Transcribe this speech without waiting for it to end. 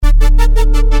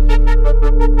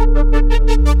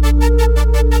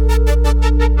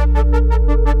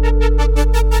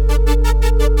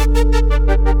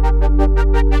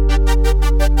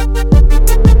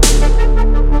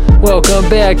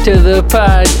to the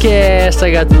podcast.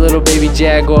 I got the little baby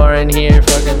Jaguar in here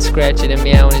fucking scratching and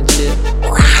meowing and shit.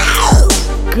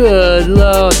 Good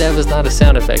lord, that was not a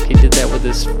sound effect. He did that with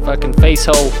his fucking face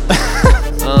hole.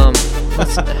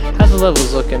 How the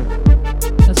levels looking?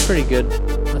 That's pretty good.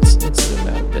 Let's zoom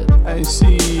out a bit. I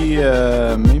see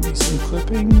maybe some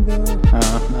clipping there.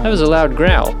 That was a loud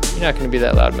growl. You're not going to be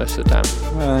that loud most of the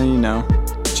time. Well, you know,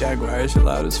 Jaguars are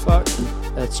loud as fuck.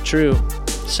 That's true.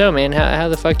 So, man, how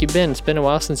the fuck you been? It's been a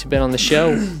while since you've been on the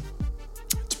show.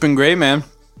 It's been great, man.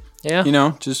 Yeah? You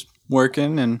know, just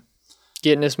working and...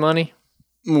 Getting this money?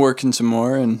 Working some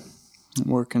more and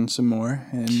working some more.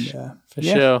 And For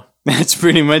sure. That's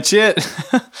pretty much it.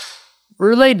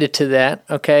 Related to that,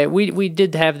 okay, we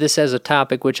did have this as a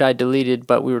topic, which I deleted,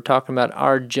 but we were talking about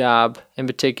our job in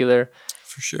particular.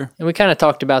 For sure. And we kind of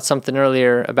talked about something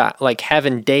earlier about, like,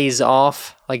 having days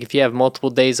off. Like, if you have multiple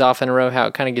days off in a row, how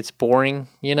it kind of gets boring,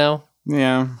 you know?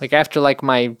 Yeah. Like, after, like,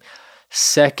 my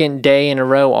second day in a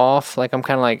row off, like, I'm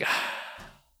kind of like,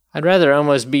 I'd rather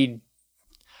almost be,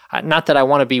 not that I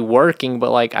want to be working,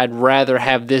 but, like, I'd rather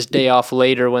have this day off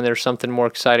later when there's something more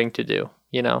exciting to do,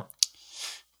 you know?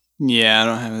 Yeah, I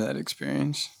don't have that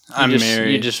experience. I'm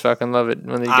married. You just fucking love it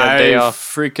when you got a day off.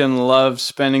 I freaking love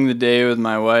spending the day with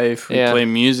my wife. We Yeah. play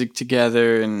music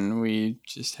together, and we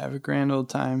just have a grand old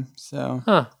time. So,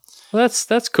 Huh. Well,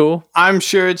 that's cool. I'm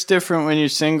sure it's different when you're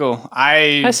single.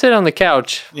 I sit on the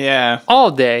couch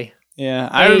all day. Yeah.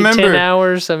 10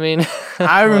 hours. I mean,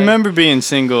 I remember being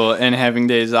single and having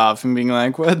days off and being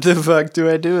like, what the fuck do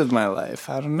I do with my life?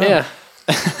 I don't know. Yeah.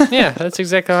 Yeah, that's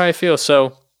exactly how I feel.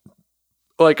 So,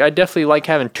 like, I definitely like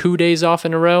having 2 days off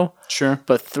in a row. Sure.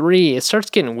 But 3, it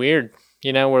starts getting weird.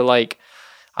 You know, where, like,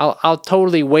 I'll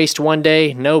totally waste one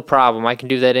day, no problem. I can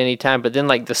do that anytime. But then,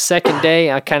 like, the second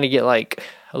day, I kind of get, like,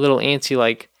 a little antsy,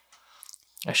 like,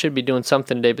 I should be doing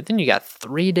something today. But then you got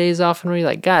 3 days off in a row. You're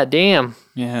like, God damn.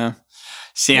 Yeah.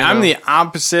 See, I'm the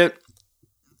opposite.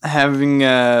 Having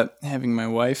my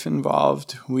wife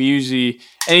involved, we usually,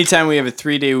 anytime we have a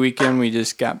 3-day weekend, we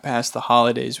just got past the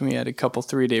holidays. We had a couple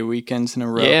 3-day weekends in a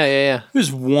row. Yeah. It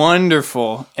was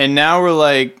wonderful. And now we're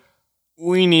like,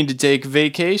 we need to take a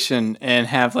vacation and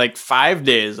have like 5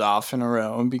 days off in a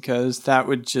row because that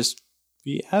would just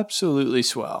be absolutely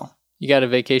swell. You got a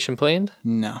vacation planned?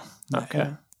 No.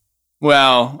 Okay.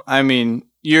 Well, I mean,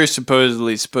 you're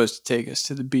supposedly supposed to take us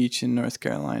to the beach in North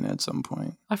Carolina at some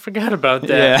point. I forgot about that.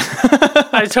 Yeah.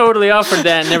 I totally offered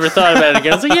that and never thought about it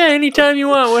again. I was like, yeah, anytime you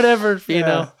want, whatever, you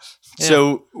know. Yeah.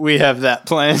 So we have that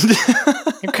planned.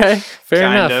 Okay, fair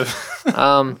kind enough.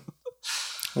 of.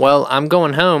 Well, I'm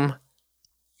going home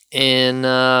in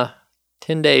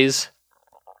 10 days.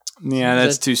 Yeah,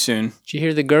 that's too soon. Did you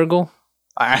hear the gurgle?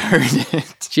 I heard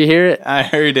it. Did you hear it? I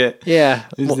heard it. Yeah.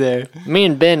 It's there. Me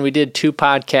and Ben, we did 2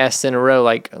 podcasts in a row,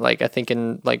 like I think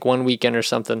in like one weekend or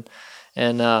something.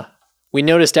 And we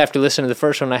noticed after listening to the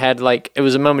first one, I had like, it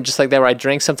was a moment just like that where I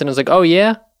drank something. I was like, oh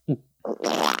yeah? And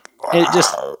it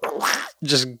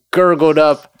just gurgled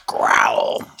up.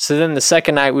 Growl. So then the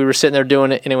second night we were sitting there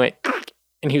doing it and it went,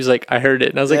 and he was like, I heard it.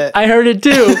 And I was like, I heard it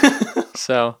too.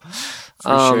 So.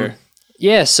 For sure.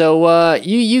 Yeah, so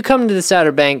you come to the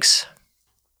Outer Banks.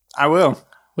 I will.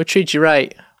 We'll treat you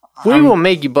right. We will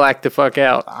make you black the fuck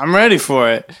out. I'm ready for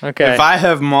it. Okay. If I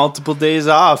have multiple days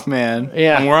off, man,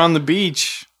 and we're on the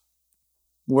beach,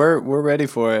 we're ready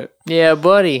for it. Yeah,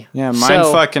 buddy. Yeah,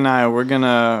 Mindfuck and I, we're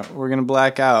gonna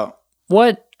black out.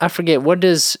 What? I forget. What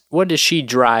does she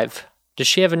drive? Does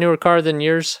she have a newer car than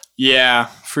yours? Yeah,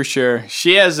 for sure.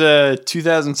 She has a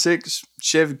 2006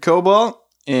 Chevy Cobalt,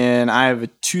 and I have a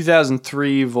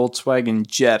 2003 Volkswagen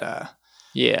Jetta.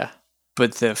 Yeah.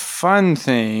 But the fun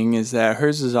thing is that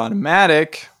hers is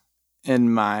automatic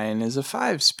and mine is a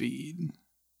 5-speed.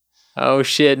 Oh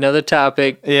shit, another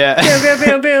topic. Yeah.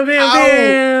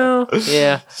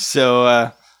 Yeah.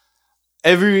 So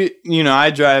I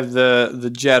drive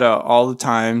the Jetta all the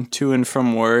time to and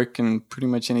from work, and pretty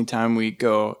much anytime we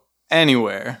go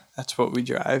anywhere, that's what we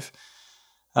drive.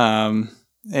 And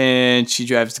she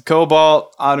drives the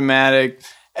Cobalt automatic.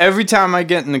 Every time I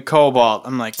get in the Cobalt,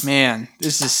 I'm like, man,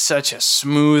 this is such a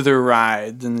smoother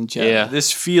ride than the Jetta. Yeah. This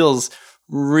feels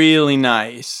really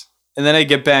nice. And then I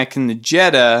get back in the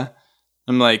Jetta,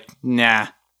 I'm like, nah,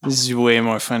 this is way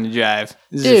more fun to drive.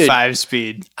 This is a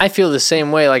 5-speed. I feel the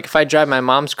same way. Like if I drive my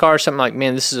mom's car or something, like,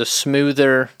 man, this is a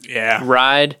smoother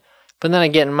ride. But then I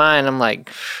get in mine, I'm like,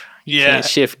 can't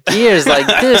shift gears like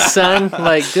this, son.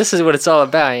 Like this is what it's all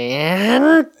about.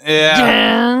 Yeah.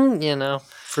 You know.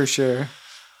 For sure.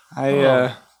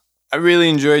 I really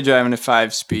enjoy driving a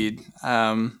 5-speed,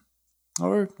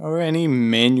 or any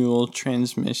manual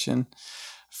transmission.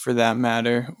 for that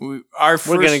matter. We're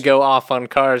going to go off on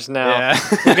cars now. Yeah.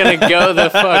 We're going to go the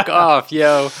fuck off,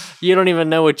 yo. You don't even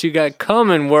know what you got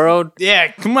coming, world.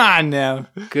 Yeah, come on now.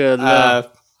 Good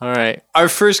luck. All right. Our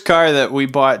first car that we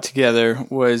bought together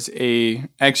was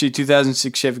actually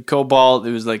 2006 Chevy Cobalt.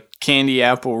 It was like candy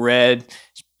apple red.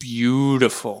 It's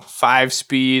beautiful.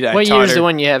 5-speed. What year is the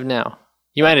one you have now?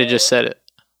 You might have just said it.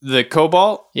 The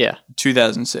Cobalt? Yeah.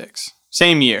 2006.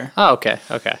 Same year. Oh, okay.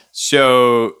 Okay.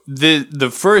 So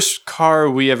the first car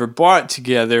we ever bought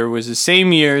together was the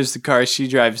same year as the car she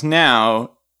drives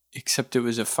now, except it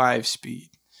was a 5-speed.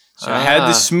 So I had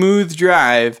the smooth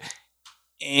drive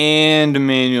and a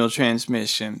manual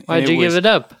transmission. Why'd you give it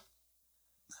up?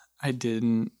 I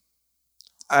didn't.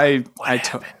 I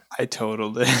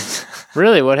totaled it.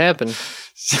 Really? What happened?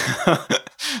 So,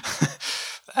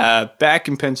 back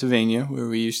in Pennsylvania, where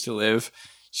we used to live,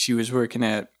 she was working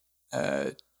at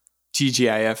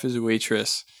TGIF as a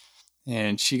waitress,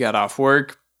 and she got off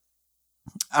work.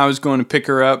 I was going to pick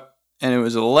her up, and it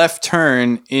was a left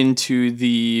turn into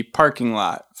the parking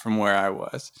lot from where I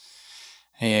was.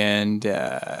 And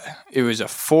it was a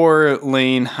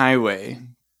 4-lane highway,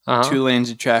 2 lanes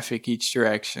of traffic each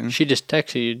direction. She just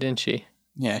texted you, didn't she?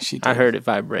 Yeah, she did. I heard it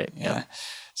vibrate. Yeah.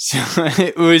 So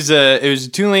it was a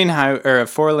 2-lane highway or a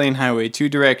 4-lane highway, 2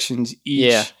 directions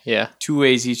each. Yeah. 2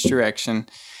 ways each direction.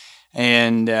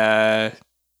 And I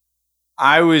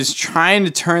was trying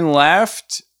to turn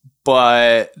left,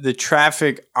 but the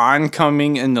traffic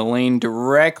oncoming in the lane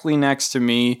directly next to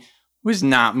me was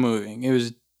not moving. It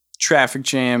was traffic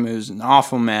jam. It was an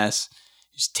awful mess.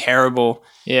 It was terrible.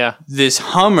 Yeah. This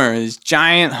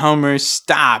giant Hummer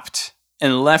stopped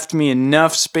and left me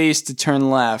enough space to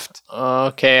turn left.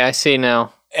 Okay, I see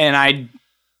now. And I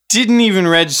didn't even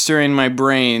register in my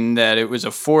brain that it was a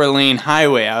 4-lane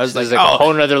highway. I was There's like a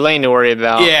whole nother lane to worry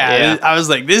about. Yeah, I was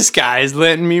like, this guy is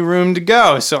letting me room to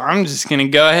go, so I'm just going to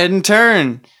go ahead and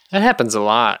turn. That happens a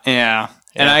lot. Yeah.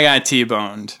 And I got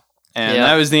T-boned. And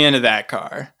that was the end of that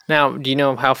car. Now, do you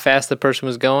know how fast the person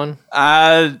was going?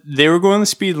 They were going the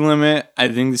speed limit. I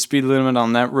think the speed limit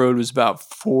on that road was about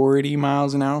 40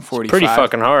 miles an hour, 45. Pretty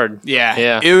fucking hard.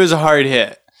 Yeah. It was a hard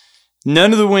hit.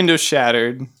 None of the windows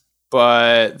shattered,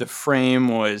 but the frame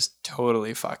was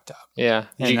totally fucked up. Yeah.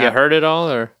 Did you get hurt at all?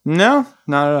 Or no,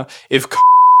 not at all.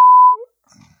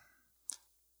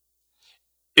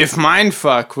 If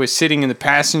Mindfuck was sitting in the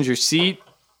passenger seat,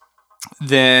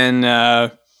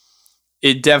 then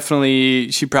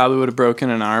she probably would have broken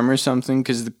an arm or something,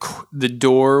 because the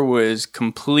door was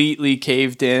completely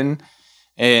caved in,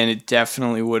 and it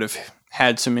definitely would have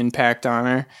had some impact on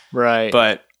her. Right.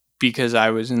 But because I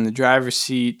was in the driver's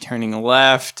seat turning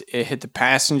left, it hit the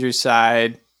passenger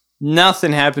side.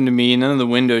 Nothing happened to me. None of the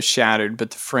windows shattered,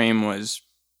 but the frame was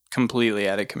completely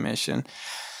out of commission.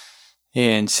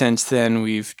 And since then,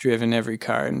 we've driven every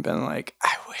car and been like,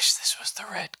 I wish this was the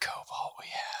red Cobalt we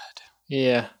had.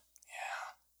 Yeah.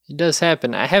 It does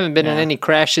happen. I haven't been in any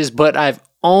crashes, but I've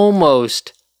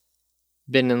almost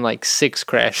been in like 6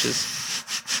 crashes.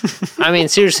 I mean,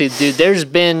 seriously, dude, there's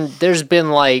been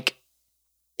like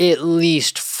at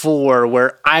least 4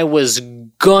 where I was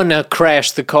gonna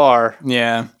crash the car.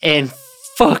 Yeah. And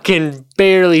fucking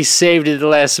barely saved it at the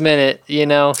last minute, you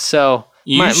know? So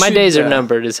my days are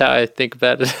numbered is how I think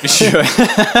about it. Sure.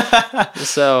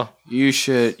 So you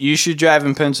should drive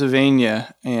in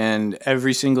Pennsylvania, and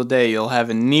every single day you'll have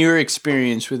a near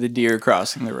experience with a deer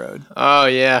crossing the road. Oh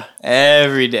yeah,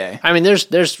 every day. I mean,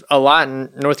 there's a lot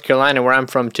in North Carolina where I'm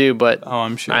from too, but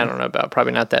I'm sure. I don't know about,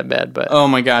 probably not that bad, but oh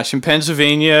my gosh, in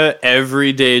Pennsylvania,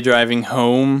 every day driving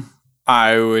home,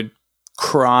 I would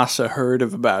cross a herd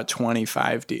of about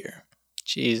 25 deer.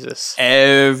 Jesus.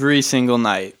 Every single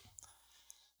night.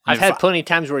 I've had plenty of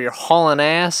times where you're hauling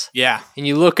ass. Yeah. And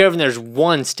you look over and there's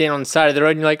one standing on the side of the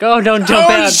road and you're like, oh, don't jump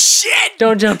out. Oh, shit.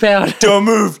 Don't jump out. Don't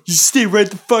move. You stay right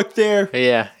the fuck there.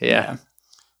 Yeah.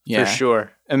 For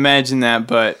sure. Imagine that,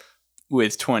 but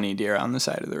with 20 deer on the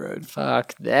side of the road.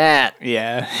 Fuck that.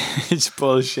 Yeah. It's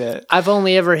bullshit. I've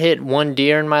only ever hit 1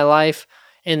 deer in my life.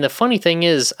 And the funny thing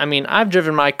is, I mean, I've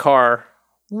driven my car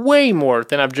way more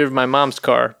than I've driven my mom's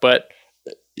car, but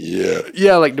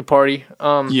yeah, I like to party.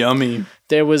 Yummy.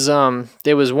 There was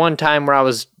one time where I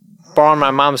was borrowing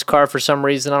my mom's car for some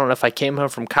reason. I don't know if I came home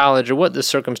from college or what the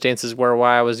circumstances were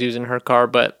why I was using her car,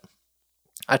 but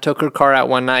I took her car out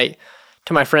one night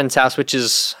to my friend's house, which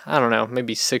is, I don't know,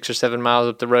 maybe 6 or 7 miles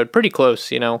up the road, pretty close,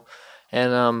 you know.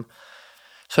 And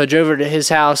so I drove her to his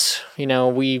house, you know,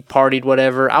 we partied,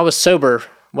 whatever. I was sober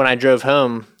when I drove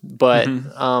home, but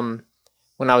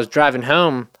when I was driving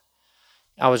home,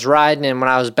 I was riding, and when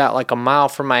I was about like a mile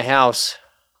from my house,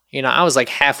 you know, I was like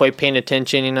halfway paying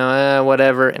attention, you know,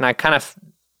 whatever. And I kind of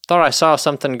thought I saw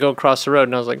something go across the road,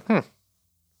 and I was like,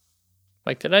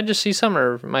 like, did I just see something,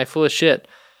 or am I full of shit?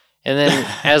 And then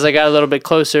as I got a little bit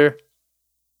closer,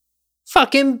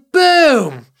 fucking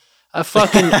boom!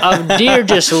 A deer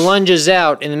just lunges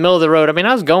out in the middle of the road. I mean,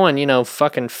 I was going,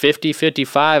 fucking 50,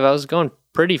 55. I was going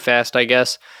pretty fast, I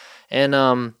guess. And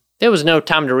there was no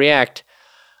time to react.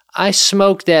 I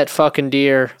smoked that fucking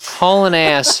deer, hauling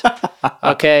ass,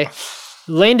 okay?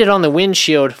 Landed on the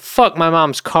windshield, fucked my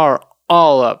mom's car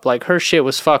all up. Like, her shit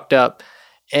was fucked up.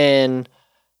 And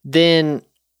then,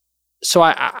 so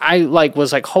I like,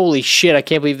 was like, holy shit, I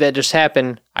can't believe that just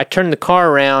happened. I turned the car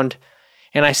around,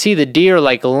 and I see the deer,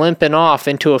 like, limping off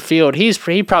into a field.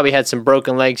 He probably had some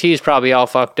broken legs. He's probably all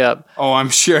fucked up. Oh, I'm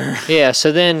sure. Yeah,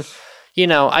 so then,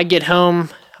 I get home.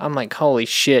 I'm like, holy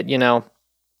shit,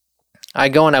 I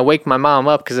go and I wake my mom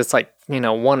up because it's like, 1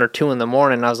 or 2 in the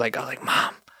morning. I was like,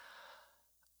 Mom,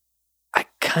 I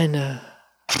kind of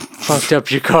fucked up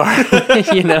your car,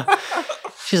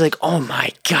 She's like, oh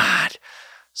my God.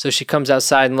 So she comes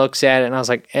outside and looks at it, and I was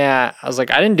like, yeah. I was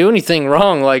like, I didn't do anything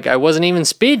wrong. Like, I wasn't even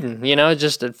speeding,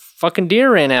 just a fucking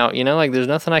deer ran out, like, there's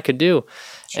nothing I could do.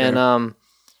 Sure. And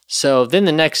so then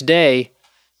the next day,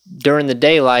 during the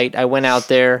daylight, I went out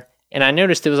there, and I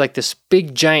noticed there was like this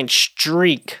big giant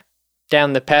streak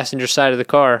down the passenger side of the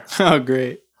car. Oh,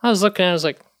 great. I was looking at it, I was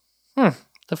like,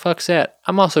 the fuck's that?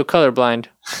 I'm also colorblind.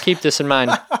 Keep this in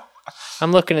mind.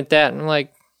 I'm looking at that, and I'm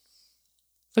like,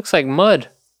 looks like mud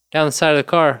down the side of the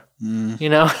car,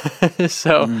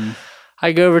 So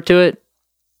I go over to it.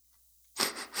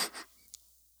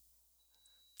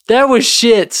 That was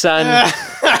shit, son.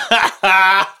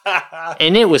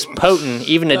 And it was potent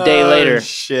even a day later.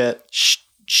 Shit.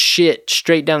 Shit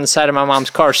straight down the side of my mom's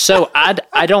car. So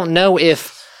I don't know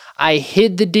if I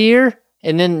hid the deer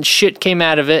and then shit came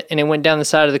out of it and it went down the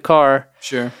side of the car.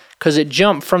 Sure. Because it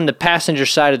jumped from the passenger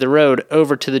side of the road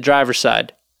over to the driver's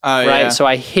side. Right? Yeah. So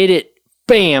I hit it,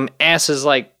 bam, ass is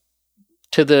like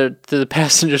to the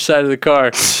passenger side of the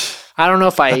car. I don't know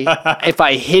if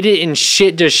I hit it and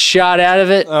shit just shot out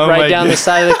of it right down the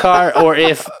side of the car, or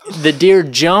if the deer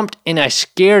jumped and I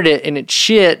scared it and it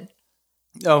shit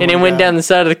and it went down the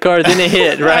side of the car, then it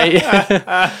hit,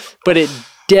 right? But it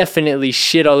definitely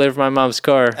shit all over my mom's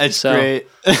car. That's great.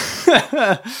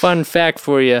 Fun fact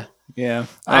for you. Yeah.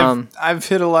 I've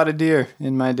hit a lot of deer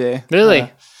in my day.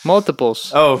 Really?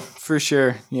 Multiples. Oh, for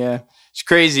sure. Yeah. It's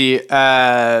crazy.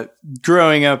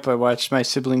 Growing up, I watched my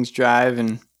siblings drive,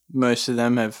 and most of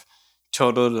them have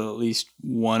totaled at least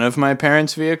one of my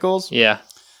parents' vehicles. Yeah.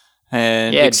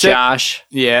 And Josh.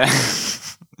 Yeah.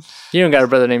 You don't got a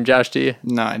brother named Josh, do you?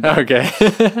 No, I don't.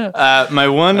 Okay. My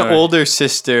one older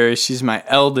sister, she's my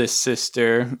eldest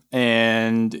sister,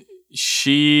 and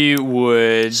she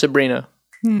would... Sabrina.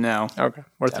 No. Okay.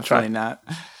 Worth a try. Definitely not.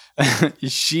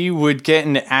 She would get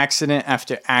into accident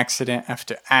after accident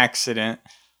after accident,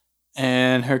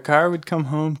 and her car would come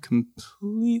home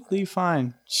completely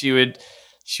fine. She would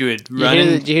run.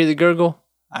 Did you hear the gurgle?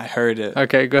 I heard it.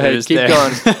 Okay, go ahead. Keep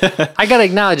going. I gotta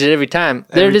acknowledge it every time.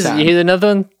 There it is. You hear another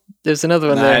one? There's another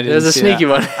one there. There's a sneaky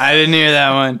one. I didn't hear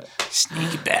that one.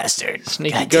 Sneaky bastard.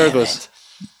 Sneaky gurgles.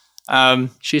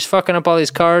 She's fucking up all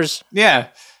these cars. Yeah.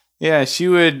 Yeah, she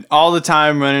would all the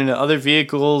time run into other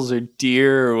vehicles or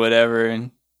deer or whatever, and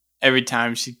every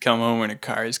time she'd come home and her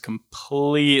car is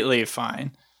completely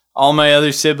fine. All my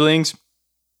other siblings,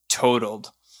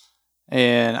 totaled.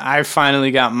 And I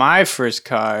finally got my first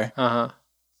car,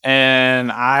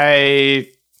 and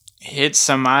I hit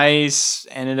some ice,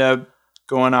 ended up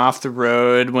going off the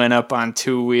road, went up on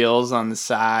 2 wheels on the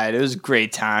side. It was a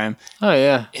great time. Oh,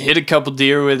 yeah. Hit a couple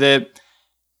deer with it.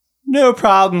 No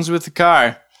problems with the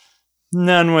car.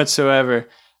 None whatsoever.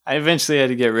 I eventually had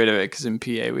to get rid of it because in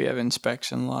PA we have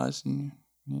inspection laws, and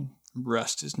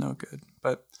rust is no good.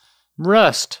 But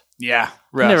rust? Yeah,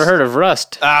 rust. I never heard of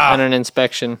rust on an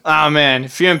inspection. Oh, man.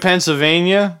 If you're in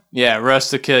Pennsylvania, yeah,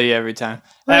 rust will kill you every time.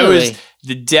 Really? That was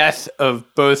the death of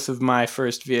both of my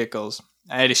first vehicles.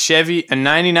 I had a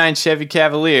 99 Chevy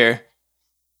Cavalier.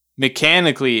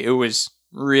 Mechanically, it was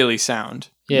really sound.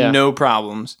 Yeah. No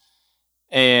problems.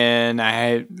 And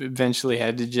I eventually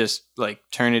had to just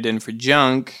turn it in for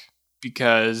junk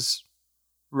because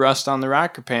rust on the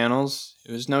rocker panels,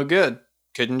 it was no good.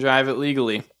 Couldn't drive it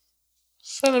legally.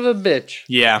 Son of a bitch.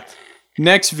 Yeah.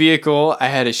 Next vehicle, I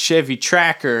had a Chevy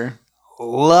Tracker.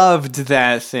 Loved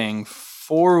that thing.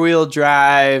 4-wheel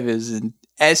drive, is an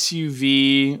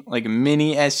SUV, like a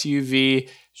mini SUV.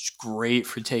 It's great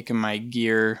for taking my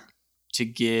gear to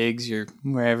gigs or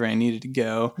wherever I needed to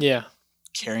go. Yeah.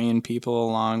 Carrying people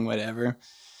along, whatever.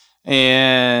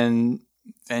 And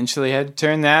eventually had to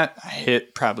turn that. I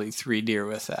hit probably 3 deer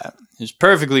with that. It was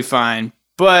perfectly fine,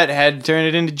 but had to turn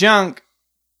it into junk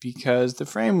because the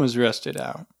frame was rusted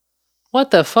out. What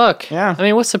the fuck? Yeah. I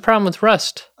mean, what's the problem with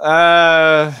rust?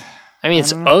 I mean, it's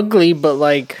don't know. ugly, but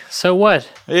like, so what?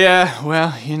 Yeah,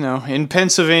 well, in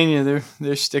Pennsylvania,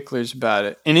 they're sticklers about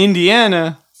it. In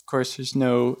Indiana, of course, there's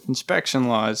no inspection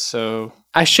laws, so...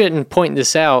 I shouldn't point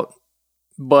this out,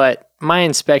 but my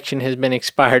inspection has been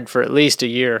expired for at least a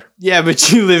year. Yeah,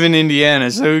 but you live in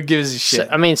Indiana, so who gives a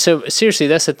shit? So seriously,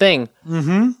 that's the thing.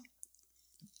 Mm-hmm.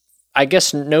 I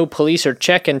guess no police are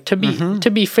checking. To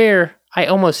be fair, I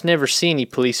almost never see any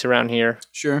police around here.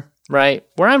 Sure. Right?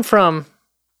 Where I'm from,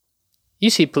 you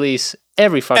see police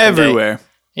every fucking Everywhere. day.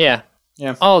 Yeah.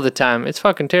 Yeah. All the time. It's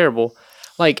fucking terrible.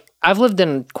 Like, I've lived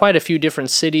in quite a few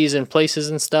different cities and places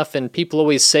and stuff, and people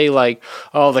always say, like,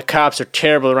 oh, the cops are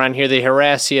terrible around here. They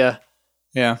harass you.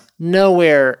 Yeah.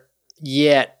 Nowhere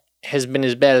yet has been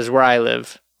as bad as where I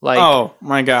live. Like, oh,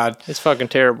 my God. It's fucking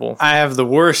terrible. I have the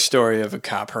worst story of a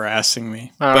cop harassing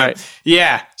me. All right.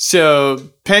 Yeah.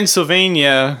 So,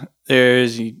 Pennsylvania,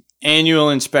 there's an annual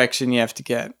inspection you have to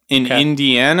get. In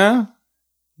Indiana,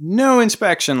 no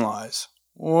inspection laws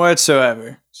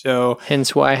whatsoever. So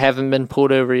hence why I haven't been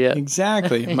pulled over yet.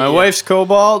 Exactly. My wife's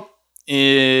Cobalt,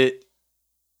 the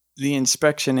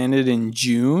inspection ended in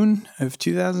June of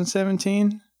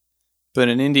 2017. But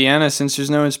in Indiana, since there's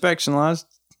no inspection laws,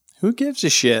 who gives a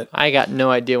shit? I got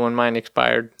no idea when mine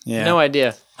expired. Yeah. No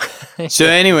idea. So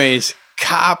anyways,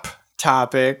 cop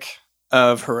topic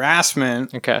of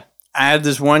harassment. Okay. I had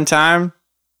this one time.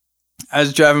 I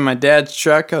was driving my dad's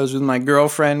truck. I was with my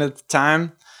girlfriend at the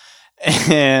time.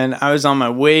 And I was on my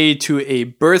way to a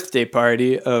birthday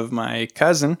party of my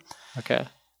cousin. Okay.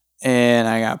 And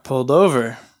I got pulled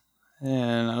over.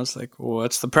 And I was like, well,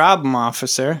 what's the problem,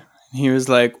 officer? And he was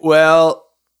like, well,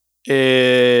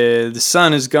 the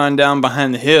sun has gone down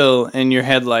behind the hill and your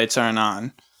headlights aren't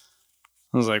on.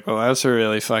 I was like, well, that's a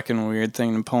really fucking weird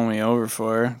thing to pull me over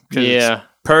for. Yeah. It's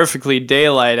perfectly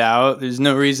daylight out. There's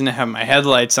no reason to have my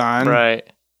headlights on. Right.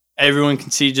 Everyone can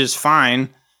see just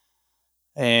fine.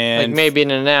 And like maybe in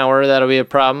an hour that'll be a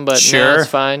problem, but no, it's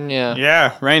fine. Yeah.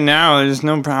 Yeah, right now there's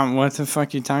no problem. What the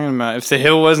fuck are you talking about? If the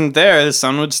hill wasn't there, the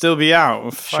sun would still be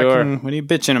out. Sure. What are you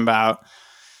bitching about?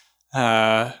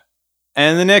 And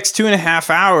the next 2.5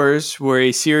 hours were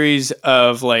a series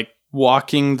of like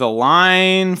walking the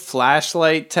line,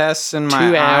 flashlight tests in my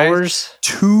 2 eyes. hours?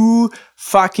 2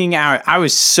 fucking hours. I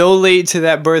was so late to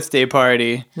that birthday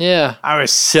party. Yeah. I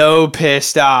was so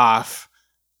pissed off.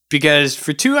 Because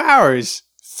for 2 hours,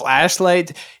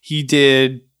 he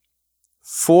did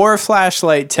 4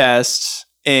 flashlight tests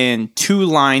and 2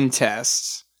 line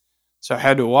tests. So I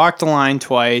had to walk the line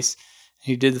twice.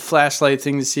 He did the flashlight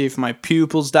thing to see if my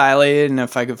pupils dilated and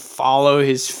if I could follow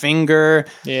his finger.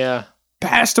 Yeah.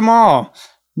 Passed them all.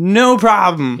 No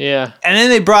problem. Yeah. And then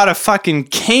they brought a fucking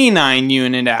canine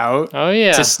unit out. Oh,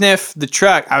 yeah. To sniff the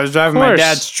truck. I was driving my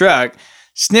dad's truck.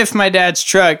 Sniffed my dad's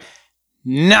truck.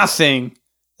 Nothing.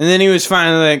 And then he was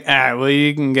finally like, all right, well,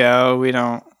 you can go. We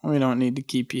don't need to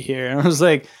keep you here. And I was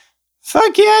like,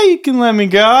 fuck yeah, you can let me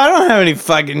go. I don't have any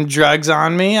fucking drugs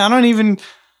on me.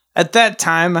 At that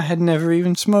time, I had never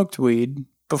even smoked weed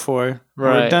before.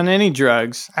 Right. Or done any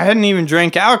drugs. I hadn't even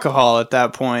drank alcohol at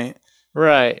that point.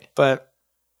 Right. But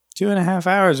 2.5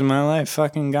 hours of my life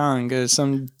fucking gone because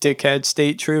some dickhead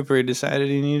state trooper decided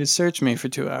he needed to search me for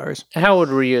 2 hours. How old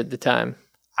were you at the time?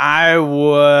 I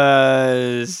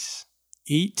was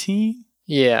 18.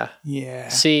 Yeah. Yeah.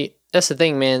 See, that's the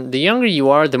thing, man. The younger you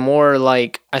are, the more,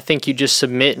 like, I think you just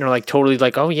submit and are, like, totally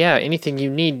like, oh, yeah, anything you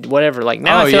need, whatever. Like,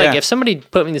 now I feel like if somebody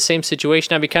put me in the same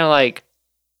situation, I'd be kind of like,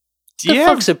 what the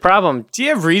fuck's the problem? Do you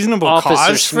have reasonable Officer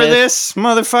cause Smith? For this,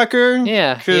 motherfucker?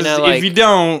 Yeah. Because like, if you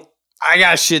don't, I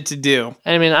got shit to do.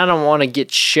 I mean, I don't want to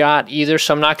get shot either,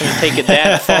 so I'm not going to take it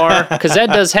that far. Because that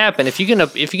does happen. If you're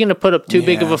gonna put up too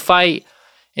big of a fight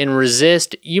and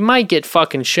resist, you might get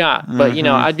fucking shot. But,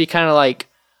 I'd be kind of like,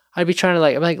 I'm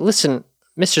like, listen,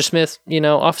 Mr. Smith,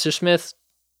 Officer Smith,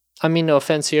 I mean no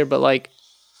offense here, but like,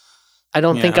 I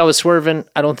don't think I was swerving.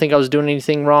 I don't think I was doing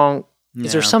anything wrong.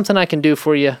 Is there something I can do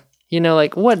for you?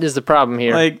 Like, what is the problem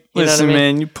here? Like, listen,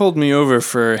 man, you pulled me over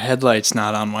for headlights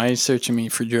not on. Why are you searching me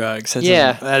for drugs?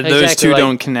 Those two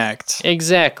don't connect.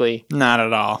 Exactly. Not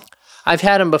at all. I've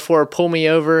had them before pull me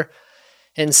over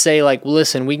and say, like, well,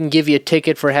 listen, we can give you a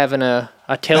ticket for having a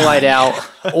taillight out,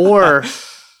 or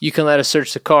you can let us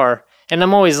search the car. And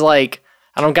I'm always like,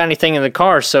 I don't got anything in the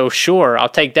car, so sure, I'll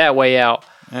take that way out.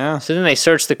 Yeah. So then they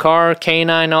search the car,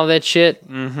 canine, all that shit.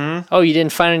 Mm-hmm. Oh, you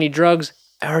didn't find any drugs?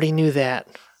 I already knew that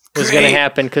was going to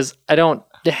happen because I don't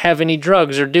have any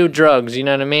drugs or do drugs. You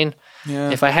know what I mean?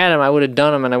 Yeah. If I had them, I would have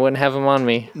done them, and I wouldn't have them on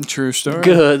me. True story.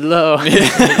 Good Lord.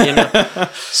 You know?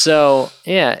 So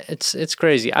yeah, it's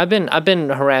crazy. I've been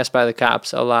harassed by the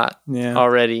cops a lot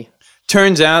already.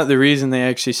 Turns out the reason they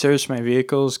actually searched my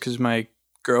vehicles because my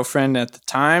girlfriend at the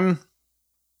time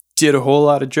did a whole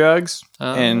lot of drugs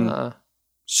and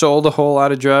sold a whole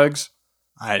lot of drugs.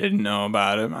 I didn't know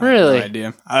about it. I really? had no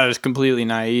idea. I was completely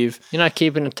naive. You're not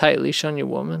keeping a tight leash on your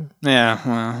woman? Yeah,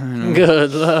 well,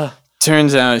 Good Lord.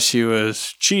 Turns out she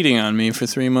was cheating on me for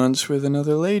 3 months with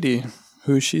another lady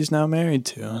who she's now married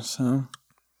to. So,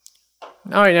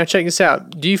 all right, now check this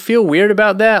out. Do you feel weird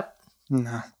about that?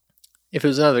 No. If it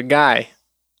was another guy,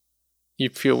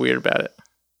 you'd feel weird about it.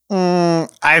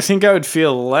 I think I would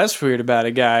feel less weird about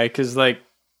a guy because, like,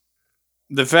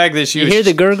 the fact that you hear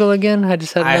the gurgle again? I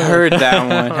just had. I heard that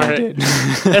one. I did.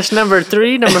 That's number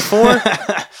 3, number 4.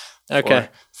 Okay,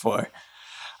 4.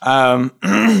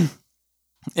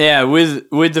 Yeah,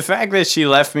 with the fact that she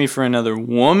left me for another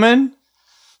woman,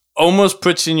 almost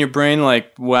puts in your brain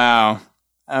like, wow,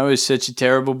 I was such a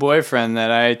terrible boyfriend that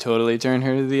I totally turned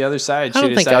her to the other side. I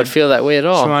don't think I would feel that way at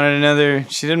all.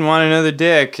 She didn't want another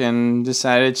dick and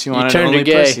decided she wanted only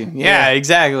gay. pussy. Yeah,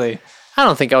 exactly. I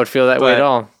don't think I would feel that way at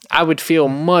all. I would feel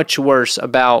much worse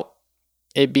about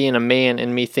it being a man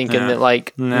and me thinking that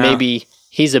like maybe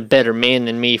he's a better man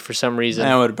than me for some reason.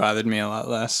 That would have bothered me a lot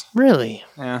less. Really?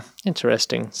 Yeah.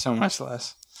 Interesting. So much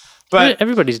less. But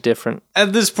everybody's different.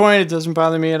 At this point, it doesn't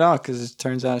bother me at all because it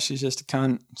turns out she's just a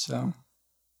cunt. So.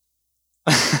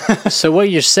 So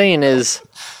what you're saying is,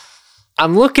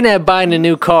 I'm looking at buying a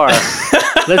new car.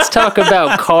 Let's talk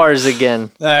about cars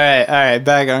again. All right,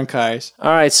 back on cars.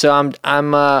 All right, so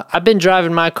I've been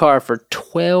driving my car for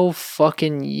 12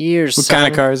 fucking years. What kind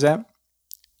of car is that?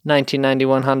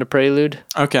 1991 Honda Prelude.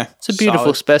 Okay, it's a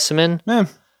beautiful specimen. Yeah,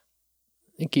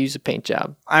 it could use a paint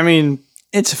job. I mean,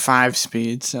 it's a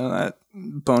 5-speed, so that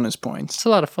bonus points. It's a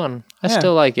lot of fun. I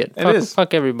still like it.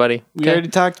 Fuck everybody. We already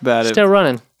talked about it. Still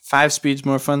running. 5-speed's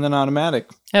more fun than automatic.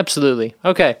 Absolutely.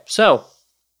 Okay, so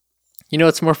you know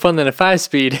what's more fun than a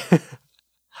 5-speed?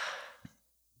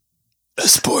 A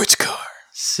sports car.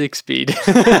 6-speed.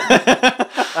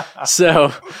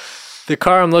 So the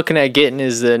car I'm looking at getting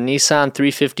is the Nissan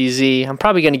 350Z. I'm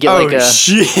probably going to get like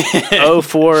a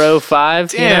 04, 05.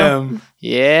 Damn. You know?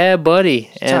 Yeah,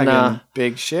 buddy. And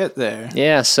big shit there.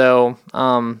 Yeah, so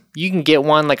you can get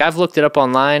one. Like I've looked it up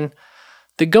online.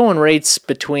 The going rate's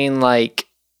between like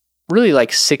really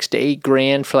like $6,000 to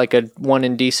 $8,000 for like a one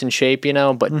in decent shape, you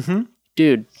know. But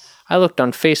dude, I looked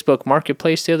on Facebook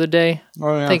Marketplace the other day.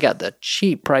 Oh yeah. They got the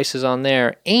cheap prices on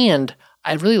there, and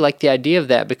I really like the idea of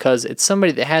that because it's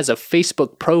somebody that has a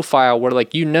Facebook profile where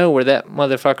like you know where that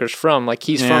motherfucker's from. Like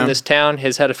he's from this town,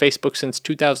 has had a Facebook since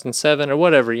 2007 or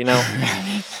whatever, you know.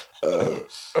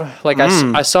 Like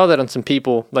I saw that on some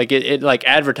people. Like it like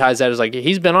advertised that as like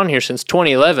he's been on here since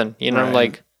 2011. You know, right. I'm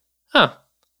like, huh.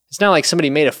 It's not like somebody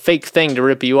made a fake thing to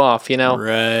rip you off, you know.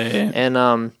 Right.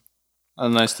 And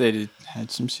unless they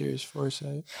had some serious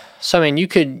foresight. So I mean, you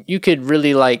could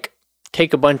really like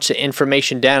take a bunch of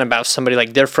information down about somebody,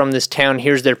 like they're from this town,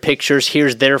 here's their pictures,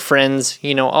 here's their friends,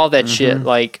 you know, all that shit.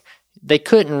 Like they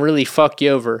couldn't really fuck you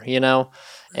over, you know.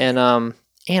 And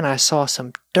I saw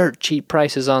some dirt cheap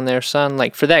prices on there, son.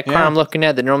 Like for that car I'm looking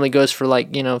at that normally goes for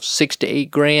like, you know, $6,000 to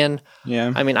 $8,000.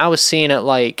 Yeah. I mean, I was seeing it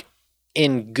like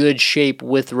in good shape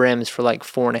with rims for like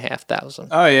 $4,500.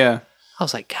 Oh yeah. I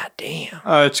was like, God damn.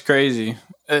 Oh, it's crazy.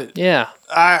 Yeah.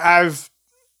 I'm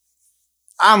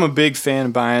a big fan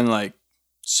of buying like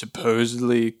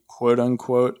supposedly quote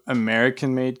unquote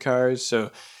American made cars.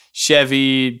 So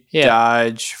Chevy,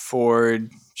 Dodge,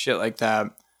 Ford, shit like that.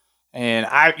 And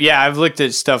I've looked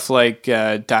at stuff like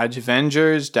Dodge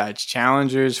Avengers, Dodge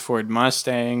Challengers, Ford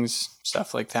Mustangs,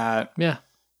 stuff like that. Yeah.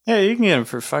 Yeah, you can get them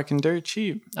for fucking dirt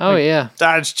cheap. Oh, like yeah.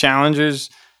 Dodge Challengers,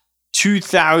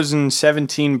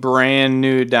 2017 brand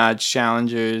new Dodge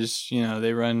Challengers. You know,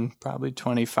 they run probably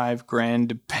 $25,000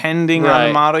 depending on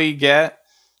the model you get.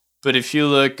 But if you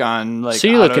look on like, so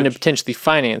you're looking to potentially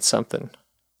finance something.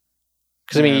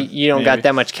 Because I mean, you don't got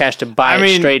that much cash to buy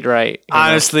it straight right.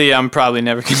 Honestly, I'm probably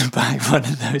never going to buy one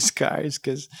of those cars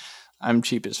because I'm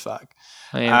cheap as fuck.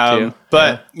 I am too.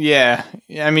 But yeah,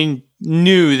 I mean,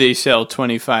 new they sell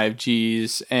 25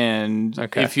 G's, and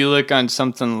if you look on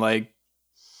something like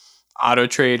Auto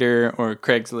Trader or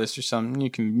Craigslist or something, you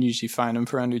can usually find them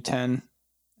for under 10,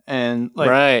 and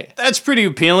like that's pretty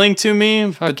appealing to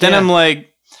me. But then I'm like,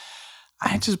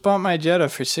 I just bought my Jetta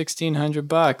for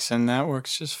 $1,600, and that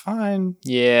works just fine.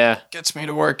 Yeah, gets me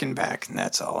to work and back, and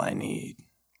that's all I need.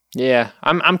 Yeah,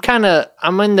 I'm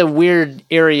in the weird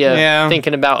area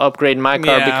thinking about upgrading my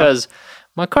car because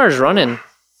my car's running.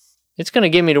 It's going to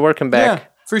get me to work and back. Yeah,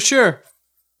 for sure.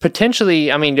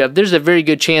 Potentially, I mean, there's a very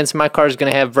good chance my car is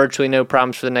going to have virtually no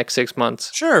problems for the next 6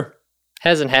 months. Sure.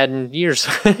 Hasn't had in years.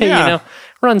 Yeah.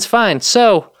 Runs fine.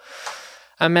 So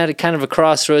I'm at a kind of a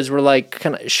crossroads where, like,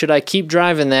 should I keep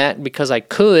driving that because I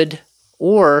could,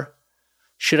 or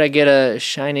should I get a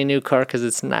shiny new car because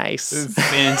it's nice? A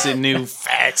fancy new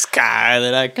fast car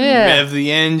that I can rev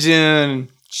the engine and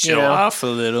show off a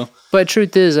little. But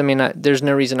truth is, I mean, there's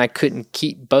no reason I couldn't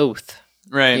keep both.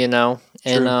 Right. And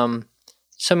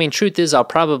so I mean, truth is, I'll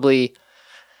probably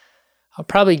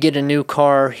get a new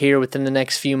car here within the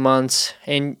next few months.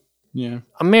 And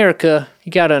America,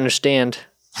 you got to understand,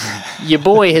 your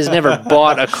boy has never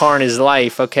bought a car in his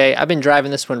life, okay? I've been driving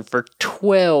this one for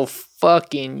 12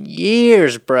 fucking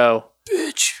years, bro.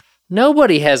 Bitch.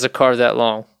 Nobody has a car that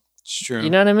long. It's true. You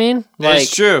know what I mean?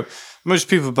 It's true. Most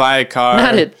people buy a car.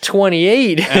 Not at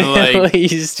 28, and like at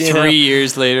least. 3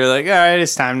 years later, like, all right,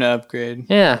 it's time to upgrade.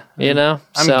 Yeah,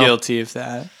 I'm guilty of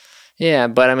that. Yeah,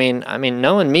 but I mean,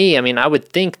 knowing me, I mean, I would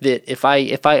think that if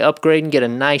I upgrade and get a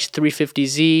nice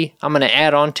 350Z, I'm gonna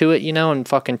add on to it, and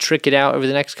fucking trick it out over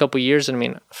the next couple of years. And I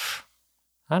mean,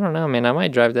 I don't know, man. I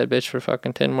might drive that bitch for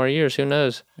fucking 10 more years. Who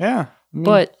knows? Yeah.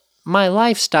 But my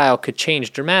lifestyle could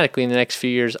change dramatically in the next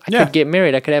few years. I could get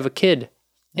married. I could have a kid.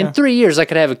 In 3 years, I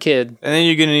could have a kid. And then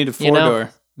you're gonna need a 4-door.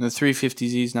 And the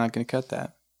 350Z is not gonna cut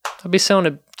that. I'll be selling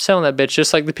that bitch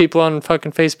just like the people on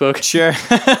fucking Facebook. Sure.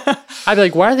 I'd be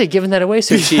like, why are they giving that away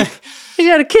so cheap? He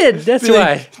got a kid. That's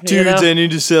why. Dudes, I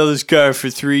need to sell this car for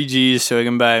 3 Gs so I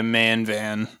can buy a man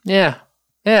van. Yeah.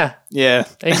 Yeah. Yeah.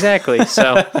 Exactly.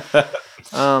 So,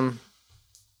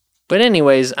 but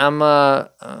anyways,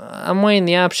 I'm weighing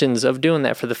the options of doing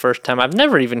that for the first time. I've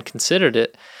never even considered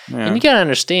it. Yeah. And you got to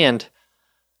understand,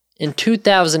 in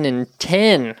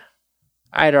 2010,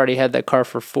 I'd already had that car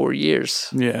for 4 years.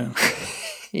 Yeah.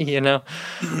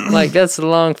 Like, that's a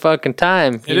long fucking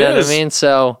time. You know what I mean?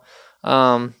 So,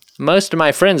 most of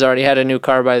my friends already had a new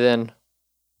car by then.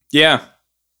 Yeah.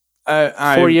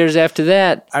 4 years after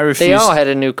that, they all had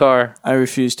a new car. I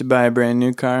refuse to buy a brand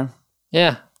new car.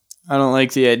 Yeah. I don't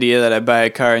like the idea that I buy a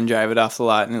car and drive it off the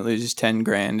lot and it loses 10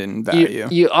 grand in value.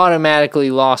 You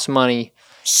automatically lost money.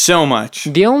 So much.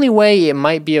 The only way it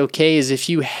might be okay is if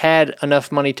you had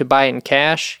enough money to buy it in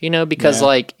cash, because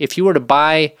like if you were to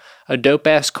buy a dope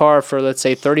ass car for, let's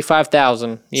say,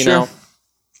 $35,000, you know,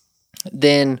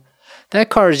 then that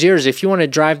car is yours. If you want to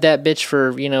drive that bitch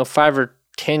for, 5 or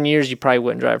 10 years, you probably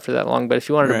wouldn't drive for that long. But if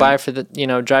you wanted to buy for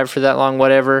drive for that long,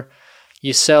 whatever,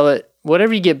 you sell it.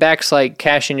 Whatever you get back is like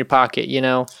cash in your pocket,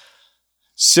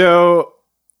 So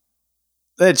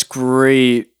that's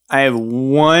great. I have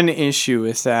one issue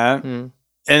with that, and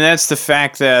that's the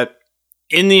fact that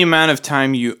in the amount of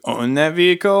time you own that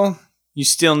vehicle, you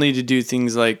still need to do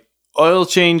things like oil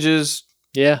changes,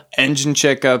 engine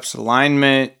checkups,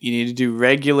 alignment. You need to do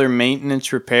regular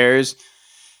maintenance repairs,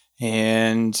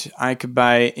 and I could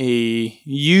buy a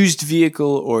used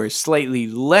vehicle or a slightly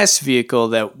less vehicle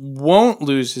that won't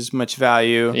lose as much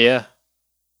value. Yeah.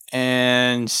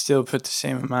 And still put the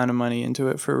same amount of money into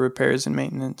it for repairs and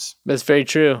maintenance. That's very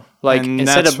true. Like, and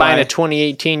instead of buying a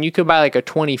 2018, you could buy like a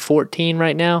 2014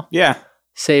 right now. Yeah.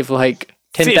 Save like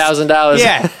 $10,000.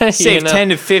 Yeah. Save 10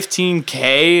 to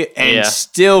 15K and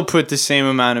still put the same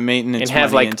amount of maintenance and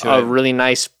have money like into a it. really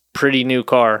nice, pretty new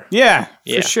car. Yeah,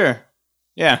 for sure.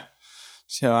 Yeah.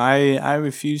 So I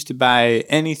refuse to buy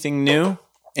anything new,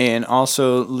 and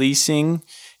also leasing.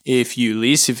 If you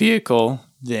lease a vehicle,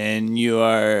 then you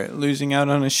are losing out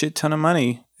on a shit ton of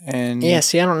money. And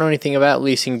see, I don't know anything about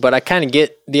leasing, but I kind of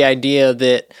get the idea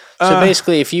that. So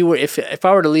basically, if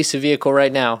I were to lease a vehicle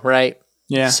right now, right?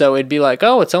 Yeah. So it'd be like,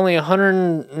 oh, it's only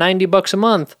 $190 a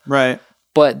month, right?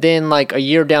 But then, like a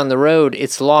year down the road,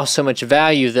 it's lost so much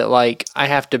value that like I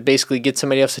have to basically get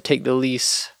somebody else to take the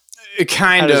lease.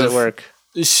 How does it work?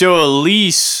 So a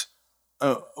lease,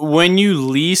 when you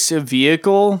lease a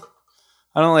vehicle.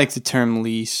 I don't like the term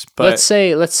lease, but let's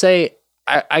say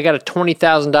I got a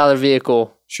 $20,000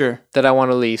 vehicle. Sure. That I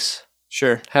want to lease.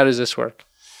 Sure. How does this work?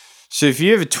 So if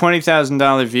you have a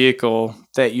 $20,000 vehicle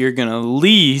that you're going to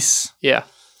lease, the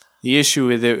issue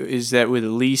with it is that with a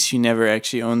lease, you never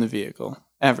actually own the vehicle,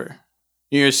 ever.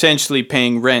 You're essentially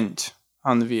paying rent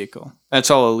on the vehicle. That's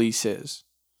all a lease is.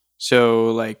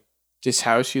 So like this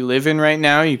house you live in right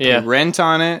now, you pay rent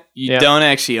on it. You don't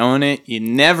actually own it. You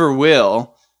never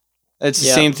will. That's the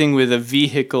same thing with a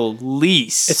vehicle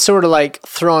lease. It's sort of like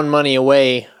throwing money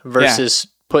away versus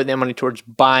putting that money towards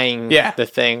buying the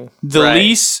thing. The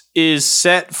lease is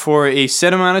set for a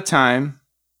set amount of time,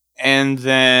 and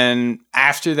then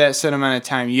after that set amount of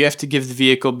time, you have to give the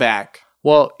vehicle back.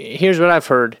 Well, here's what I've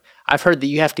heard. I've heard that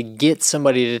you have to get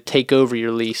somebody to take over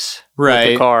your lease with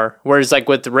Right. the car. Whereas like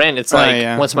with the rent, it's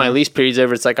like once my lease period's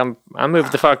over, it's like I'm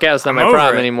moved the fuck out. It's not my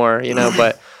problem anymore, you know.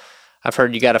 But I've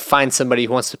heard you got to find somebody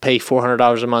who wants to pay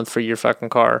 $400 a month for your fucking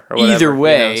car or whatever. Either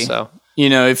way, you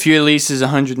know, so if your lease is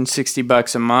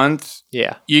 $160 a month,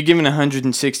 yeah, you're giving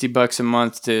 $160 a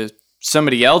month to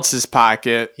somebody else's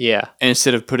pocket. Yeah.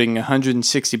 Instead of putting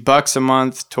 $160 a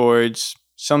month towards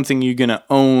something you're gonna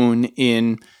own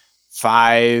in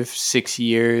 5-6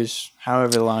 years,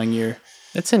 however long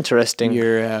that's interesting.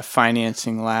 Your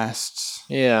financing lasts.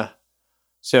 Yeah.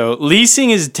 So leasing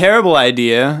is a terrible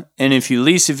idea, and if you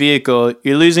lease a vehicle,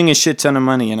 you're losing a shit ton of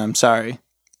money, and I'm sorry.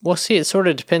 Well, see, it sort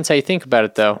of depends how you think about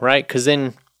it, though, right? Because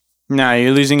then... No,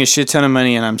 you're losing a shit ton of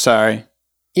money, and I'm sorry.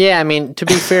 Yeah, I mean, to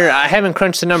be fair, I haven't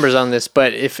crunched the numbers on this,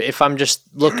 but if I'm just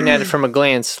looking at it from a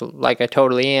glance, like I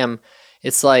totally am,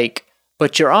 it's like...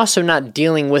 But you're also not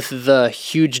dealing with the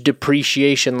huge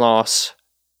depreciation loss,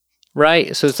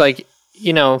 right? So it's like,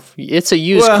 it's a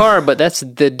used car, but that's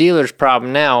the dealer's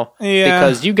problem now. Yeah.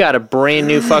 Because you got a brand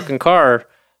new fucking car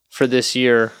for this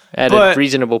year at a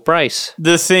reasonable price.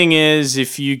 The thing is,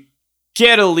 if you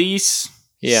get a lease,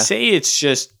 yeah. say it's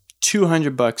just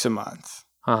 $200 a month,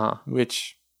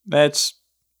 which that's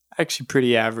actually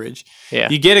pretty average. Yeah.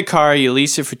 You get a car, you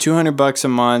lease it for $200 a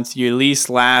month. Your lease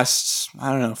lasts,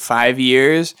 5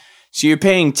 years. So you're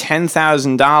paying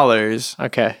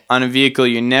 $10,000 on a vehicle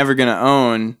you're never going to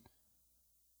own.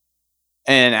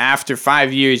 And after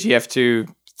 5 years, you have to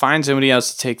find somebody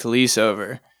else to take the lease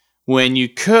over. When you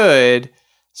could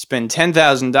spend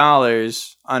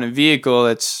 $10,000 on a vehicle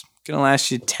that's going to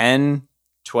last you 10,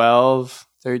 12,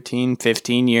 13,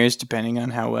 15 years, depending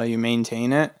on how well you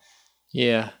maintain it.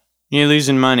 Yeah. You're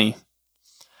losing money.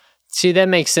 See, that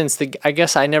makes sense. I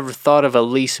guess I never thought of a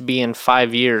lease being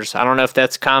 5 years. I don't know if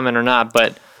that's common or not,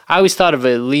 but I always thought of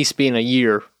a lease being a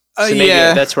year. So maybe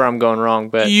that's where I'm going wrong.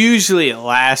 But usually it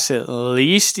lasts at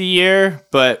least a year.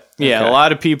 But a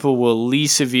lot of people will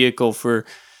lease a vehicle for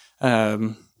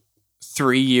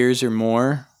 3 years or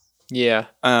more. Yeah.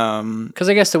 Because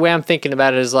I guess the way I'm thinking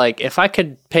about it is like if I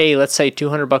could pay, let's say,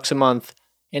 $200 a month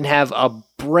and have a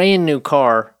brand new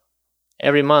car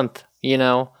every month,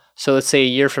 So let's say a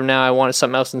year from now I wanted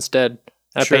something else instead.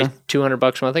 I pay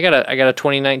 $200 a month. I got a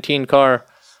 2019 car.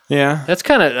 Yeah. That's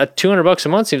kind of $200 a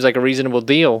month seems like a reasonable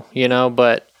deal,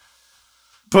 but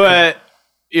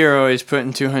you're always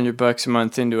putting $200 a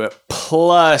month into it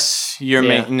plus your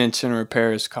maintenance and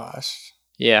repairs costs.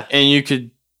 Yeah. And you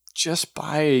could just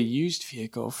buy a used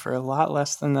vehicle for a lot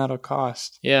less than that'll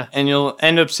cost. Yeah. And you'll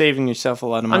end up saving yourself a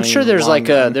lot of money. I'm sure there's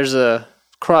there's a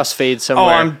crossfade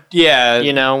somewhere.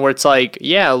 Where it's like,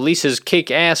 leases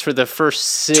kick ass for the first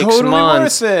 6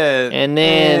 months. Worth it. And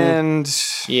then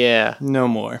no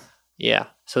more. Yeah.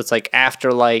 So it's like after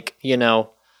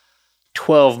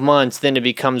 12 months, then it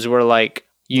becomes where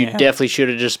you definitely should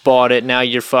have just bought it. Now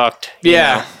you're fucked.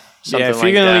 Yeah. Something if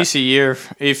you're gonna lease a year,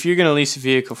 if you're gonna lease a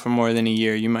vehicle for more than a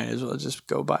year, you might as well just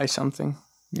go buy something.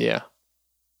 Yeah.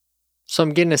 So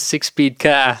I'm getting a 6-speed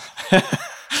car.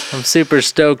 I'm super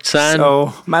stoked, son.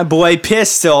 So my boy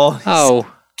Pistol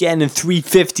getting a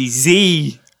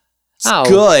 350Z. It's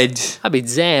good. I'll be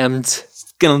jammed.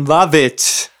 He's gonna love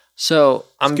it. So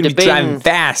I'm debating be driving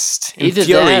fast and either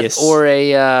furious. That or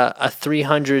a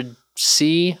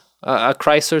 300C, a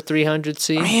Chrysler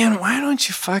 300C. Man, why don't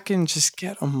you fucking just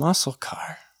get a muscle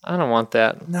car? I don't want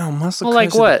that. No, muscle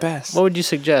cars are the best. What would you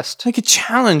suggest? Like a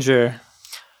Challenger.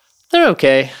 They're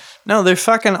okay. No, they're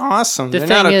fucking awesome. They're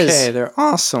not okay. They're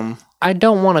awesome. I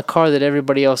don't want a car that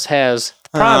everybody else has. The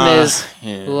problem is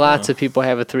lots of people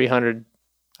have a 300,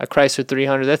 a Chrysler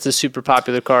 300. That's a super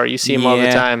popular car. You see them all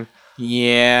the time.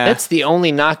 Yeah. That's the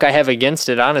only knock I have against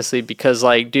it, honestly, because,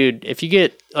 dude, if you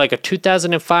get, a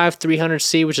 2005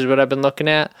 300C, which is what I've been looking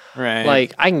at,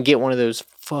 right. I can get one of those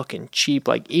fucking cheap,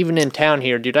 even in town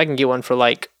here, dude, I can get one for,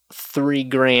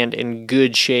 $3,000 in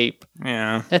good shape.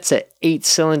 Yeah. That's an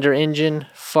 8-cylinder engine,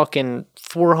 fucking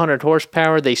 400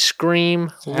 horsepower. They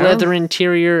scream, leather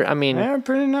interior. I mean, yeah,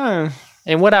 pretty nice.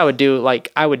 And what I would do,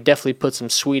 I would definitely put some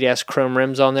sweet ass chrome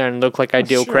rims on there and look like I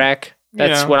deal crack.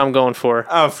 That's what I'm going for.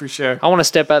 Oh, for sure. I want to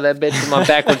step out of that bitch with my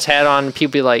backwards hat on and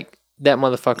people be like, that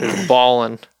motherfucker's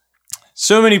balling.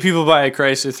 So many people buy a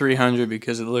Chrysler 300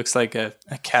 because it looks like a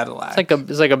Cadillac.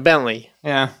 It's like a Bentley.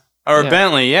 Yeah. Or a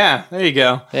Bentley, yeah. There you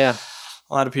go. Yeah.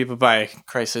 A lot of people buy a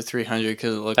Chrysler 300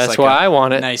 because it looks That's why I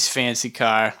want it. Nice fancy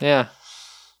car. Yeah.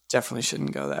 Definitely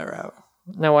shouldn't go that route.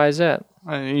 Now, why is that?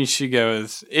 You should go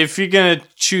with, if you're going to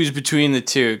choose between the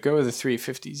two, go with a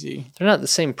 350Z. They're not the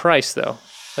same price, though.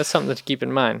 That's something to keep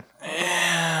in mind. Yeah.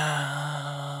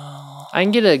 I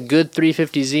can get a good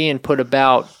 350Z and put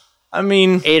about I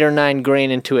mean, $8 or $9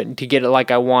 grand into it to get it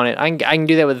like I want it. I can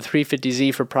do that with a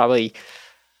 350Z for probably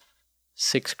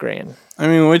 $6 grand. I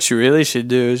mean, what you really should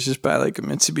do is just buy like a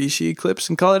Mitsubishi Eclipse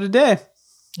and call it a day.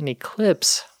 An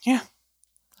Eclipse? Yeah.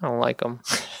 I don't like them.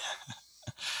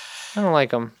 I don't like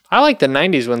them. I like the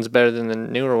 90s ones better than the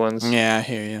newer ones. Yeah, I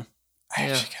hear you. I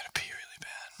actually gotta pee really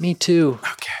bad. Me too.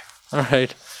 Okay. All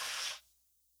right.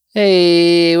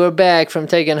 Hey, we're back from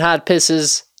taking hot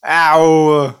pisses.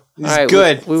 Ow. It's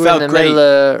good. We were Felt in the great. middle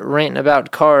of ranting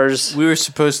about cars. We were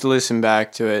supposed to listen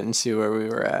back to it and see where we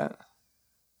were at.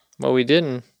 Well, we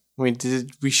didn't. We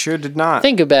did. We sure did not.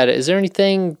 Think about it. Is there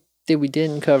anything that we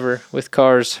didn't cover with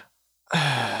cars?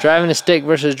 Driving a stick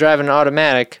versus driving an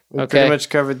automatic. We Okay. pretty much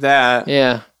covered that.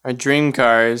 Yeah. Our dream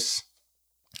cars.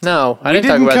 No, I We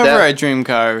didn't talk about cover that. our dream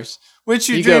cars. What's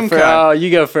your You dream go car? Oh, you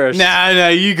go first. No,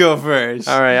 you go first.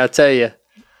 All right, I'll tell you.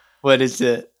 What is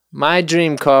it? My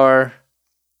dream car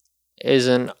is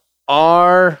an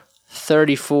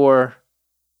R34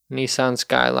 Nissan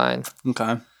Skyline.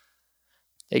 Okay.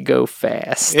 They go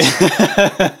fast.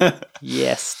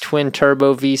 Yes, twin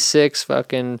turbo V6,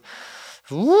 fucking.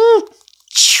 Woo!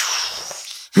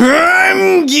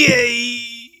 I'm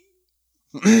gay.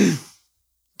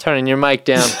 Turning your mic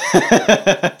down.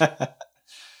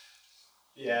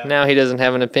 Yeah. Now he doesn't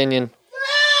have an opinion.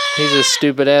 He's a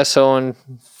stupid asshole, and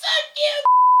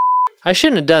I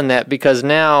shouldn't have done that because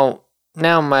now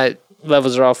my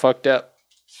levels are all fucked up.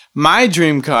 My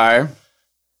dream car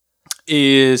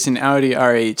is an Audi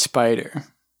R8 Spider.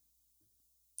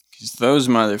 Because those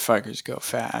motherfuckers go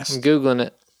fast. I'm Googling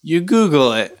it. You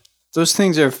Google it. Those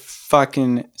things are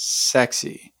fucking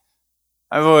sexy.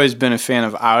 I've always been a fan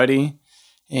of Audi,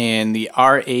 and the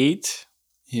R8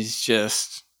 is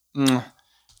just...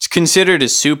 It's considered a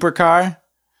supercar,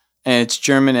 and it's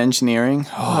German engineering.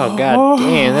 Oh, god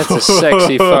damn, that's a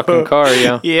sexy fucking car,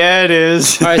 yo. Yeah, it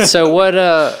is. All right, so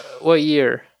what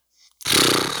year?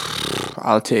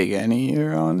 I'll take any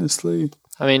year, honestly.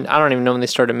 I mean, I don't even know when they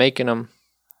started making them.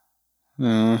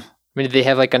 I mean, did they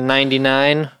have like a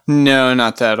 99? No,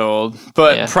 not that old.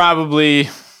 But probably,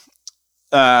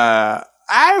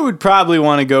 I would probably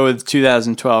want to go with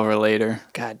 2012 or later.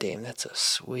 God damn, that's a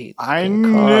sweet I car,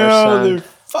 know, son. they're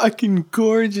fucking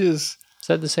gorgeous. Is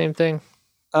that the same thing?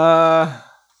 Yeah,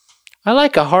 I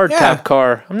like a hardtop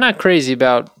car. I'm not crazy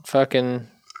about fucking...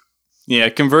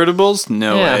 convertibles?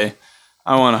 No Yeah. way.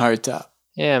 I want a hardtop.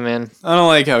 Yeah, man. I don't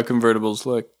like how convertibles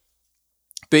look.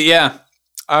 But yeah,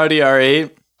 Audi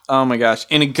R8. Oh my gosh.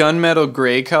 In a gunmetal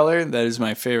gray color, that is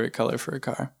my favorite color for a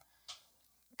car.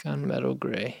 Gunmetal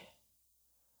gray.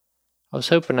 I was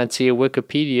hoping I'd see a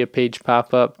Wikipedia page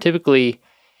pop up. Typically,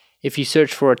 if you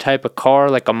search for a type of car,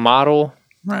 like a model,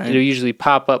 Right. it'll usually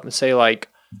pop up and say like,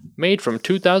 made from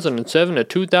 2007 to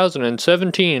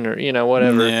 2017 or,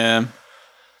 whatever. Yeah.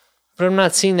 But I'm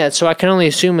not seeing that, so I can only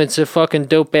assume it's a fucking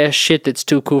dope-ass shit that's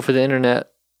too cool for the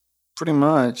internet. Pretty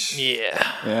much.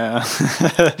 Yeah. Yeah.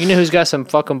 You know who's got some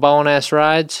fucking ballin'-ass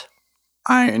rides?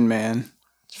 Iron Man.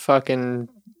 It's fucking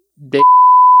dick.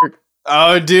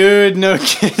 Oh, dude, no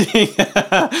kidding.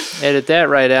 Edit that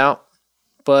right out.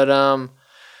 But,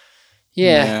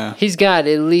 yeah, he's got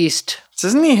at least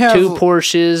Doesn't he have 2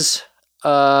 Porsches,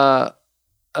 a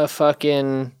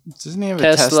fucking Doesn't he have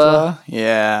Tesla. a Tesla?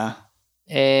 Yeah.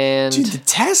 and Dude, the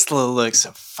Tesla looks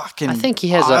fucking I think he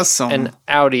has awesome. an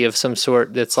Audi of some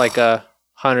sort that's like a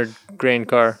 $100 grand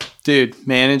car. Dude,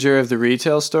 manager of the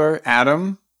retail store,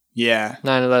 Adam. Yeah.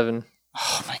 911.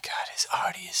 Oh my god, his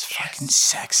Audi is fucking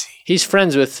sexy. He's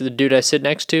friends with the dude I sit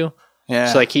next to. Yeah.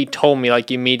 So like he told me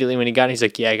like immediately when he got it, he's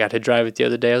like, yeah, I got to drive it the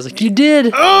other day. I was like, you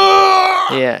did? Oh!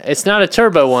 Yeah, it's not a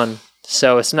turbo one,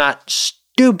 so it's not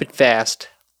stupid fast,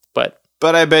 but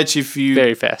But I bet you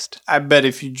very fast. I bet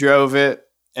if you drove it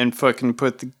and fucking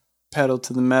put the pedal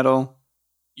to the metal,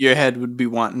 your head would be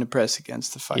wanting to press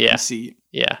against the fucking seat.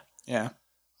 Yeah. Yeah.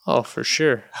 Oh, for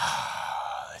sure.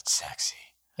 Oh, that's sexy.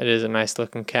 It is a nice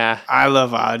looking car. I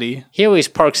love Audi. He always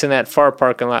parks in that far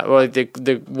parking lot, or like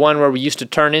the one where we used to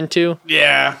turn into.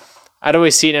 Yeah. I'd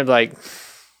always see it and be like,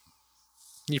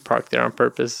 you parked there on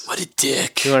purpose. What a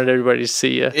dick. You wanted everybody to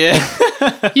see you.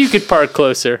 Yeah. You could park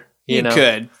closer. You know?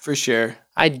 could, for sure.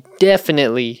 I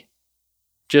definitely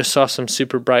just saw some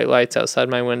super bright lights outside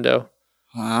my window.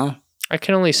 Wow. I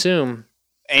can only assume.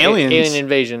 Aliens. Alien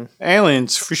invasion.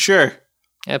 Aliens, for sure.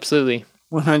 Absolutely.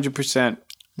 100%.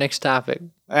 Next topic.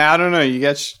 I don't know.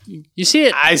 You see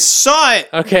it? I saw it.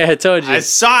 Okay, I told you. I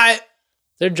saw it.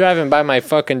 They're driving by my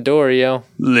fucking door, yo.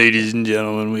 Ladies and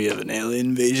gentlemen, we have an alien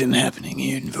invasion happening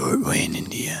here in Fort Wayne,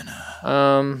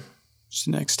 Indiana. What's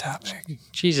the next topic?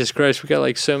 Jesus Christ, we got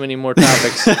like so many more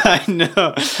topics. I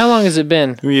know. How long has it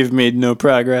been? We have made no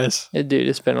progress. Dude,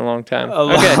 it's been a long time.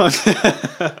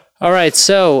 Okay. All right,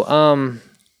 so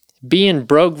being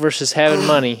broke versus having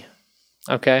money.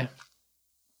 Okay.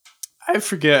 I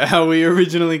forget how we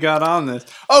originally got on this.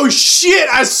 Oh shit!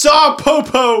 I saw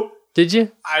Popo. Did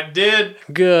you? I did.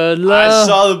 Good luck. I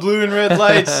saw the blue and red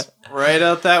lights right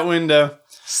out that window.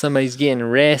 Somebody's getting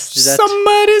arrested.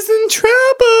 Somebody's in trouble.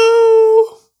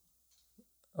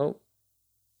 Oh,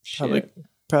 shit.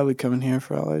 Probably coming here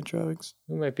for all our drugs.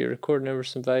 We might be recording over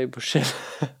some valuable shit.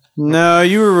 No,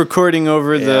 you were recording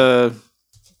over the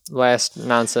last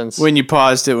nonsense. When you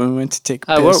paused it when we went to take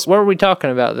a piss. What were we talking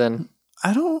about then?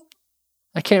 I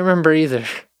can't remember either.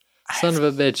 Son of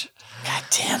a bitch. God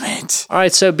damn it. All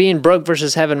right, so being broke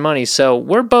versus having money. So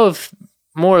we're both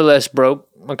more or less broke,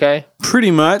 okay?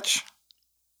 Pretty much.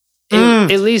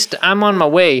 At least I'm on my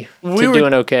way to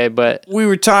doing okay, but... We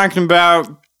were talking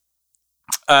about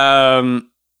the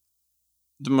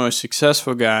most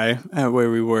successful guy at where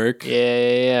we work.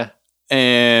 Yeah.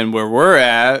 And where we're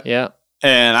at. Yeah.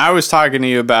 And I was talking to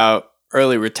you about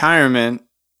early retirement,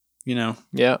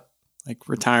 Yeah. Like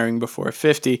retiring before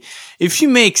 50. If you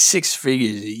make 6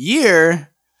 figures a year,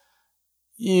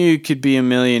 you could be a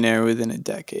millionaire within a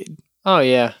decade. Oh,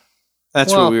 yeah.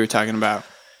 That's what we were talking about.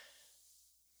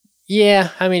 Yeah,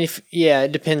 I mean,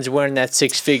 it depends where in that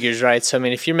 6 figures, right? So, I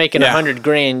mean, if you're making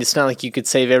 $100,000, it's not like you could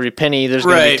save every penny. There's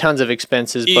going to be tons of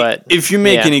expenses, but... If you're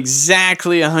making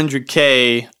exactly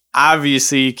 $100K,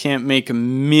 obviously you can't make $1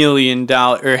 million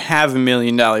or have $1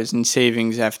 million in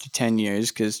savings after 10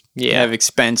 years because you have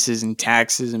expenses and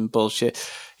taxes and bullshit.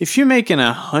 If you're making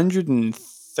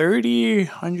 130,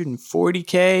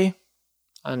 140K...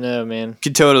 I know, man. You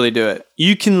could totally do it.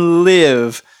 You can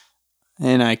live,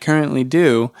 and I currently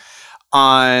do,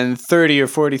 on 30 or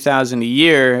 40,000 a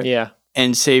year,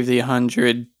 and save the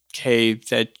 100K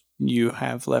that you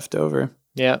have left over.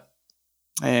 Yeah,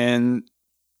 and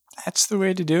that's the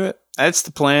way to do it. That's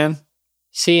the plan.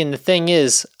 See, and the thing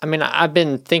is, I mean, I've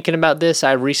been thinking about this.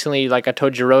 I recently, like I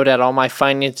told you, wrote out all my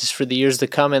finances for the years to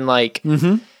come, and like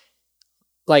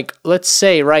let's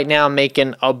say right now I'm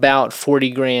making about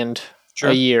 $40,000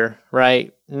 a year,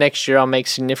 right? Next year I'll make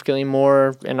significantly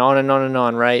more, and on and on and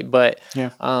on, right? But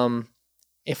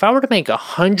if I were to make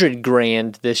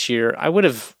 $100,000 this year, I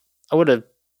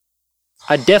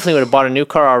definitely would have bought a new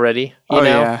car already. You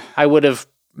know, yeah. I would have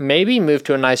maybe moved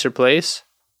to a nicer place.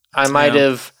 I might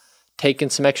have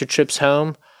taken some extra trips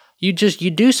home. You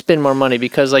do spend more money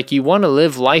because like you want to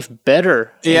live life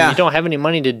better. And you don't have any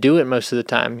money to do it most of the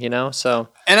time, so.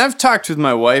 And I've talked with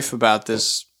my wife about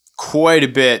this quite a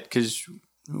bit because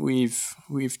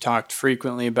we've talked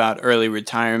frequently about early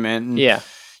retirement. And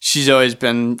she's always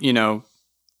been,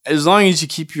 as long as you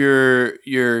keep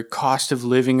your cost of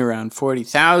living around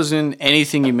 40,000,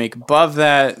 anything you make above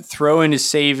that, throw into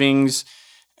savings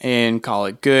and call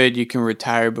it good. You can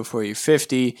retire before you're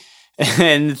 50.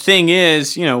 And the thing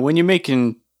is, when you're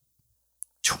making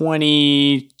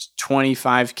 20,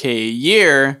 25K a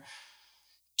year,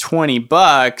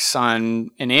 $20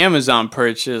 on an Amazon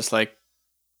purchase, like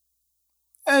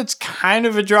it's kind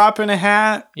of a drop in a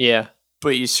hat. Yeah.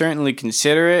 But you certainly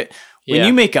consider it. When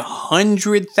you make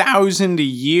 100,000 a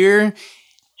year,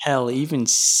 hell, even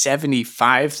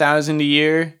 75,000 a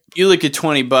year, you look at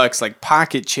 $20 like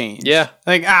pocket change. Yeah.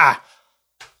 Like, I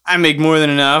make more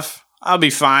than enough. I'll be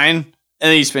fine.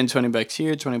 And then you spend $20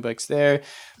 here, $20 there.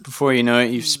 Before you know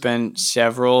it, you've spent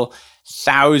several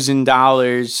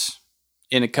 $1,000s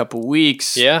in a couple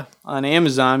weeks on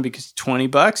Amazon because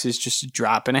 $20 is just a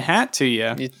drop in a hat to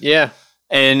you. Yeah.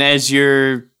 And as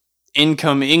your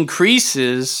income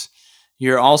increases,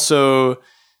 your also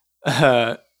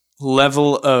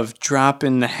level of drop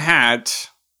in the hat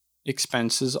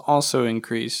expenses also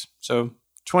increase. So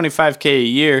 $25K a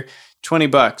year,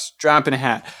 $20, drop in a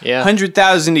hat. Yeah.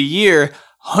 $100,000 a year,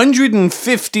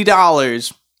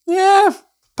 $150. Yeah,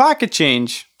 pocket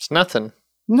change. It's nothing.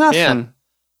 Nothing.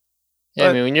 Yeah,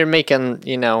 I mean, when you're making,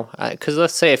 because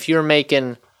let's say if you're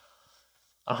making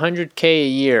 $100K a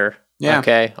year,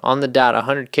 okay, on the dot,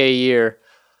 $100K a year.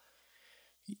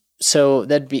 So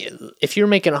that'd be, if you're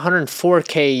making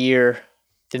 $104K a year,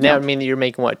 then that would mean that you're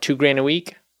making what, $2,000 a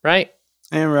week, right?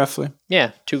 And roughly.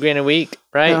 Yeah, $2,000 a week,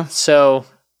 right? Yeah. So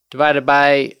divided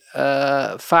by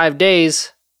 5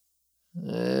 days,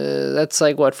 that's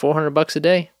like what, $400 a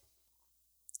day?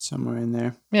 Somewhere in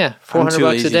there. Yeah,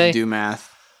 $400 a day. To do math.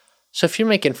 So if you're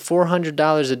making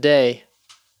 $400 a day,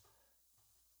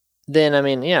 then I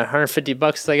mean,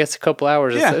 $150. Like that's a couple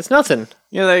hours. Yeah. It's nothing.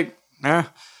 You're like,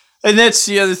 And that's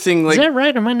the other thing. Like, is that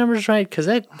right? Are my numbers right? Because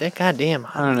that goddamn,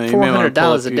 I don't know.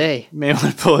 $400 a day. You may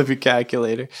want to pull up your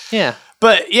calculator. Yeah.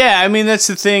 But yeah, I mean, that's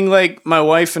the thing. Like, my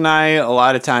wife and I, a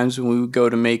lot of times when we would go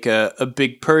to make a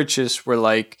big purchase, we're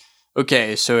like,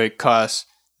 okay, so it costs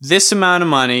this amount of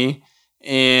money.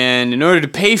 And in order to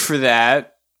pay for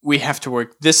that, we have to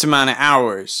work this amount of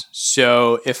hours.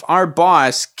 So if our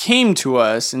boss came to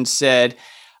us and said,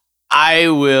 I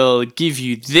will give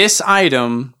you this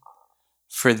item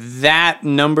for that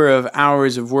number of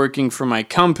hours of working for my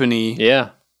company. Yeah.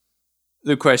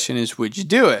 The question is, would you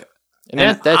do it? And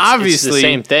that's obviously the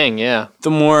same thing. Yeah.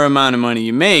 The more amount of money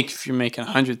you make, if you're making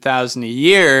 $100,000 a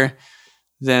year,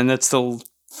 then that's the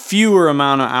fewer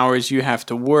amount of hours you have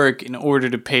to work in order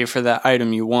to pay for that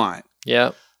item you want.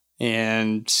 Yeah.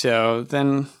 And so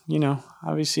then,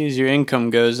 obviously as your income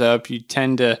goes up, you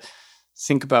tend to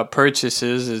think about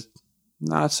purchases as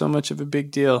not so much of a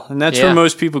big deal. And that's where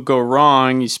most people go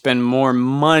wrong. You spend more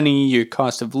money, your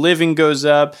cost of living goes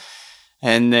up,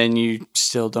 and then you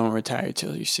still don't retire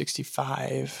till you're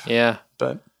 65. Yeah.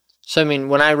 But so, I mean,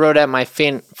 when I wrote out my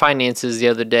finances the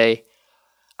other day,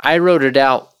 I wrote it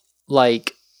out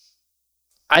like,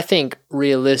 I think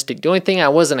realistic. The only thing I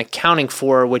wasn't accounting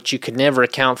for, which you could never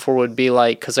account for, would be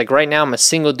like, because like right now I'm a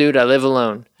single dude, I live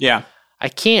alone. Yeah.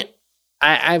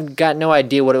 I've got no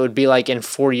idea what it would be like in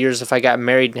 4 years if I got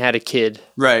married and had a kid.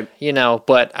 Right.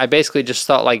 But I basically just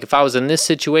thought like if I was in this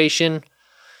situation,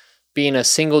 being a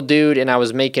single dude and I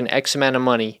was making X amount of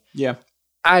money, yeah,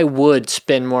 I would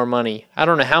spend more money. I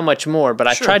don't know how much more, but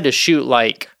I tried to shoot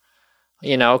like,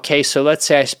 okay, so let's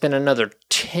say I spend another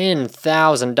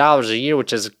 $10,000 a year,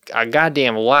 which is a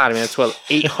goddamn lot. I mean, that's what,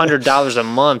 $800 a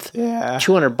month, yeah,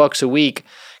 $200 a week.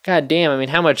 God damn, I mean,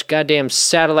 how much goddamn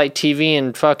satellite TV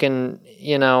and fucking,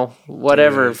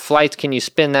 whatever flights can you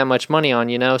spend that much money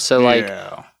on, So, like,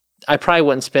 I probably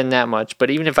wouldn't spend that much. But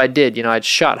even if I did, I'd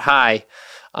shot high.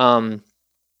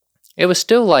 It was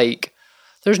still like,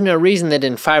 there's no reason that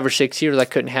in 5 or 6 years I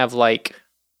couldn't have, like,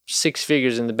 6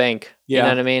 figures in the bank. You know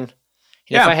what I mean?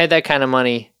 If I had that kind of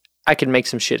money, I could make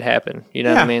some shit happen. You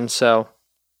know what I mean? So.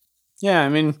 Yeah, I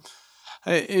mean,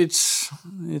 it's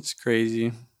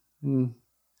crazy.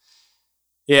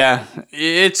 Yeah,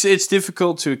 it's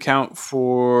difficult to account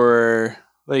for,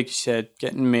 like you said,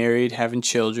 getting married, having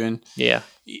children. Yeah.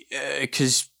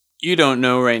 Because you don't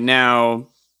know right now,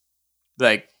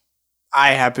 like,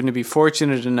 I happen to be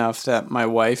fortunate enough that my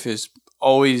wife is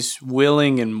always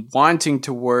willing and wanting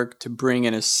to work to bring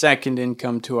in a second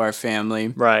income to our family.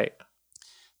 Right.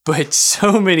 But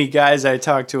so many guys I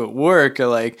talk to at work are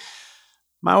like,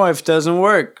 my wife doesn't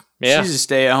work. Yeah. She's a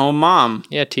stay-at-home mom.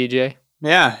 Yeah, TJ.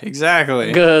 Yeah,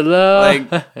 exactly. Good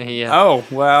luck. Like, yeah. Oh,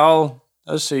 well,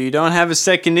 so you don't have a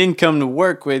second income to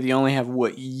work with. You only have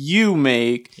what you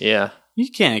make. Yeah.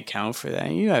 You can't account for that.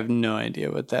 You have no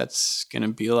idea what that's going to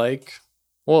be like.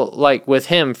 Well, like with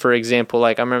him, for example,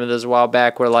 like I remember this a while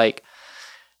back where like,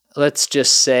 let's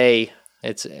just say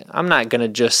I'm not going to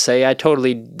just say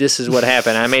this is what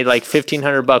happened. I made like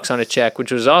 $1,500 on a check,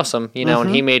 which was awesome,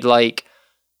 and he made like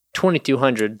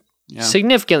 $2,200,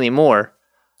 significantly more.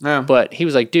 Yeah. But he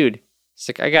was like, dude, it's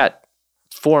like, I got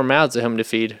 4 mouths at home to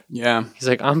feed. Yeah. He's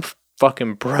like, I'm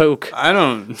fucking broke. I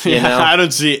don't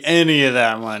see any of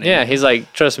that money. Yeah. He's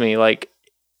like, trust me, like,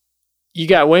 you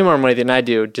got way more money than I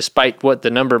do, despite what the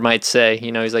number might say.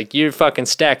 He's like, you're fucking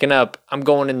stacking up. I'm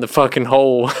going in the fucking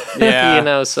hole.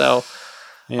 Yeah. So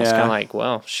I was kind of like,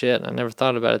 well, shit, I never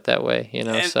thought about it that way,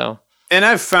 so. And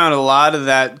I've found a lot of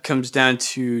that comes down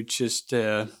to just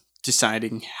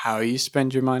deciding how you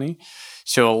spend your money.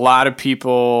 So a lot of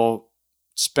people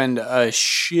spend a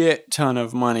shit ton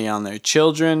of money on their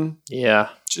children. Yeah.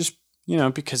 Just,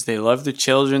 because they love their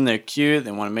children. They're cute.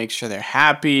 They want to make sure they're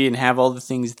happy and have all the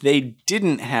things they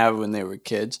didn't have when they were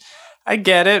kids. I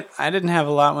get it. I didn't have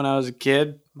a lot when I was a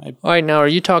kid. All right. Now, are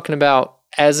you talking about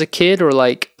as a kid or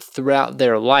like throughout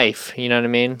their life? You know what I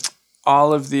mean?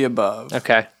 All of the above.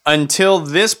 Okay. Until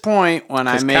this point when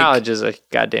I make... college is a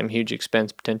goddamn huge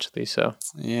expense potentially, so...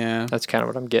 Yeah. That's kind of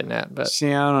what I'm getting at, but...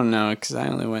 See, I don't know, because I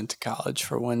only went to college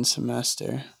for 1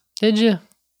 semester. Did you?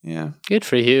 Yeah. Good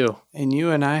for you. And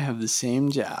you and I have the same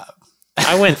job.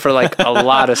 I went for like a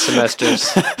lot of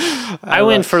semesters. I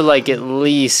went for like at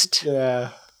least... Yeah.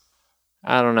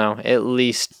 I don't know, at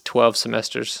least 12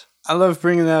 semesters. I love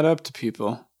bringing that up to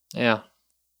people. Yeah.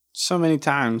 So many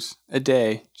times a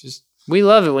day, just... We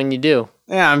love it when you do.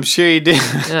 Yeah, I'm sure you did.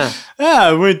 Yeah.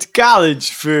 I went to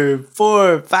college for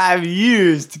 4 or 5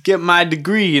 years to get my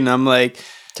degree. And I'm like,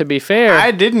 to be fair, I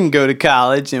didn't go to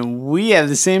college and we have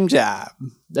the same job.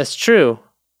 That's true.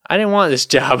 I didn't want this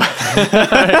job.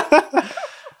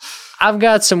 I've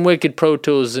got some wicked Pro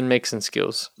Tools and mixing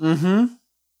skills. Mm-hmm.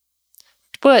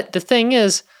 But the thing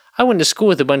is, I went to school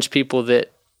with a bunch of people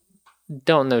that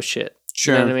don't know shit.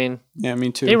 Sure. You know what I mean? Yeah,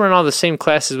 me too. They run all the same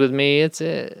classes with me. It's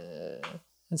a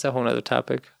whole other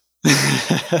topic.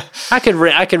 I could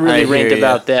really rant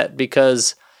about that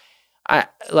because I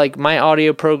like my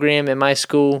audio program at my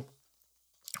school,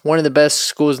 one of the best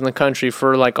schools in the country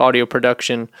for like audio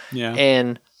production. Yeah.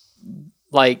 And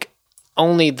like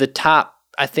only the top,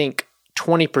 I think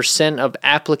 20% of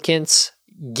applicants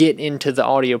get into the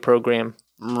audio program.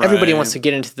 Right. Everybody wants to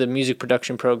get into the music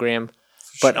production program,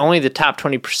 but only the top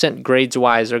 20% grades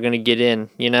wise are going to get in,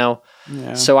 you know?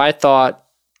 Yeah. So I thought,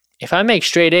 if I make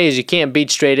straight A's, you can't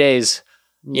beat straight A's,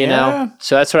 you know?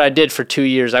 So that's what I did for 2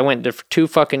 years. I went there for 2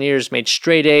 fucking years, made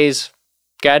straight A's,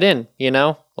 got in, you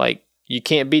know? Like, you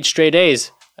can't beat straight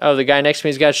A's. Oh, the guy next to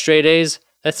me's got straight A's?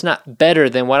 That's not better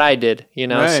than what I did, you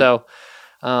know? Right.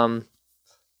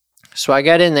 So I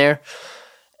got in there,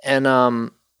 and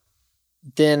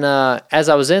then as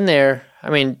I was in there, I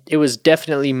mean, it was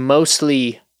definitely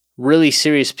mostly really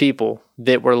serious people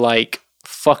that were like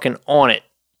fucking on it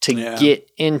to get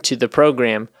into the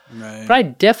program. Right. But I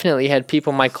definitely had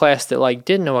people in my class that like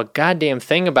didn't know a goddamn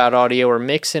thing about audio or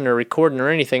mixing or recording or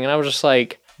anything. And I was just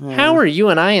like, how are you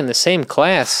and I in the same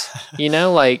class? You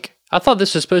know, like I thought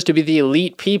this was supposed to be the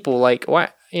elite people. Like,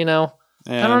 what, you know,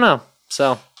 I don't know.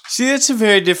 So see, that's a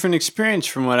very different experience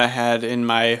from what I had in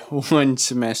my 1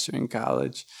 semester in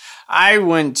college. I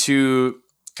went to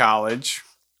college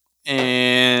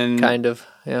and... Kind of,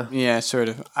 yeah. Yeah, sort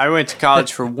of. I went to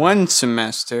college for 1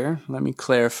 semester. Let me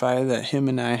clarify that him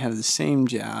and I have the same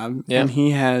job. Yep. And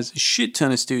he has a shit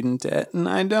ton of student debt, and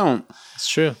I don't. It's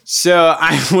true. So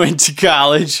I went to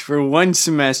college for 1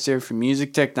 semester for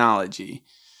music technology.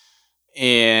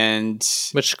 And...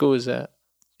 Which school is that?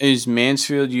 It was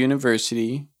Mansfield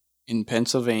University in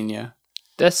Pennsylvania.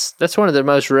 That's one of the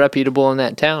most reputable in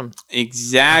that town.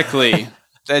 Exactly.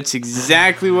 That's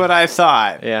exactly what I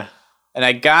thought. Yeah. And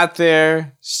I got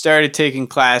there, started taking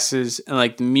classes, and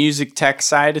like the music tech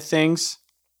side of things,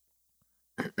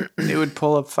 they would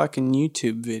pull up fucking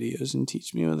YouTube videos and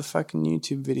teach me with a fucking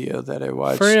YouTube video that I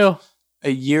watched. For real? A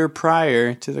year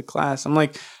prior to the class. I'm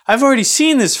like, I've already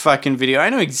seen this fucking video. I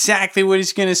know exactly what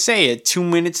he's going to say at 2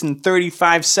 minutes and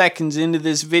 35 seconds into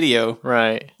this video.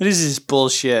 Right. What is this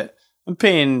bullshit? I'm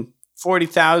paying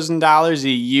 $40,000 a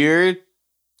year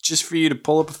just for you to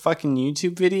pull up a fucking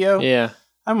YouTube video? Yeah.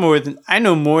 I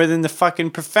know more than the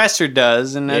fucking professor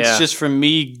does, and that's just from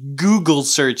me Google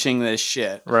searching this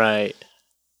shit. Right.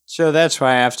 So that's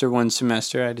why after 1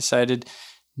 semester I decided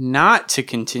not to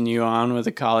continue on with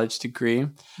a college degree.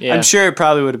 Yeah. I'm sure it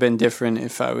probably would have been different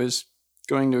if I was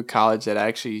going to a college that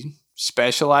actually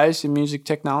specialized in music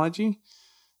technology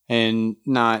and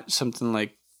not something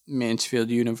like Mansfield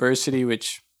University,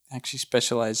 which actually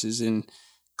specializes in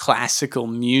classical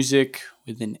music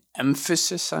with an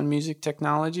emphasis on music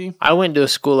technology. I went to a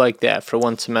school like that for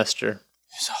 1 semester. It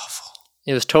was awful.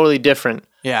 It was totally different.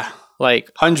 Yeah.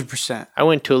 Like 100%. I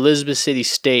went to Elizabeth City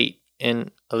State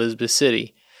in Elizabeth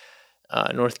City,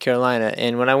 North Carolina,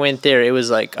 and when I went there, it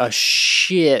was like a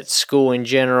shit school in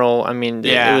general. I mean,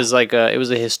 it was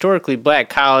a historically black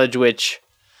college, which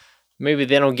maybe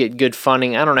they don't get good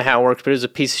funding. I don't know how it works, but it was a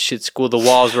piece of shit school. The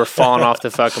walls were falling off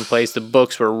the fucking place. The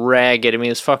books were ragged. I mean,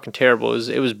 it was fucking terrible.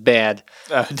 It was bad,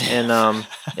 and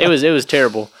it was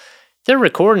terrible. Their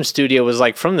recording studio was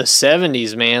like from the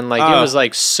 70s, man. Like it was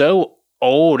like so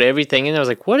old, everything, and I was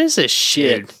like, what is this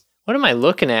shit? Dude. What am I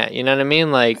looking at? You know what I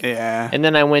mean? Like, yeah. And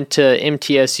then I went to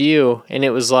MTSU, and it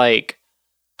was like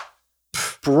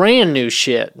brand new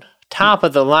shit, top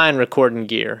of the line recording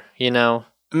gear. You know,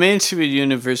 Mansfield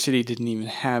University didn't even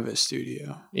have a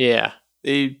studio. Yeah,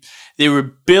 they were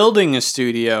building a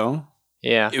studio.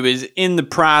 Yeah, it was in the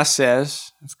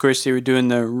process. Of course, they were doing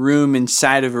the room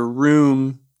inside of a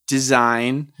room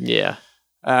design. Yeah,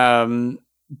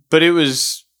 but it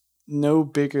was no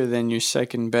bigger than your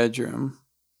second bedroom.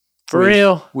 For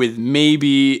real? With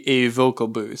maybe a vocal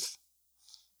booth.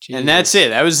 Jesus. And that's it.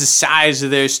 That was the size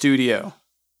of their studio.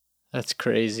 That's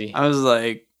crazy. I was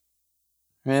like,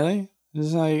 really? This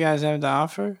is all you guys have to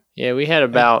offer? Yeah, we had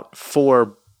about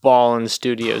 4 ballin'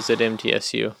 studios at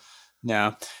MTSU.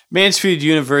 No. Mansfield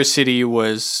University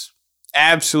was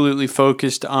absolutely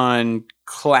focused on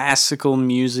classical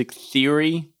music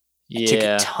theory. I took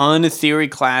a ton of theory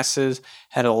classes,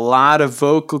 had a lot of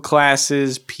vocal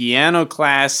classes, piano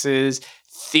classes,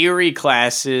 theory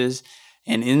classes,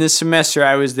 and in the semester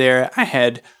I was there, I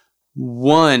had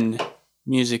 1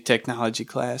 music technology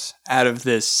class. Out of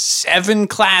the 7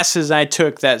 classes I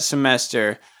took that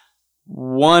semester,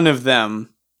 1 of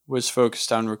them was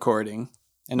focused on recording,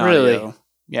 in Really? audio.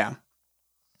 Yeah.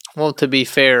 Well, to be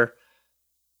fair,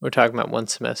 we're talking about one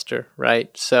semester, right?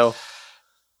 So,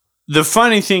 The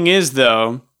funny thing is,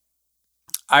 though,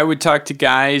 I would talk to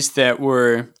guys that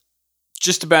were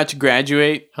just about to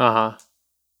graduate,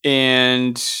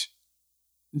 and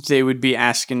they would be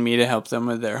asking me to help them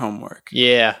with their homework.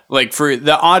 Yeah. Like for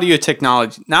the audio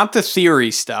technology, not the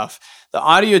theory stuff, the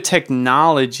audio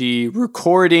technology,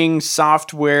 recording,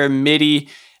 software, MIDI,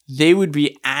 they would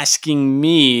be asking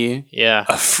me,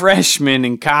 a freshman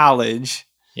in college,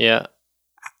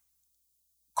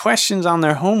 questions on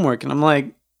their homework. And I'm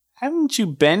like, haven't you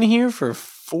been here for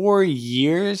 4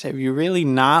 years? Have you really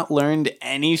not learned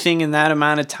anything in that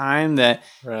amount of time that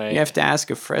you have to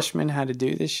ask a freshman how to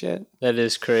do this shit? That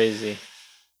is crazy.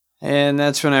 And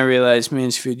that's when I realized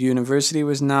Mansfield University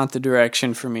was not the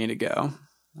direction for me to go.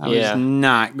 I was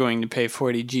not going to pay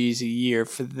 40 G's a year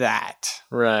for that.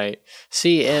 Right.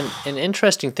 See, and an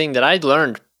interesting thing that I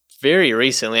learned very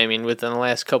recently, I mean, within the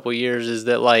last couple of years, is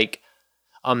that, like,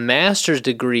 a master's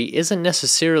degree isn't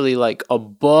necessarily, like,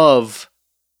 above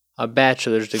a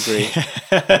bachelor's degree.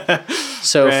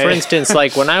 So, for instance,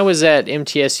 like, when I was at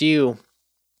MTSU,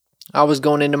 I was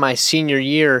going into my senior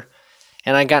year,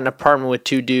 and I got an apartment with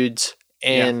 2 dudes,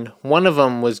 and one of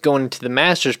them was going into the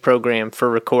master's program for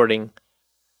recording.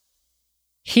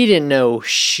 He didn't know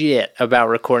shit about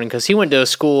recording because he went to a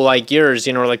school like yours,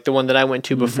 you know, like the one that I went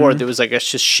to before. That was like a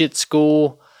just shit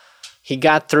school. He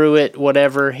got through it,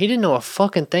 whatever. He didn't know a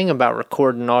fucking thing about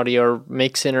recording audio or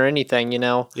mixing or anything, you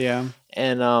know? Yeah.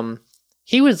 And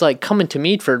he was like coming to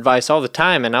me for advice all the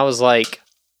time, and I was like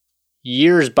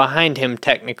years behind him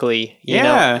technically, you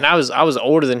know? And I was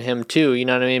older than him too, you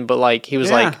know what I mean? But like he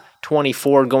was like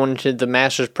 24 going into the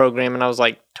master's program, and I was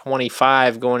like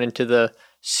 25 going into the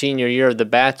senior year of the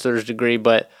bachelor's degree.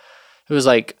 But it was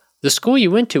like the school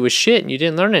you went to was shit and you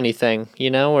didn't learn anything,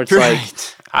 you know? Or it's like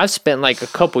I've spent like a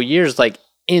couple years like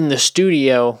in the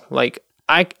studio, like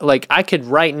I could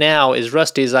right now, as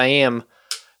rusty as I am,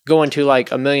 go into like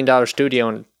 $1 million studio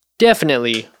and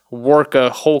definitely work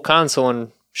a whole console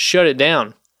and shut it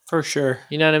down. For sure.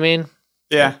 You know what I mean?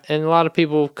 Yeah. And a lot of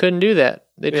people couldn't do that.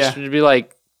 They just would be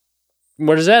like,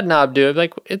 what does that knob do? I'm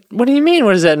like, what do you mean,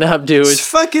 what does that knob do? It's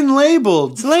fucking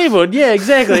labeled. It's labeled. Yeah,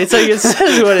 exactly. It's like it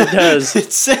says what it does.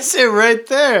 It says it right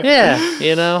there. Yeah,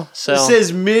 you know? So it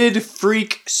says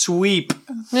mid-freak sweep.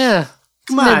 Yeah.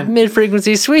 Come on.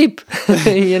 Mid-frequency sweep.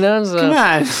 You know? So, come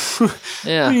on.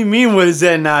 Yeah. What do you mean, what does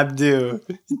that knob do?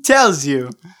 It tells you.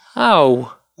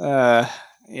 Oh.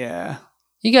 Yeah.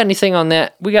 You got anything on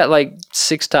that? We got like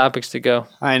 6 topics to go.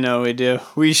 I know we do.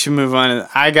 We should move on.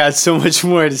 I got so much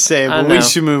more to say, but we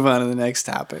should move on to the next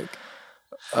topic.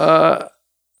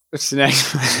 What's the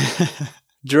next one?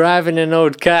 Driving an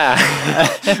old car.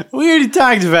 We already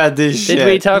talked about this shit. Did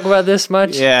we talk about this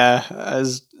much? Yeah,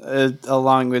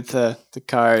 along with the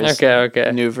cars.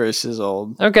 Okay. New versus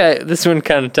old. Okay, this one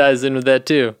kind of ties in with that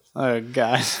too. Oh,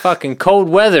 God. Fucking cold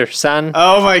weather, son.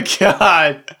 Oh, my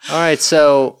God. All right,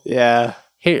 so... Yeah.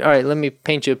 Here, all right, let me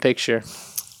paint you a picture.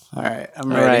 All right, I'm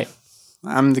ready. All right.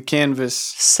 I'm the canvas.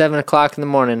 7 o'clock in the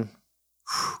morning.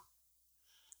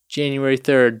 January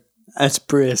 3rd. That's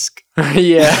brisk.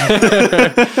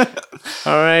 Yeah.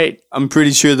 All right. I'm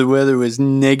pretty sure the weather was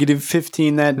negative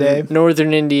 15 that day.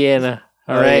 Northern Indiana.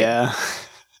 All right. Yeah.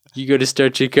 You go to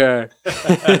start your car.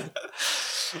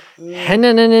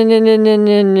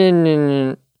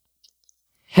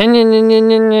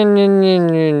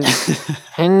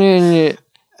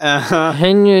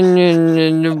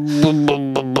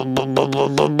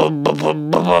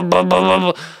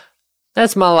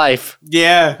 That's my life.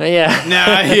 Yeah. Yeah. No,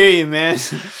 I hear you, man.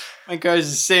 My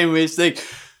car's the same way. It's like...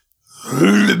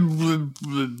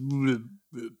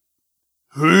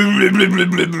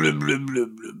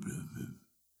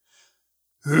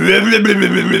 It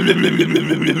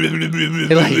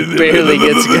like barely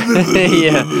gets good.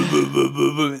 Yeah.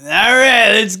 All right,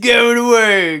 let's go to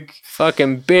work.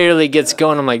 Fucking barely gets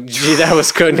going. I'm like, gee, that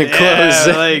was cutting it close.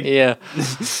 Like... Yeah. I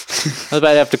was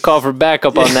about to have to call for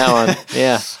backup on that one.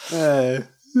 Yeah.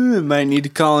 Might need to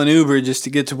call an Uber just to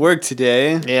get to work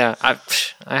today. Yeah, I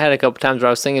had a couple times where I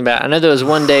was thinking about it. I know there was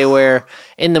one day where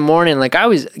in the morning, like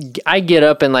I get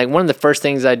up and like one of the first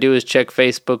things I do is check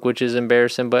Facebook, which is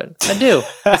embarrassing, but I do.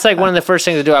 It's like one of the first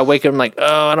things I do. I wake up, I'm like,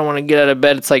 oh, I don't want to get out of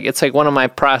bed. It's like one of my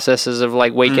processes of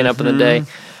like waking up in the day.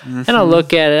 And I'll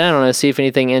look at it. I don't know, see if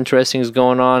anything interesting is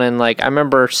going on. And like I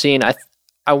remember seeing,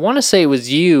 I want to say it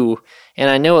was you, and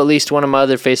I know at least one of my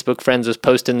other Facebook friends was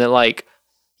posting that like,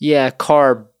 yeah,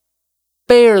 car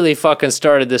barely fucking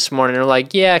started this morning. They're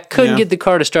like, yeah, couldn't get the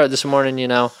car to start this morning, you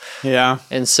know. Yeah.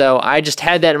 And so I just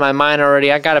had that in my mind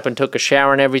already. I got up and took a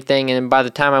shower and everything, and by the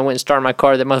time I went and started my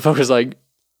car, that motherfucker was like,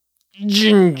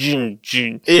 jin, jin,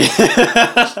 jin.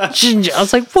 I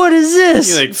was like, what is this?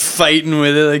 You're like fighting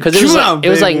with it. Like, because it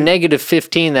was like negative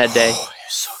 15 that day. Oh, you're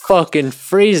so fucking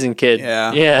freezing, kid.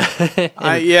 Yeah. Yeah.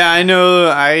 I know.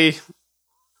 I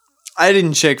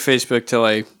didn't check Facebook till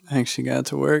I actually got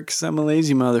to work because I'm a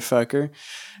lazy motherfucker.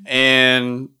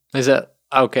 And is that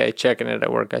okay? Checking it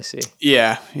at work, I see.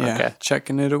 Yeah. Okay.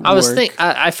 Checking it at work.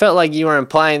 I felt like you were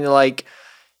implying that like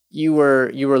you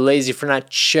were lazy for not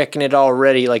checking it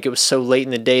already. Like it was so late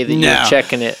in the day that you were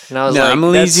checking it. And I was like, I'm a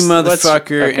lazy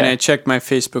motherfucker, and I check my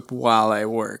Facebook while I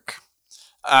work.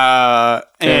 Fair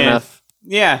enough.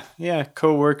 Yeah.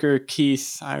 Coworker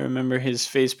Keith, I remember his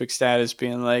Facebook status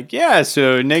being like, "Yeah,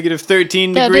 so negative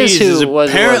 13 degrees is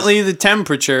apparently the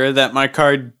temperature that my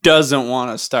car doesn't want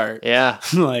to start." Yeah,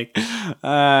 I'm like,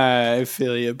 I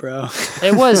feel you, bro.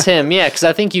 It was him, yeah, because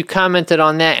I think you commented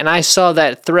on that, and I saw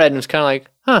that thread, and it's kind of like,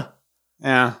 huh?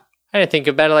 Yeah, I didn't think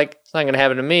about it. Like it's not gonna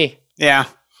happen to me. Yeah.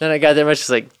 Then I got there much, it's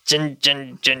like, jin,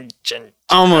 jin, jin, jin.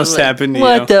 Almost happened to you.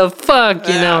 What the fuck,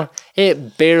 you know?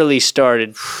 It barely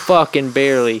started. Fucking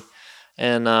barely.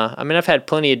 And, I mean, I've had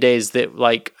plenty of days that,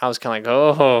 like, I was kind of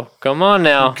like, oh, come on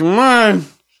now. Come on.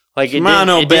 Like, it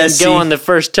didn't go on the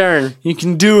first turn. You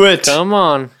can do it. Come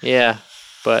on. Yeah.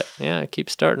 But, yeah, I keep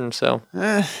starting, so.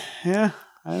 Yeah.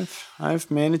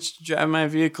 I've managed to drive my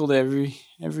vehicle to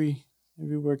every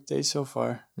work day so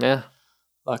far. Yeah.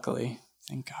 Luckily.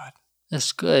 Thank God.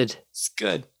 That's good. It's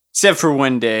good. Except for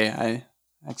one day, I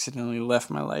accidentally left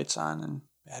my lights on and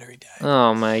battery died.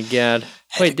 Oh my God!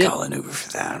 Had to call an Uber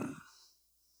for that.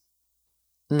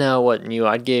 No, it wasn't you.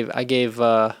 I gave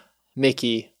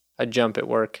Mickey a jump at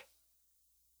work.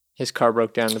 His car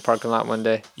broke down in the parking lot one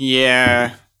day.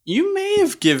 Yeah, you may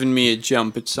have given me a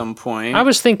jump at some point. I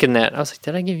was thinking that. I was like,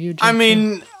 did I give you a jump? I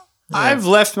mean, I've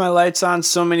left my lights on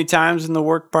so many times in the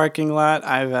work parking lot.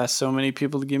 I've asked so many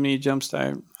people to give me a jump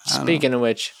start. Speaking of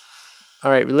which, all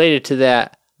right, related to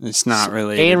that. It's not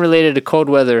related. And related to cold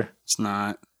weather. It's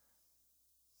not.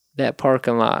 That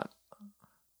parking lot.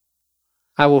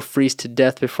 I will freeze to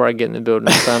death before I get in the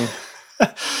building, son.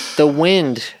 The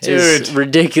wind is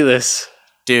ridiculous.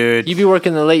 Dude. You be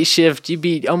working the late shift. You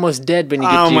be almost dead when you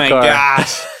get to your car. Oh my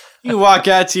gosh. You walk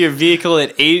out to your vehicle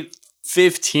at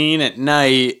 8:15 at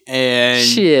night and...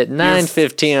 Shit,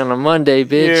 9:15 on a Monday,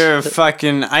 bitch. You're a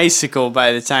fucking icicle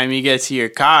by the time you get to your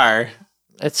car.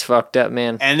 It's fucked up,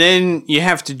 man. And then you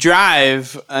have to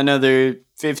drive another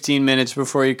 15 minutes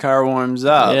before your car warms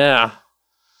up. Yeah.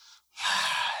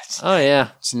 Yeah.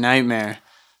 It's a nightmare.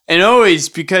 And always,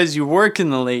 because you work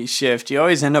in the late shift, you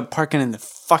always end up parking in the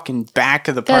fucking back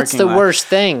of the parking lot. That's the worst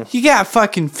thing. You got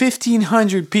fucking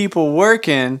 1,500 people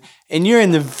working, and you're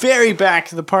in the very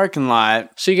back of the parking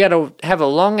lot. So you got to have a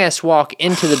long-ass walk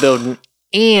into the building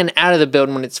and out of the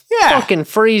building when it's fucking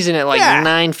freezing at like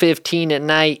 9:15 at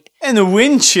night. And the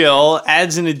wind chill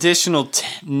adds an additional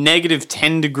negative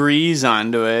 10 degrees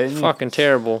onto it. Fucking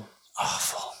terrible.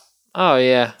 Awful. Oh,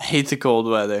 yeah. I hate the cold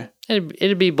weather.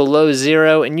 It'd be below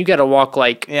zero, and you got to walk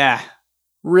like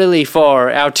really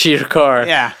far out to your car.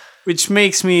 Yeah. Which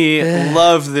makes me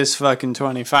love this fucking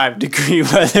 25-degree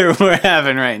weather we're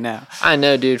having right now. I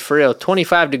know, dude. For real.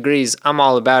 25 degrees, I'm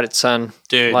all about it, son.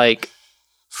 Dude. Like,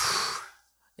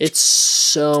 it's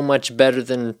so much better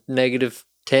than negative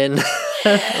 10.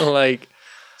 Like,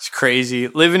 it's crazy.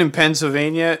 Living in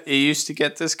Pennsylvania, it used to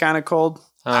get this kind of cold.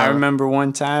 I remember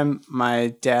one time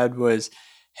my dad was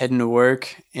heading to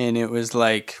work and it was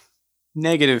like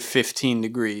negative 15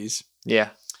 degrees. Yeah.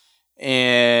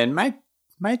 And my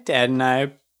dad and I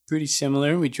are pretty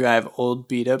similar. We drive old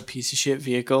beat up piece of shit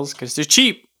vehicles because they're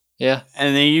cheap. Yeah.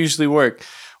 And they usually work.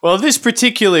 Well, this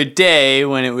particular day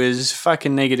when it was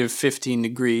fucking negative 15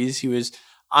 degrees, he was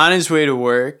on his way to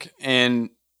work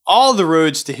and all the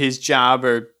roads to his job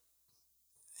are,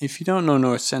 if you don't know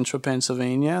North Central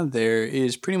Pennsylvania, there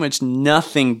is pretty much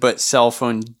nothing but cell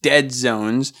phone dead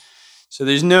zones. So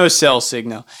there's no cell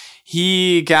signal.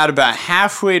 He got about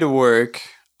halfway to work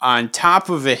on top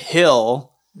of a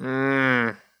hill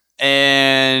and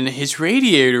his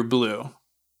radiator blew.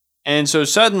 And so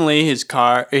suddenly his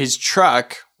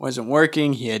truck wasn't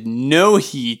working. He had no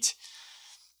heat.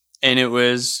 And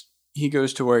he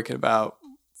goes to work at about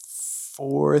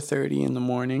 4:30 in the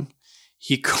morning.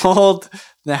 He called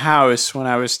the house when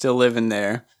I was still living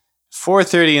there.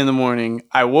 4:30 in the morning.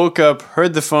 I woke up,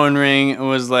 heard the phone ring, and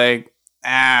was like,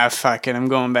 fuck it, I'm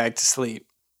going back to sleep.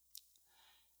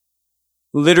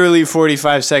 Literally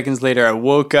 45 seconds later, I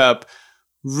woke up,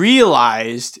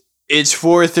 realized it's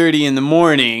 4:30 in the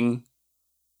morning,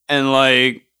 and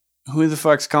like, who the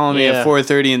fuck's calling me at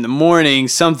 4:30 in the morning?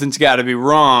 Something's got to be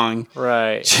wrong.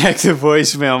 Right. Check the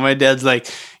voicemail. My dad's like,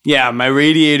 yeah, my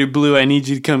radiator blew. I need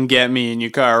you to come get me in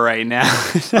your car right now.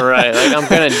 Right. Like, I'm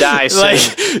going to die soon.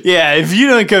 Like, yeah, if you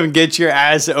don't come get your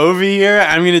ass over here,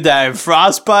 I'm going to die of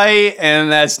frostbite,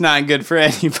 and that's not good for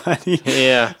anybody.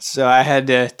 Yeah. So I had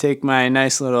to take my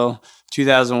nice little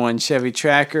 2001 Chevy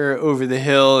Tracker over the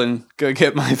hill and go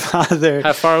get my father.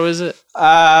 How far was it?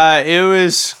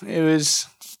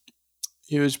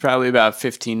 It was probably about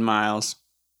 15 miles.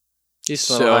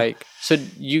 So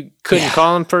you couldn't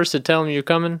call him first to tell him you're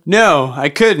coming? No, I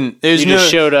couldn't. You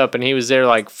just showed up and he was there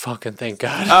like, fucking thank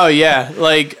God. Oh, yeah.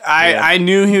 Like, I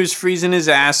knew he was freezing his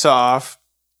ass off.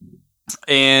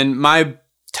 And my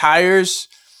tires,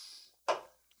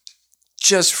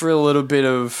 just for a little bit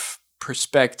of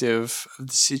perspective of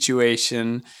the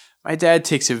situation, my dad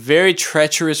takes a very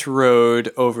treacherous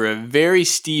road over a very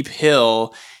steep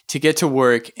hill to get to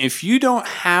work. If you don't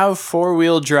have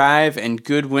four-wheel drive and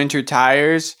good winter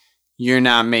tires, you're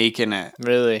not making it.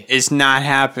 Really? It's not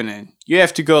happening. You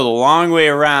have to go the long way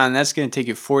around. That's going to take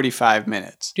you 45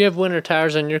 minutes. Do you have winter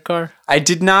tires on your car? I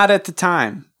did not at the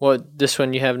time. What, this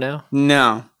one you have now?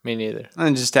 No. Me neither.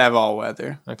 I just have all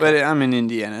weather. Okay. But I'm in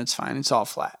Indiana. It's fine. It's all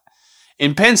flat.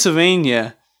 In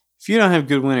Pennsylvania, if you don't have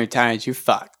good winter tires, you're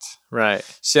fucked. Right.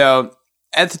 So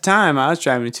at the time, I was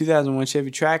driving a 2001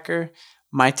 Chevy Tracker.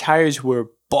 My tires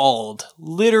were bald,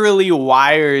 literally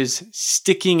wires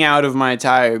sticking out of my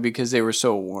tire because they were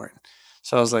so worn.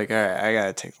 So I was like, all right, I got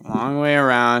to take the long way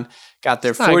around. Got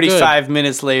there 45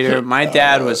 minutes later. My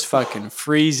dad was fucking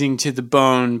freezing to the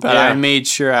bone, but I made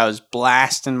sure I was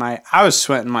I was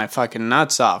sweating my fucking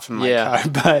nuts off in my car,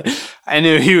 but I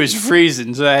knew he was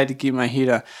freezing, so I had to keep my heat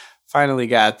on. Finally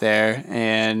got there,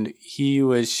 and he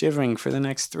was shivering for the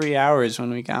next 3 hours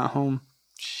when we got home.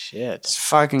 Shit. It's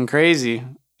fucking crazy.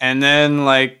 And then,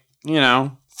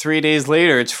 3 days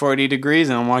later, it's 40 degrees,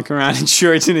 and I'm walking around in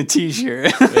shorts and a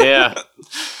t-shirt. Yeah.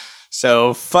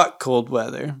 So, fuck cold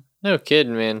weather. No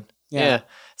kidding, man. Yeah.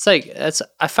 It's like,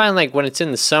 I find like when it's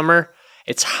in the summer,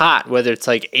 it's hot, whether it's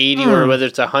like 80 or whether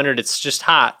it's 100, it's just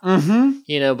hot.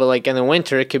 Mm-hmm. But like in the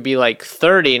winter, it could be like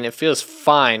 30 and it feels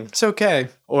fine. It's okay.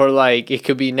 Or like it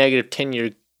could be -10, you're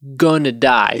gonna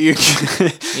die.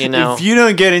 If you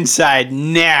don't get inside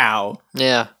now,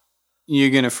 you're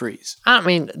gonna freeze. I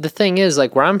mean, the thing is,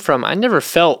 like where I'm from, I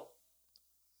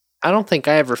don't think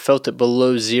I ever felt it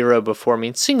below 0 before. I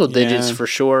mean, single digits for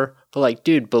sure. But like,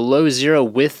 dude, below 0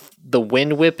 with the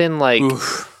wind whipping, like,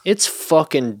 it's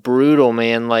fucking brutal,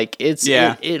 man. Like,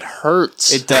 it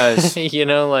hurts. It does.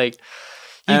 Like,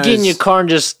 you get in your car and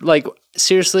just, like,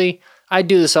 seriously, I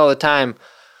do this all the time.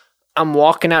 I'm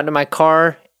walking out to my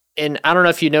car, and I don't know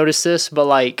if you noticed this, but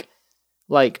like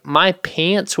my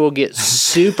pants will get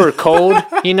super cold,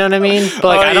 you know what I mean?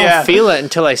 But like I don't feel it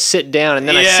until I sit down, and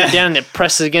then I sit down and it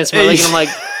presses against my leg, and I'm like,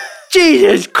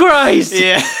 Jesus Christ!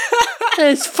 Yeah,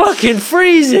 it's fucking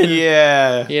freezing.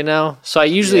 Yeah, So I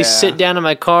usually sit down in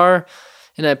my car,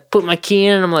 and I put my key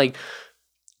in, and I'm like,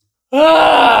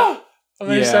 ah! I'm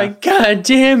just like, God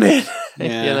damn it!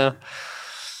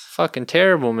 Fucking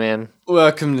terrible, man.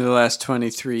 Welcome to the last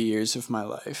 23 years of my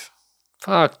life.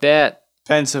 Fuck that.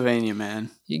 Pennsylvania, man.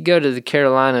 You go to the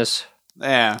Carolinas.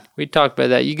 Yeah. We talked about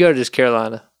that. You go to this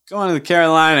Carolina. Going to the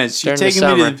Carolinas. You're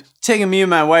taking me and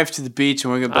my wife to the beach,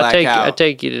 and we're going to black out. I'll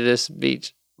take you to this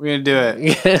beach. We're going to do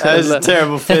it. That was a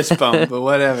terrible fist bump, but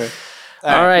whatever.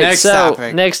 All right,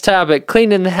 next topic.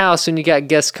 Cleaning the house when you got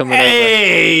guests coming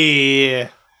over.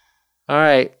 All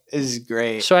right. This is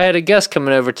great. So I had a guest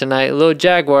coming over tonight, a little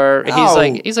Jaguar.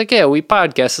 He's like, yeah, we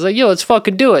podcast. I was like, yo, let's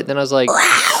fucking do it. Then I was like,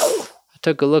 I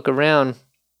took a look around.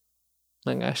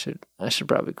 Like, I should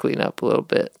probably clean up a little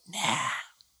bit. Nah.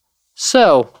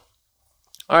 So,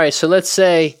 all right. So let's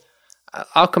say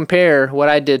I'll compare what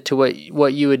I did to what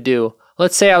you would do.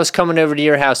 Let's say I was coming over to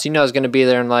your house. You know I was going to be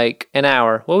there in like an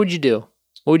hour. What would you do?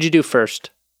 What would you do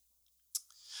first?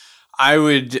 I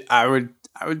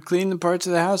would clean the parts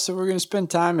of the house that we're going to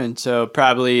spend time in. So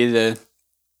probably the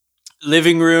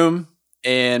living room,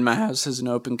 and my house has an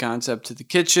open concept to the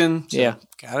kitchen. So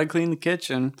gotta clean the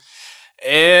kitchen.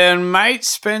 And might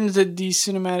spend a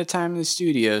decent amount of time in the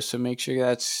studio. So make sure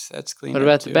that's clean. What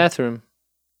about the bathroom?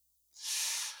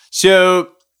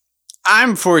 So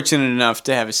I'm fortunate enough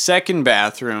to have a second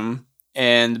bathroom.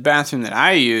 And the bathroom that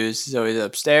I use is always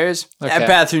upstairs. Okay. That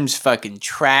bathroom's fucking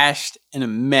trashed and a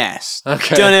mess.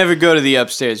 Okay. Don't ever go to the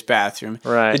upstairs bathroom.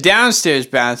 Right. The downstairs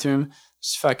bathroom,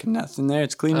 there's fucking nothing there.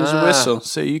 It's clean as a whistle.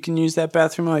 So you can use that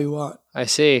bathroom all you want. I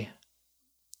see.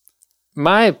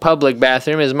 my public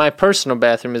bathroom is my personal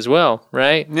bathroom as well,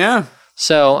 right? Yeah.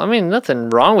 So, I mean, nothing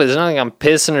wrong with it. It's not like I'm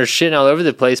pissing or shitting all over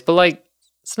the place, but like,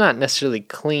 it's not necessarily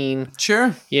clean.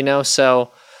 Sure. You know,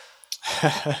 so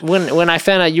when I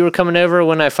found out you were coming over,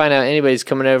 when I find out anybody's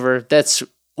coming over, that's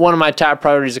one of my top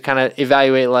priorities to kind of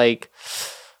evaluate, like,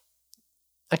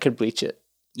 I could bleach it.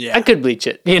 Yeah. I could bleach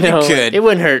it, you know. You could. It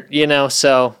wouldn't hurt, you know.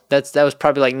 So that was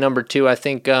probably like number 2. I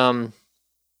think what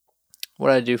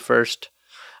did I do first?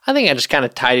 I think I just kind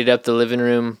of tidied up the living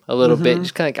room a little bit.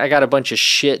 Just kind of, I got a bunch of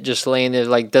shit just laying there,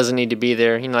 like doesn't need to be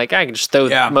there. You know, like I can just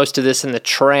throw most of this in the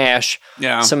trash.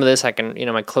 Yeah. Some of this I can, you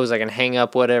know, my clothes I can hang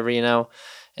up, whatever, you know.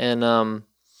 And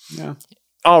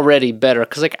already better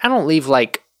because like I don't leave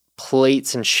like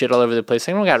plates and shit all over the place.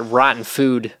 I don't got rotten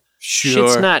food. Sure.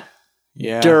 Shit's not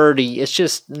dirty. It's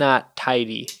just not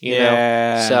tidy, you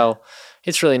know. So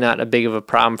it's really not a big of a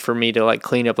problem for me to like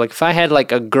clean up. Like if I had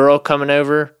like a girl coming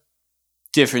over.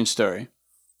 Different story.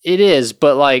 It is,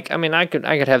 but like, I mean, I could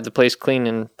have the place clean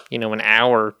in, you know, an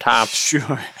hour tops.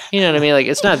 Sure. You know what I mean? Like,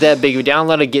 it's not that big of a deal. Don't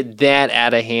let it get that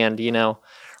out of hand, you know?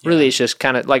 Really, it's just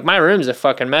kind of, like, my room's a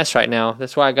fucking mess right now.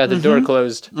 That's why I got the door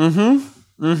closed.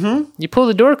 You pull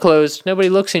the door closed, nobody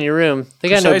looks in your room. They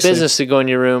got no business to go in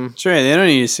your room. That's right. They don't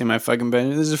need to see my fucking bed.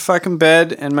 There's a fucking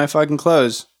bed and my fucking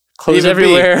clothes. Clothes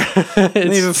everywhere.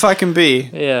 Leave it fucking be.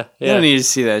 Yeah. You don't need to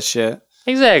see that shit.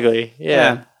 Exactly.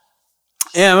 Yeah.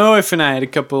 Yeah, my wife and I had a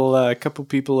couple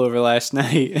people over last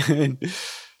night.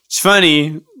 It's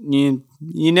funny, you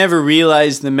never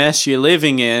realize the mess you're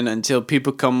living in until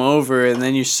people come over, and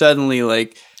then you're suddenly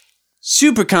like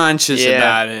super conscious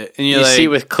about it, and you like, see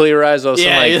with clear eyes. Also,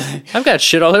 like I've got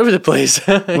shit all over the place.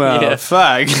 Well,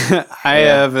 fuck, I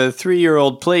have a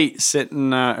 3-year-old plate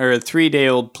sitting, or a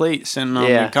 3-day-old plate sitting on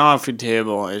the coffee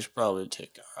table. I should probably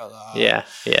take care of that.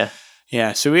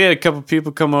 Yeah. So we had a couple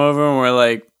people come over, and we're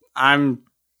like, I'm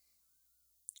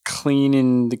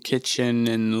cleaning the kitchen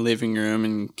and the living room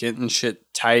and getting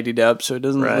shit tidied up so it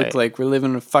doesn't look like we're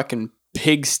living in a fucking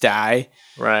pigsty.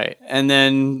 Right. And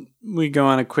then we go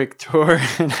on a quick tour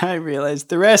and I realized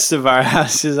the rest of our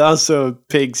house is also a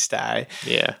pigsty.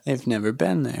 Yeah. They've never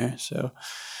been there.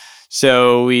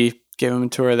 So we give them a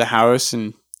tour of the house,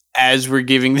 and as we're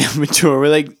giving them a tour, we're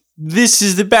like, this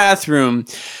is the bathroom.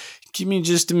 Give me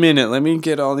just a minute. Let me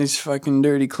get all these fucking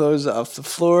dirty clothes off the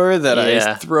floor that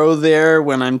I throw there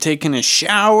when I'm taking a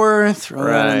shower. Throw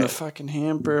that in the fucking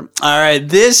hamper. All right,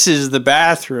 this is the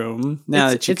bathroom.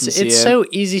 Now that you can see it. It's so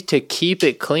easy to keep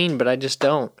it clean, but I just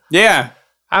don't. Yeah.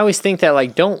 I always think that,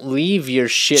 like, don't leave your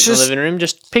shit in the living room.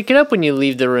 Just pick it up when you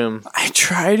leave the room. I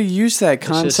try to use that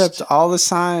concept all the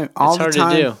time. All the time. It's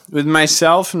hard to do. With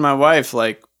myself and my wife,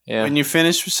 like, when you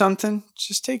finish with something,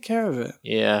 just take care of it.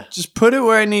 Yeah. Just put it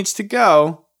where it needs to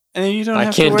go, and then you don't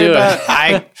have to worry about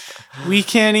it. We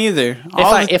can't either.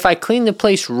 If I clean the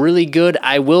place really good,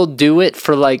 I will do it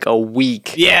for like a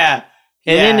week. Yeah.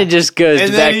 And then it just goes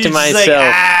back to myself.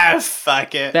 Like,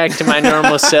 fuck it. Back to my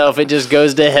normal self. It just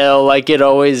goes to hell like it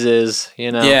always is,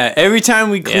 you know? Yeah. Every time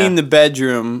we clean the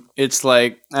bedroom, it's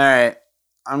like, all right,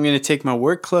 I'm going to take my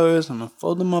work clothes, I'm going to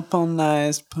fold them up all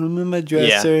nice, put them in my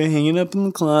dresser, hang it up in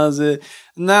the closet.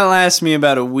 And that lasts me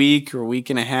about a week or a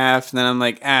week and a half. And then I'm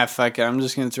like, fuck it. I'm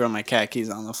just going to throw my khakis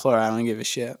on the floor. I don't give a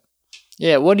shit.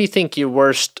 Yeah. What do you think your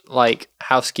worst, like,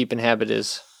 housekeeping habit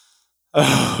is?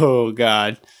 Oh,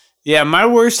 God. Yeah, my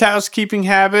worst housekeeping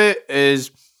habit is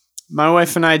my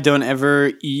wife and I don't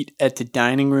ever eat at the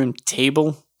dining room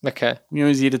table. Okay. We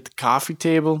always eat at the coffee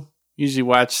table. Usually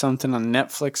watch something on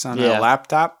Netflix on our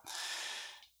laptop.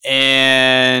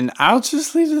 And I'll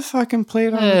just leave the fucking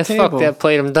plate on the table. Fuck that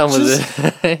plate. I'm done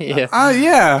with it.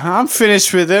 Yeah, I'm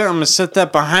finished with it. I'm going to set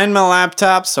that behind my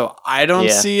laptop so I don't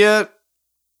see it.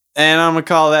 And I'm going to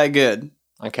call that good.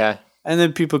 Okay. And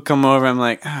then people come over. I'm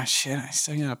like, oh, shit, I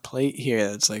still got a plate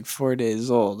here that's like 4 days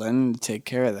old. I need to take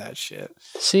care of that shit.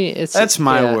 See, that's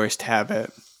my worst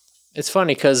habit. It's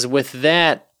funny because with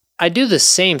that, I do the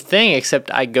same thing,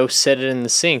 except I go set it in the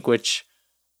sink, which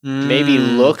maybe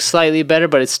looks slightly better,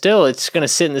 but it's going to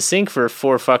sit in the sink for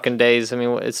 4 fucking days. I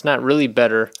mean, it's not really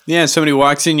better. Yeah, somebody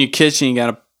walks in your kitchen, you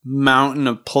got a mountain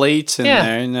of plates in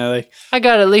there, and they're like, I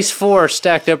got at least 4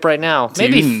 stacked up right now.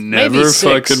 Maybe never 6.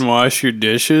 Fucking wash your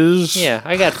dishes. Yeah,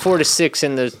 I got 4 to 6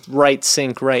 in the right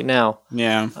sink right now.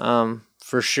 Yeah.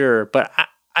 For sure. But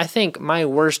I think my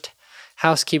worst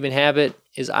housekeeping habit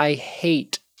is I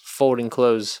hate folding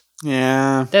clothes.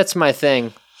 Yeah. That's my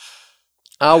thing.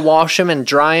 I'll wash them and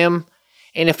dry them.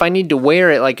 And if I need to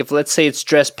wear it, like if let's say it's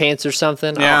dress pants or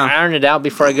something, I'll iron it out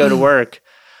before I go to work.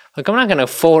 Like, I'm not going to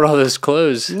fold all those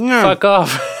clothes. No. Fuck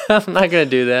off. I'm not going to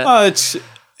do that.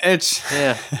 Oh,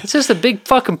 Yeah. It's just a big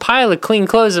fucking pile of clean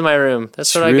clothes in my room.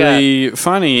 That's what I got. It's really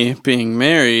funny being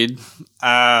married.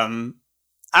 I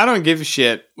don't give a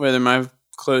shit whether my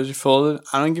clothes are folded.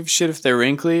 I don't give a shit if they're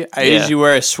wrinkly. I usually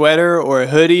wear a sweater or a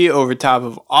hoodie over top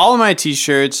of all of my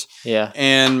t-shirts. Yeah.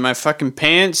 And my fucking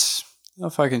pants, they'll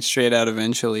fucking straight out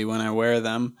eventually when I wear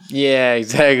them. Yeah,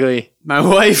 exactly. My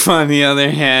wife, on the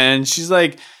other hand, she's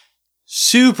like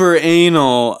super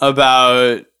anal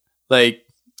about like,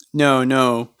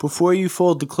 no, before you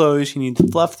fold the clothes, you need to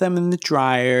fluff them in the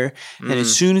dryer. And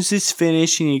as soon as it's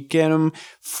finished, you need to get them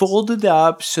folded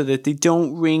up so that they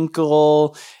don't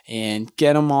wrinkle and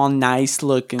get them all nice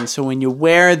looking. So when you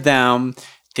wear them,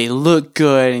 they look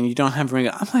good and you don't have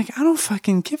wrinkles. I'm like, I don't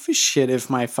fucking give a shit if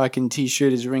my fucking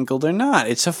t-shirt is wrinkled or not.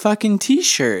 It's a fucking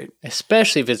t-shirt.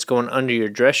 Especially if it's going under your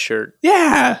dress shirt.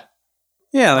 Yeah.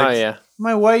 Yeah. Like oh, yeah.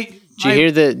 My white. Did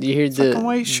you hear the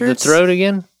white shirts? The throat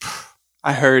again?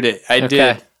 I heard it. I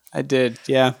did.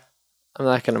 Yeah. I'm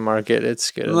not going to mark it. It's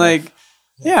good. Like,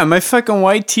 yeah, my fucking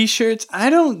white t-shirts.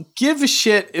 I don't give a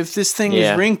shit if this thing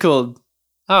is wrinkled.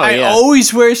 Oh, I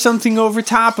always wear something over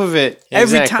top of it.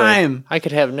 Every time. I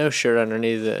could have no shirt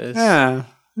underneath it.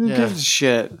 Who gives a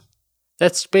shit?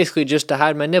 That's basically just to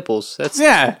hide my nipples.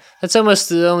 That's almost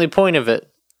the only point of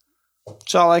it.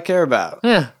 That's all I care about.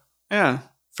 Yeah. Yeah.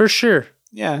 For sure.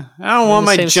 Yeah. I don't want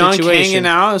my junk hanging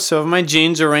out, so if my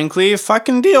jeans are wrinkly,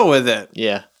 fucking deal with it.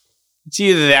 Yeah. It's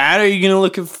either that or you're going to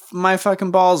look at my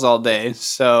fucking balls all day.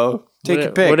 So take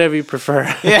a pick. Whatever you prefer.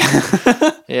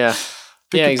 Yeah. Yeah.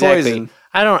 Pick exactly. Poison.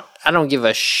 I don't give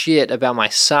a shit about my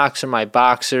socks or my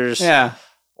boxers. Yeah.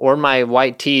 Or my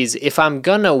white tees. If I'm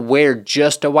gonna wear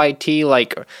just a white tee,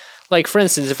 like for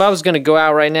instance, if I was gonna go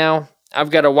out right now,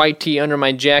 I've got a white tee under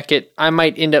my jacket. I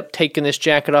might end up taking this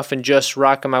jacket off and just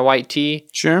rocking my white tee.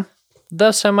 Sure.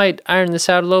 Thus, I might iron this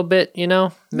out a little bit,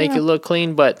 make it look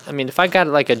clean. But I mean, if I got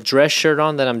like a dress shirt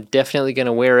on that I'm definitely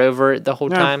gonna wear over it the whole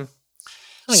time,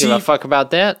 I don't give a fuck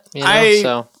about that.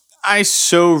 I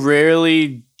so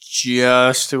rarely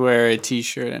just wear a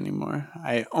t-shirt anymore.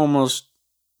 I almost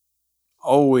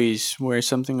always wear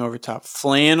something over top.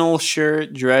 Flannel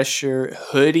shirt, dress shirt,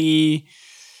 hoodie,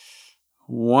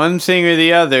 one thing or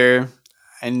the other.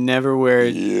 I never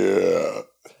wear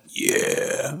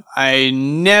I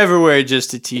never wear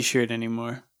just a t-shirt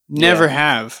anymore. Never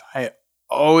have. I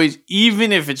always,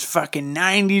 even if it's fucking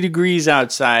 90 degrees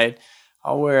outside,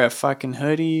 I'll wear a fucking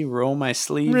hoodie, roll my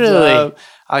sleeves up.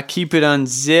 I'll keep it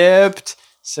unzipped,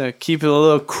 so keep it a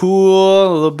little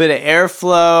cool, a little bit of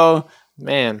airflow.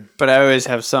 Man. But I always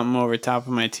have something over top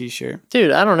of my t-shirt.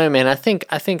 Dude, I don't know, man. I think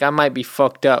I might be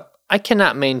fucked up. I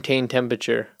cannot maintain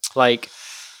temperature. Like,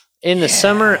 in the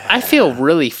summer, I feel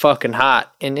really fucking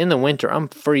hot. And in the winter, I'm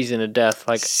freezing to death.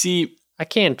 Like, see, I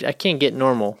can't get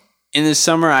normal. In the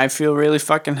summer, I feel really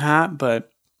fucking hot, but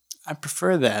I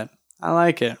prefer that. I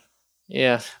like it.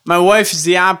 Yeah. My wife is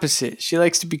the opposite. She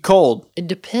likes to be cold. It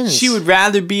depends. She would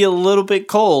rather be a little bit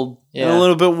cold and a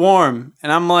little bit warm.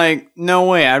 And I'm like, no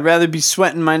way. I'd rather be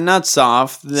sweating my nuts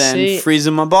off than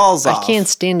freezing my balls off. I can't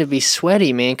stand to be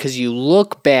sweaty, man, because you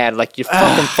look bad. Like, you're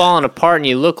fucking falling apart and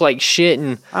you look like shit.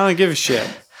 And I don't give a shit.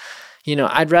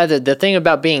 I'd rather... The thing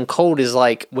about being cold is,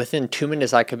 like, within 2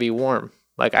 minutes, I could be warm.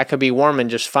 Like, I could be warm and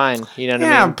just fine. You know what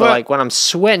I mean? But, like, when I'm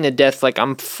sweating to death, like,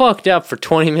 I'm fucked up for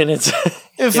 20 minutes.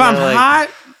 If I'm hot,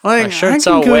 like, my shirt's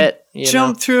I can all go wet.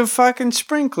 Jump through a fucking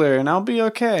sprinkler and I'll be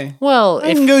okay. Well,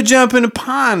 I can go jump in a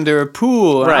pond or a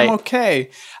pool and I'm okay.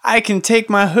 I can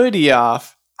take my hoodie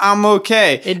off. I'm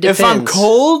okay. It depends. If I'm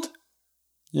cold,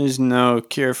 there's no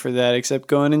cure for that except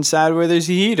going inside where there's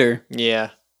a heater.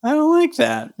 Yeah. I don't like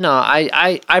that. No,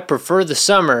 I prefer the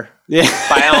summer. Yeah.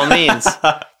 By all means.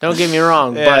 Don't get me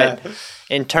wrong. Yeah. But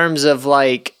in terms of,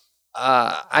 like,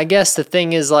 I guess the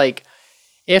thing is, like,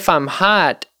 if I'm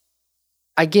hot,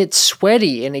 I get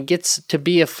sweaty and it gets to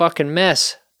be a fucking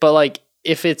mess. But, like,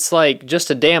 if it's, like, just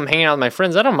a day I'm hanging out with my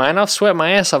friends, I don't mind. I'll sweat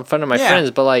my ass off in front of my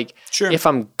friends. But, like, if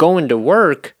I'm going to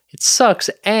work, it sucks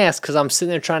ass because I'm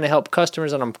sitting there trying to help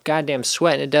customers and I'm goddamn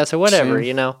sweating to death or whatever,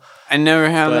 I never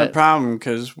have that problem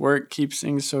because work keeps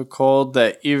things so cold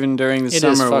that even during the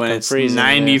summer when it's freezing,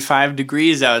 95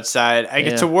 degrees outside, I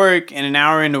get to work and an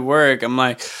hour into work, I'm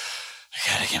like,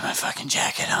 I gotta get my fucking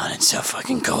jacket on. It's so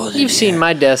fucking cold. You've seen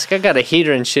my desk. I got a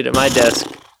heater and shit at my desk.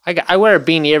 I wear a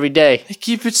beanie every day. They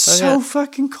keep it so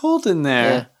fucking cold in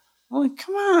there. Yeah. I'm like,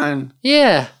 come on.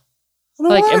 Yeah.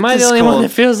 Like, am I the only one that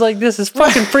feels like this is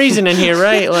fucking freezing in here,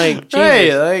 right? Like, Jesus.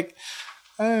 Right. Like,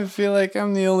 I feel like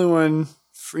I'm the only one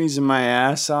freezing my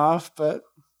ass off, but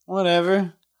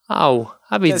whatever. Oh,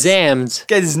 I'll be damned.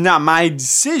 Because it's not my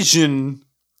decision.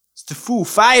 It's the Foo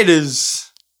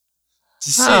Fighters'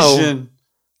 decision.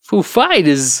 Foo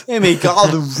Fighters. They make all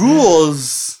the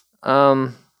rules.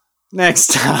 Um,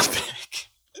 Next topic.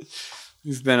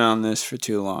 We've been on this for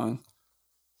too long.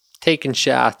 taking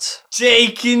shots.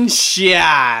 Taking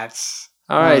shots.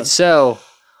 All right, so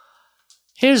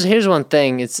here's one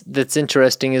thing that's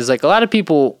interesting is like a lot of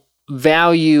people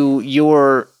value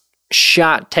your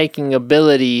shot taking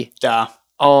ability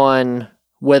on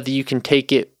whether you can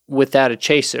take it without a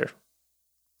chaser.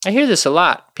 I hear this a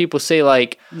lot. People say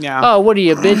like, "Oh, what are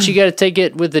you, a bitch? You got to take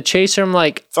it with the chaser." I'm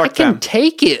like, I can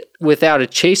take it without a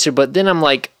chaser, but then I'm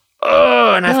like,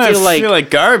 oh, and I feel like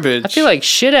garbage. I feel like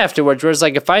shit afterwards. Whereas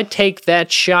like if I take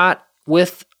that shot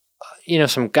with,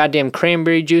 some goddamn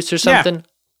cranberry juice or something,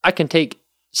 I can take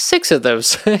 6 of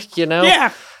those.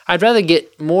 Yeah. I'd rather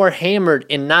get more hammered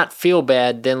and not feel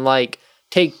bad than like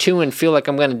take 2 and feel like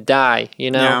I'm gonna die.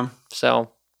 Yeah.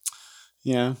 So.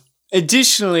 Yeah.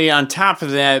 Additionally, on top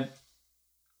of that,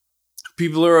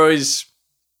 people are always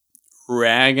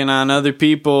ragging on other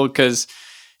people because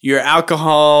your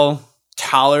alcohol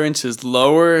tolerance is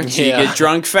lower, so you get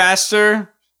drunk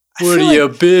faster. What are you, a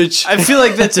bitch? I feel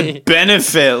like that's a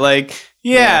benefit. Like,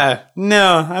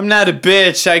 no, I'm not a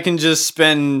bitch. I can just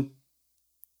spend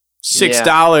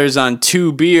 $6 on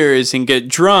 2 beers and get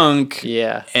drunk.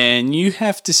 Yeah. And you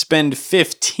have to spend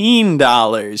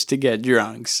 $15 to get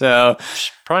drunk. So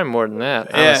probably more than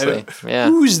that, honestly. Yeah.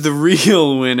 Who's the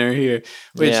real winner here?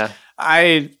 Which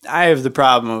I have the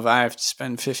problem of I have to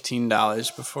spend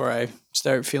 $15 before I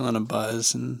start feeling a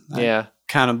buzz, and that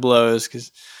kind of blows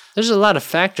because there's a lot of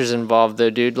factors involved though,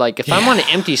 dude. Like if I'm on an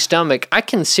empty stomach, I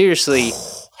can seriously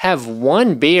have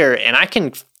 1 beer and I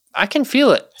can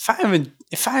feel it. If I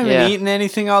haven't eaten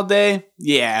anything all day,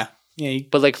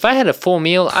 But like if I had a full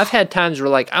meal, I've had times where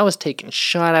like I was taking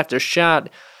shot after shot,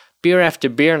 beer after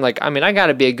beer, and like I got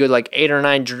to be a good like 8 or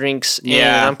 9 drinks in,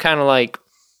 and I'm kind of like,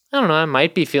 I don't know, I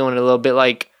might be feeling it a little bit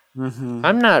like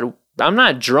I'm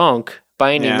not drunk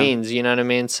by any means, you know what I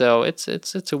mean? So it's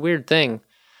a weird thing.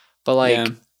 But like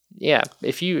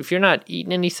if you're not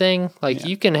eating anything, like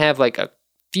you can have like a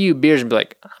few beers and be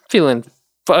like, I'm feeling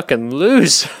fucking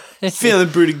loose. Feeling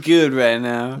pretty good right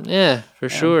now. Yeah, for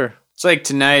sure. It's like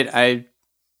tonight,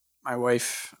 my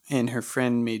wife and her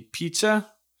friend made pizza,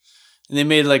 and they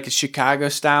made like a Chicago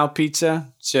style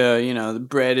pizza. So, the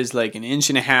bread is like 1.5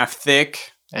 inches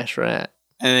thick. That's right.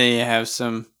 And then you have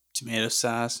some tomato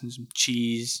sauce and some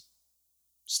cheese,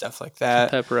 stuff like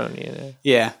that. Some pepperoni in there.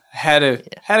 Yeah. Had a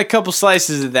couple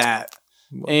slices of that.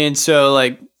 And so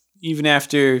like even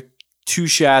after 2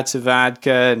 shots of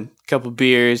vodka and a couple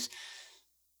beers,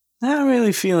 not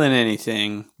really feeling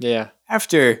anything. Yeah.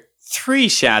 After 3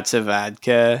 shots of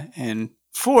vodka and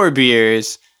 4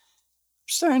 beers, I'm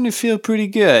starting to feel pretty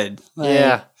good.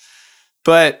 But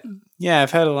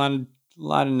I've had a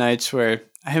lot of nights where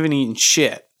I haven't eaten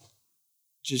shit.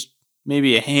 Just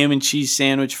maybe a ham and cheese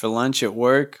sandwich for lunch at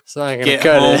work. It's not gonna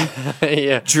cut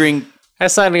it. Drink.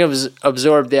 That's not gonna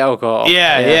absorb the alcohol.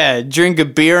 Yeah. Drink a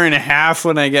beer and a half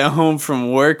when I get home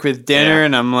from work with dinner,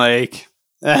 and I'm like,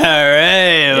 all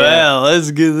right, well,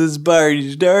 let's get this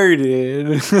party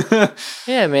started.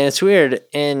 Yeah, man, it's weird.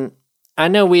 And I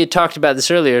know we had talked about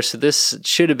this earlier, so this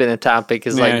should have been a topic,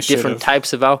 is like different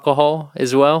types of alcohol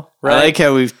as well, right? I like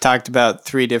how we've talked about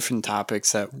 3 different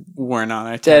topics that weren't on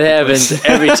our topic That happens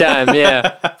every time,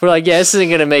 yeah. We're like, this isn't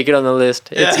going to make it on the list.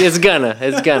 It's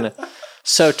gonna.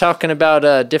 So talking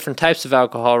about different types of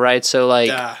alcohol, right? So like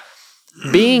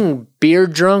being beer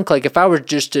drunk, like if I were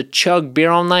just to chug beer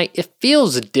all night, it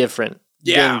feels different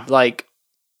than like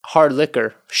hard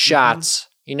liquor, shots.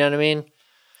 You know what I mean?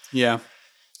 Yeah.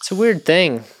 It's a weird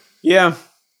thing. Yeah.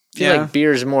 I feel like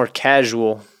beer is more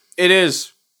casual. It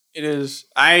is.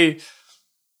 We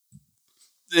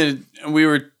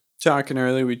were talking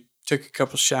earlier, we took a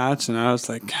couple shots and I was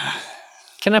like, God.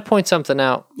 Can I point something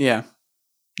out? Yeah.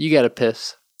 You gotta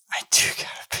piss. I do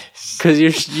gotta piss.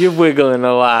 Because you're wiggling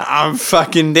a lot. I'm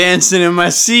fucking dancing in my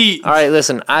seat. All right,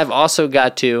 listen. I've also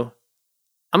got to.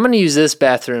 I'm going to use this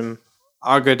bathroom.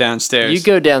 I'll go downstairs. You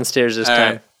go downstairs this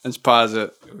time. Right, let's pause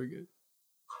it. We're good.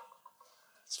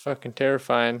 It's fucking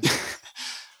terrifying.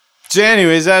 So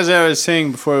anyways, as I was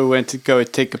saying before we went to go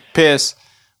take a piss,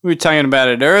 we were talking about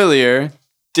it earlier.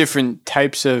 Different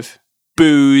types of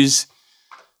booze.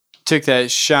 Took that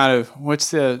shot of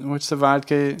what's the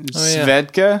vodka?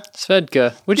 Svedka?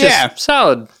 Svedka, which is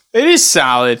solid. It is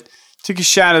solid. Took a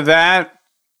shot of that.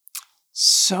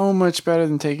 So much better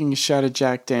than taking a shot of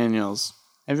Jack Daniels.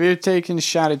 Have you ever taken a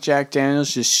shot of Jack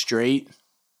Daniels just straight?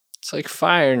 It's like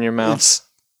fire in your mouth. It's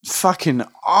fucking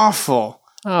awful.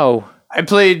 Oh. I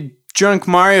played drunk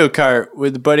Mario Kart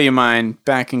with a buddy of mine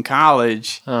back in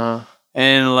college. Uh-huh.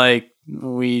 And like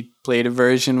we played a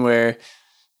version where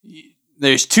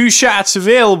there's 2 shots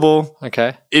available.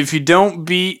 Okay. If you don't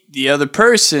beat the other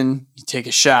person, you take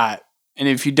a shot. And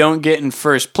if you don't get in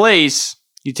first place,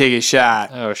 you take a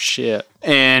shot. Oh, shit.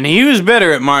 And he was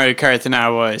better at Mario Kart than I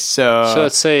was. So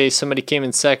let's say somebody came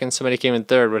in second, somebody came in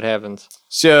third. What happens?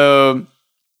 So,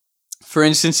 for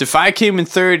instance, if I came in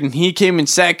third and he came in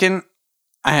second,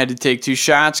 I had to take 2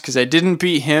 shots because I didn't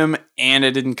beat him and I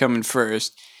didn't come in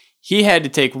first. He had to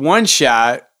take 1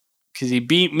 shot because he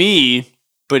beat me,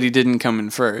 but he didn't come in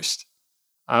first.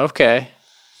 Okay.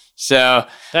 So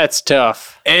that's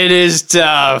tough. It is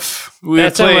tough.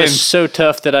 That's almost so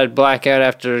tough that I'd black out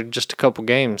after just a couple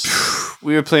games.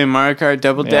 We were playing Mario Kart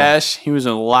Double Dash. He was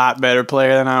a lot better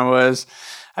player than I was.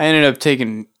 I ended up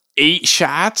taking 8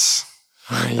 shots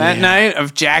that night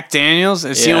of Jack Daniels.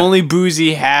 It's the only booze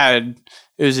he had.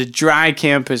 It was a dry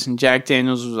campus, and Jack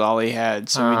Daniels was all he had.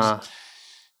 So we just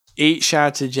 8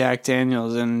 shots of Jack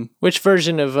Daniels. And which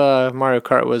version of Mario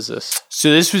Kart was this? So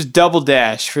this was Double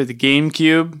Dash for the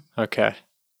GameCube. Okay.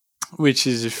 Which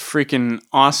is a freaking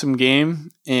awesome game,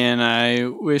 and I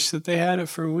wish that they had it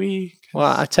for Wii.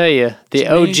 Well, I tell you, the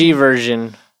OG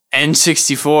version.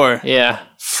 N64. Yeah.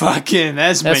 Fucking,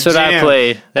 that's my jam. That's what I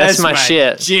played. That's my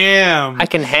shit. Jam. I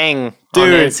can hang on the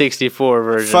N64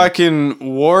 version. Fucking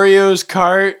Wario's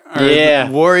Kart.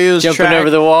 Wario's jumping track. over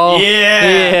the wall.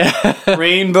 Yeah.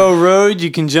 Rainbow Road,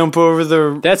 you can jump over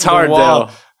the That's the hard, wall.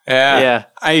 though. Yeah.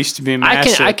 I used to be a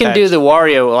master I can do the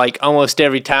Wario like almost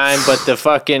every time, but the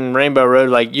fucking Rainbow Road,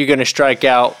 like you're gonna strike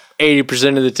out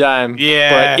 80% of the time.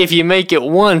 Yeah. But if you make it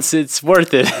once, it's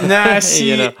worth it. Nah,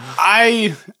 see,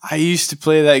 I used to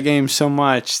play that game so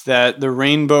much that the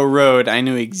Rainbow Road, I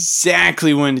knew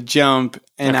exactly when to jump,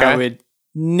 and I would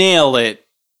nail it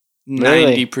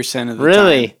 90% of the time.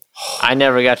 Really? I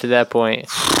never got to that point.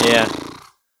 Yeah.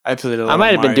 I played a lot. I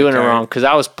might have been doing Kart. it wrong because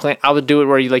I would do it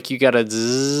where you gotta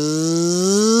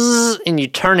zzz and you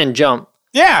turn and jump.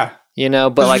 Yeah.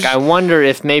 But like I wonder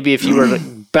if maybe if you were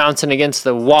bouncing against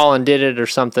the wall and did it or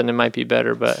something, it might be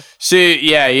better. But so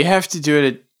yeah, you have to do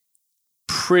it at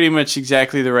pretty much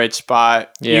exactly the right spot.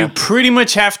 Yeah. You pretty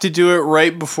much have to do it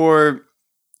right before.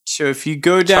 So if you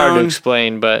go down, it's hard to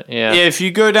explain, but yeah. Yeah, if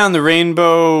you go down the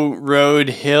Rainbow Road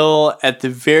hill at the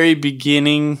very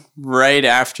beginning, right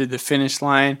after the finish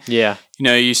line. Yeah.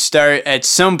 You start at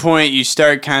some point. You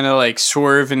start kind of like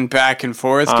swerving back and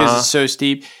forth because it's so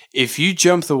steep. If you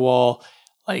jump the wall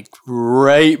like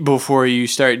right before you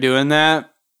start doing that,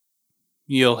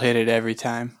 you'll hit it every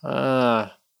time.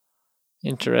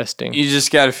 Interesting. You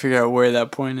just got to figure out where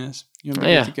that point is. You'll be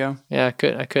good to go. Yeah,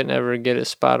 I could never get it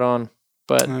spot on.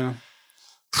 But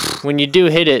when you do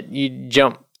hit it, you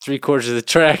jump 3/4 of the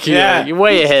track. You're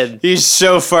way ahead. He's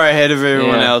so far ahead of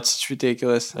everyone else. It's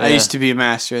ridiculous. Yeah. I used to be a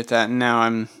master at that, and now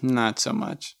I'm not so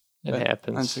much. It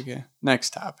happens. That's okay.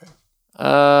 Next topic.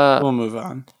 We'll move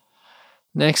on.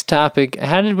 Next topic.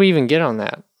 How did we even get on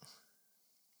that?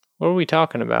 What were we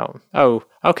talking about? Oh,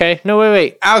 okay. No,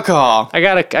 wait. Alcohol. I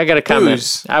got a comment.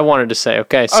 Booze. I wanted to say.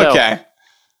 Okay, so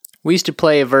we used to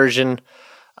play a version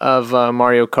of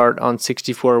Mario Kart on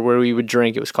 64 where we would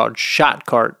drink. It was called Shot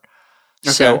Kart.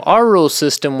 Okay. So our rule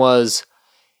system was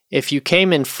if you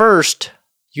came in first,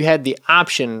 you had the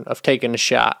option of taking a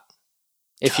shot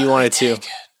if you wanted to.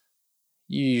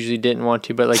 You usually didn't want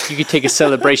to, but like you could take a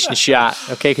celebration shot,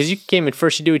 okay? Because you came in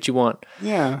first, you do what you want.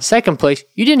 Yeah. Second place,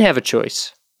 you didn't have a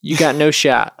choice. You got no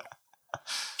shot.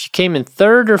 If you came in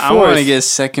third or fourth, I want to get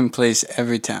second place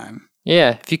every time.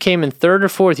 Yeah, if you came in third or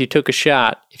fourth, you took a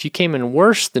shot. If you came in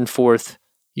worse than fourth,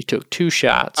 you took 2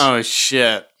 shots. Oh,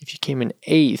 shit. If you came in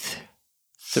 8th,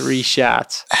 3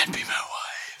 shots. That'd be my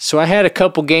wife. So I had a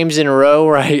couple games in a row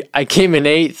where I came in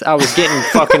 8th. I was getting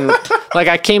fucking, like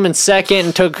I came in 2nd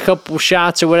and took a couple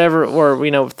shots or whatever, or,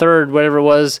 3rd, whatever it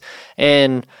was.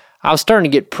 And I was starting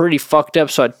to get pretty fucked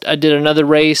up. So I did another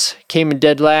race, came in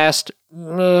dead last.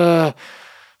 Bam,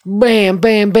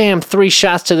 bam, bam, 3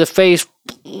 shots to the face.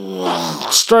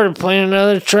 Started playing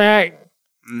another track.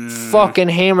 Fucking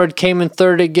hammered, came in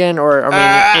 3rd again, in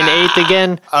 8th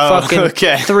again. Fucking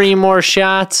 3 more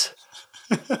shots.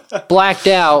 Blacked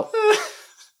out.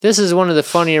 This is one of the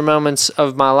funnier moments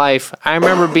of my life. I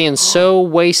remember being so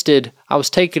wasted. I was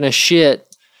taking a shit.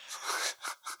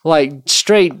 Like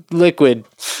straight liquid.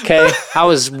 Okay? I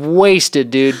was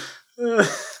wasted, dude.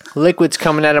 Liquid's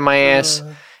coming out of my ass.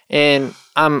 And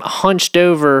I'm hunched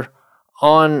over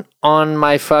on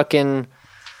my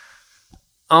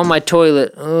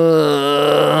toilet.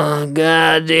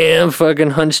 Goddamn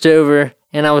fucking hunched over.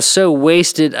 And I was so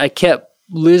wasted, I kept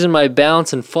losing my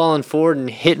balance and falling forward and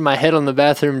hitting my head on the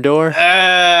bathroom door.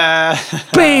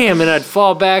 Bam! And I'd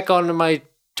fall back onto my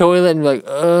toilet and be like,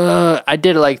 I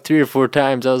did it like 3 or 4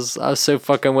 times. I was so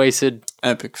fucking wasted.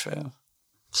 Epic fail.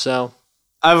 So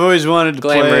I've always wanted to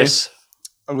glamorous.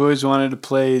 I've always wanted to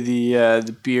play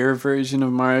the beer version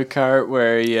of Mario Kart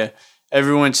where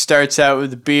everyone starts out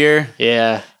with a beer.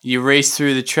 Yeah. You race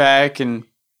through the track and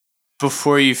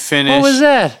before you finish. What was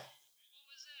that?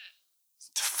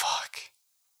 The fuck?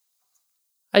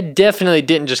 I definitely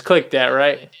didn't just click that,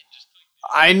 right?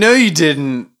 I know you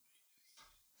didn't.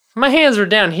 My hands were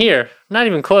down here. Not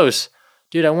even close.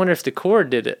 Dude, I wonder if the cord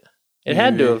did it. It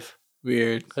had to have.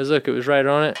 Weird. Because look, it was right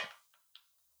on it.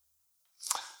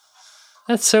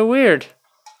 That's so weird.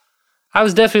 I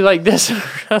was definitely like this.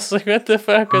 I was like, what the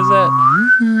fuck was that?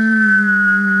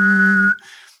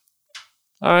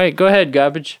 All right, go ahead,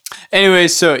 garbage. Anyway,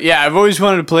 so yeah, I've always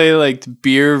wanted to play like the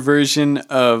beer version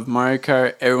of Mario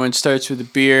Kart. Everyone starts with a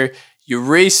beer. You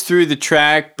race through the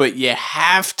track, but you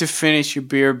have to finish your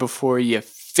beer before you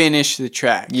finish the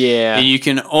track. Yeah. And you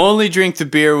can only drink the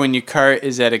beer when your cart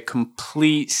is at a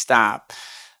complete stop.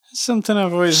 That's something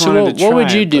I've always wanted to try. What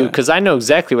would you do? Because I know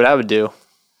exactly what I would do.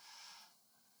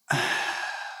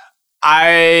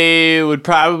 I would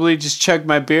probably just chug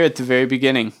my beer at the very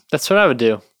beginning. That's what I would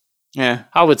do. Yeah.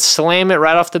 I would slam it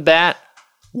right off the bat.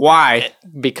 Why?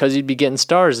 Because you'd be getting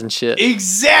stars and shit.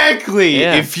 Exactly.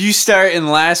 Yeah. If you start in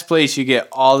last place, you get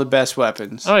all the best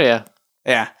weapons. Oh, yeah.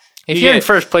 Yeah. If you're in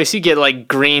first place, you get like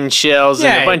green shells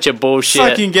and a bunch of bullshit.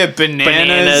 Fucking get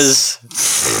bananas.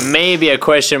 Maybe a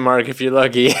question mark if you're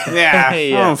lucky. Yeah. I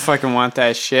don't fucking want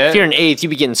that shit. If you're in eighth, you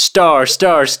be getting star.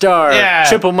 Yeah.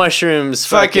 Triple mushrooms.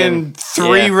 Fucking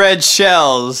three red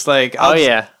shells. Like,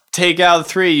 I'll take out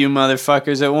 3, you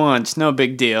motherfuckers, at once. No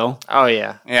big deal. Oh,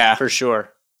 yeah. Yeah. For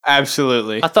sure.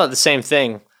 Absolutely. I thought the same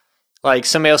thing. Like,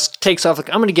 somebody else takes off, like,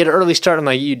 I'm going to get an early start. I'm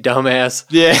like, you dumbass.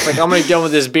 Yeah. Like, I'm going to be done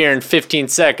with this beer in 15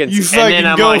 seconds. You and then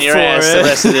I'm go on your for ass it. the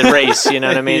rest of the race. You know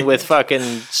what I mean? With fucking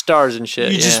stars and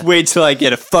shit. You just wait till I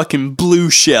get a fucking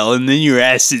blue shell, and then your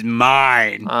ass is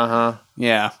mine. Uh-huh.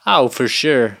 Yeah. Oh, for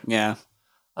sure. Yeah.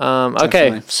 Okay,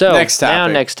 Definitely. so Next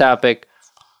next topic.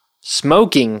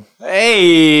 Smoking.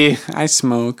 Hey, I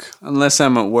smoke. Unless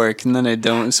I'm at work, and then I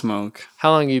don't smoke.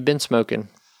 How long have you been smoking?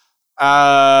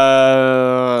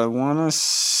 I want to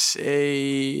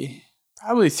say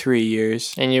probably 3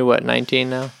 years. And you're what, 19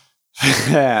 now?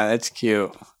 Yeah, that's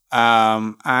cute.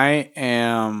 I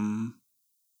am.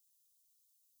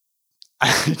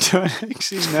 I don't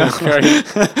actually know.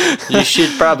 You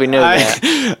should probably know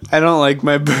that. I don't like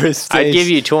my birthday. I'd give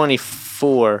you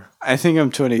 24. I think I'm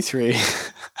 23.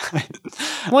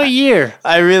 What year?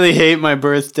 I really hate my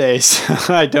birthday,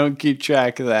 so I don't keep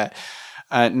track of that.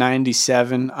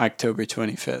 97, October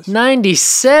 25th.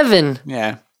 97?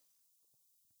 Yeah.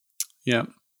 Yep.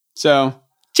 So.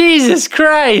 Jesus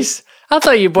Christ. I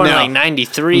thought you were born in like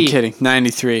 93. I'm kidding.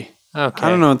 93. Okay. I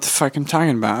don't know what the fuck I'm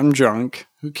talking about. I'm drunk.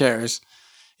 Who cares?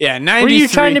 Yeah, 93. Were you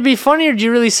trying to be funny, or did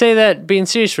you really say that being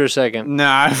serious for a second? No,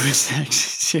 I was actually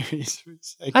serious for a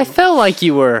second. I felt like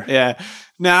you were. Yeah.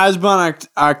 No, I was born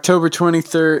October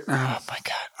 23rd. Oh, my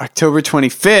God. October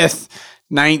 25th,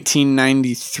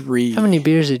 1993. How many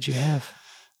beers did you have?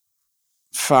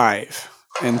 5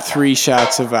 and 3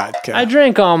 shots of vodka. I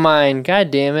drank all mine. God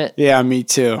damn it. Yeah, me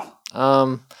too.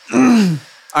 October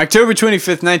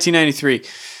 25th, 1993.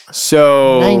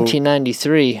 So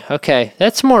 1993. Okay,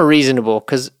 that's more reasonable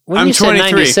because when I'm you said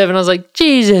 23. 97, I was like,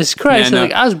 Jesus Christ! Yeah, no.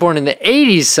 Like, I was born in the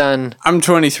 80s, son. I'm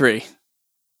 23.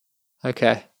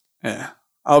 Okay. Yeah.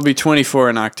 I'll be 24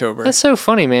 in October. That's so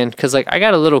funny, man, because like I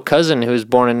got a little cousin who was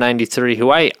born in 93 who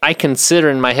I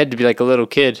consider in my head to be like a little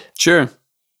kid. Sure.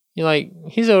 You're like,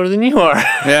 he's older than you are.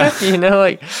 Yeah. You know,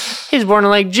 like he's born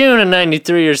in like June of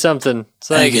 93 or something. It's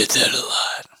like, I get that a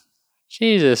lot.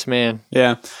 Jesus, man.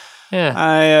 Yeah.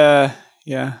 Yeah.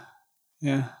 Yeah.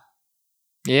 Yeah.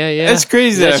 It's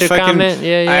crazy that That's your comment?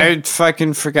 Yeah. I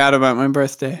fucking forgot about my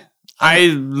birthday. I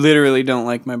literally don't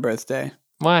like my birthday.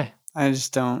 Why? I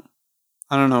just don't.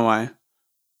 I don't know why.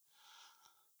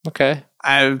 Okay.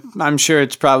 I'm sure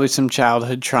it's probably some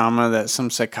childhood trauma that some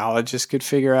psychologist could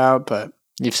figure out, but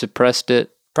You've suppressed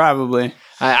it. probably.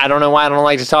 I don't know why I don't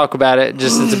like to talk about it.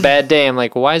 Just it's a bad day. I'm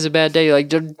like, why is it a bad day? You're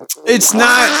like, It's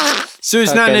not. So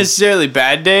it's not Okay. necessarily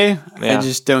bad day. Yeah. I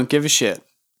just don't give a shit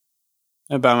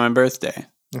about my birthday.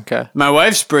 okay. My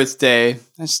wife's birthday,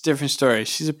 that's a different story.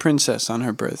 She's a princess on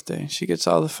her birthday. She gets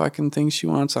all the fucking things she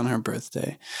wants on her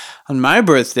birthday. On my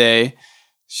birthday,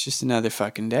 it's just another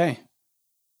fucking day.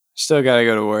 Still gotta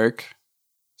go to work.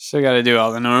 Still gotta do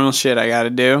all the normal shit I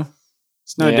gotta do.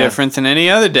 It's no different than any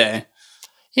other day.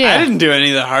 Yeah. I didn't do any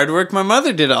of the hard work. My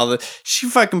mother did all the... She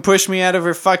fucking pushed me out of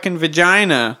her fucking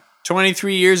vagina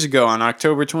 23 years ago on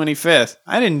October 25th.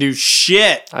 I didn't do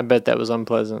shit. I bet that was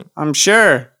unpleasant. I'm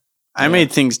sure. I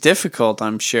made things difficult,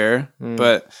 I'm sure.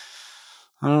 But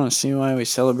I don't see why we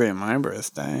celebrate my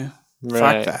birthday.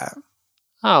 Right. Fuck that.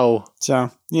 Oh, So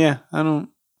yeah, I don't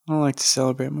like to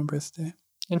celebrate my birthday.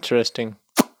 interesting.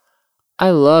 I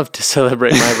love to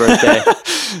celebrate my birthday.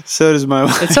 So does my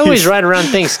wife. It's always right around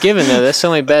Thanksgiving, though. That's the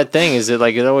only bad thing is that,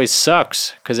 like, it always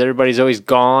sucks because everybody's always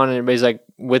gone and everybody's, like,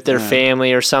 with their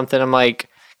family or something. I'm like,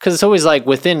 because it's always, like,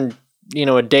 within,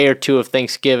 a day or two of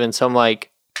Thanksgiving. So I'm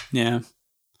like, yeah.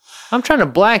 I'm trying to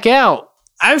black out.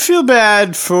 I feel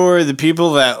bad for the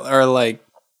people that are, like,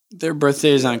 their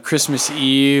birthday is on Christmas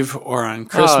Eve or on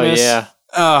Christmas.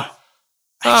 Oh,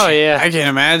 yeah. I can't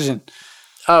imagine.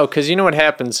 Oh, because you know what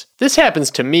happens? This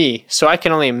happens to me, so I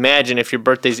can only imagine if your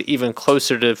birthday's even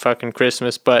closer to fucking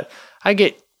Christmas. But I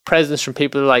get presents from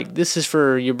people that are like, this is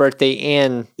for your birthday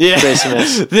and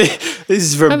Christmas. This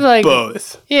is for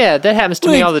both. Yeah, that happens to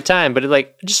me all the time. But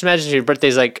just imagine if your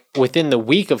birthday's like within the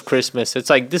week of Christmas.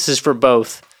 It's like, this is for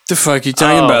both. The fuck you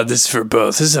talking about? This is for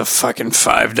both. This is a fucking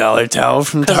 $5 towel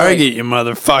from Target, you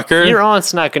motherfucker. Your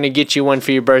aunt's not going to get you one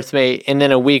for your birthday and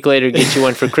then a week later get you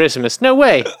one for Christmas. No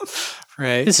way.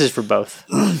 Right. This is for both.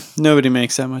 Nobody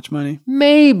makes that much money.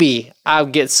 Maybe I'll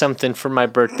get something for my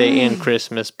birthday and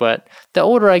Christmas, but the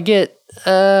older I get,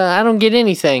 I don't get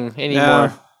anything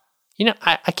anymore. Yeah.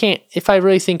 I can't, if I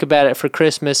really think about it, for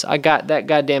Christmas, I got that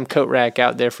goddamn coat rack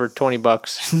out there for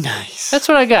 $20. Nice. That's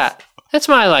what I got. That's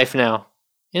my life now.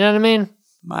 You know what I mean?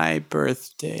 My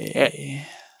birthday.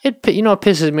 What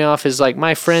pisses me off is, like,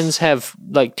 my friends have,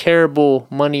 like, terrible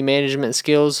money management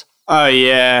skills. Oh,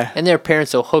 yeah. And their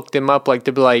parents will hook them up. Like,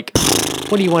 they'll be like,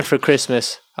 what do you want for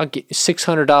Christmas? I'll get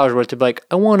 $600 worth. They'll be like,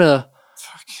 I want a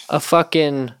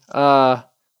fucking,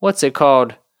 what's it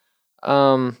called?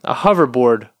 A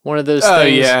hoverboard. One of those things. Oh,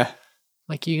 yeah.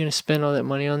 Like, you going to spend all that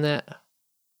money on that?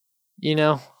 You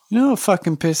know? You know what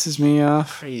fucking pisses me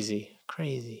off? Crazy.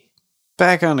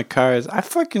 Back on the cars.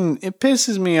 It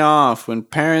pisses me off when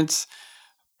parents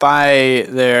buy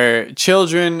their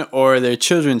children or their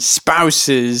children's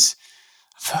spouses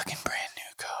a fucking brand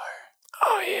new car.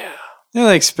 Oh, yeah. They're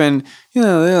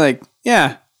like,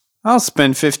 yeah, I'll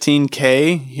spend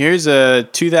 $15,000. Here's a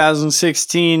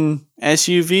 2016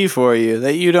 SUV for you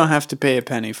that you don't have to pay a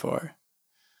penny for.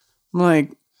 I'm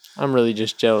like, I'm really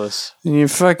just jealous. And you're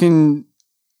fucking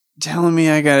telling me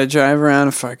I gotta drive around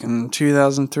a fucking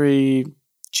 2003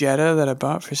 Jetta that I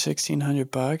bought for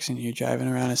 $1,600, and you're driving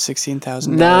around a $16,000 car.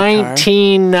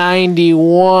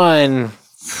 1991.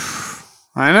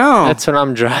 I know. That's what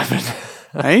I'm driving.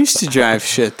 I used to drive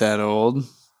shit that old.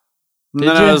 And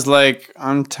then I was like,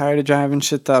 I'm tired of driving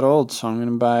shit that old, so I'm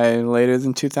gonna buy later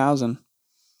than 2000.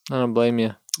 I don't blame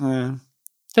you.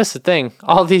 That's the thing.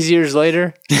 All these years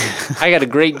later, I got a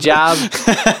great job,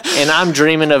 and I'm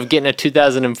dreaming of getting a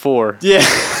 2004. Yeah.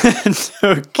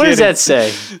 No kidding. What does that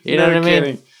say? You know what I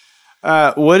mean?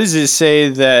 What does it say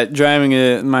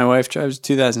that my wife drives a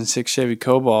 2006 Chevy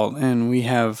Cobalt, and we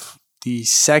have the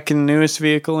second newest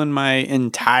vehicle in my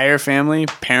entire family,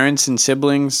 parents and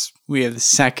siblings. We have the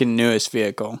second newest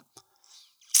vehicle.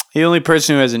 The only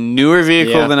person who has a newer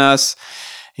vehicle than us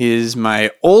is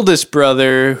my oldest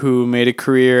brother, who made a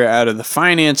career out of the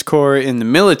finance corps in the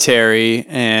military,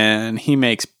 and he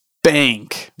makes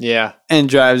bank. Yeah. And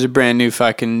drives a brand new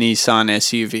fucking Nissan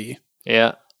SUV.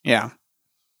 Yeah. Yeah.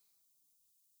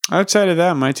 Outside of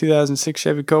that, my 2006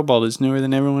 Chevy Cobalt is newer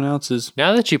than everyone else's.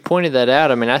 Now that you pointed that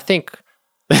out, I mean, I think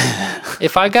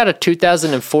if I got a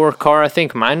 2004 car, I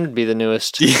think mine would be the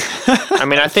newest. Yeah. I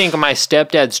mean, I think my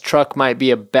stepdad's truck might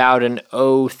be about an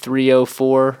 03,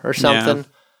 04 or something. Yeah.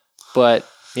 But,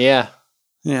 yeah.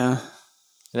 Yeah.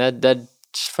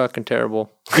 That's fucking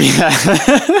terrible. Yeah.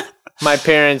 My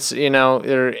parents,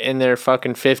 they're in their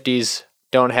fucking 50s,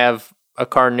 don't have a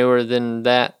car newer than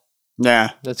that. Yeah.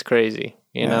 That's crazy,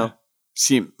 you know?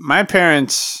 See, my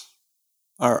parents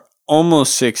are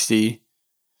almost 60,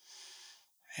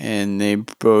 and they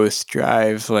both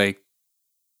drive like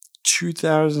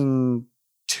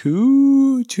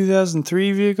 2002,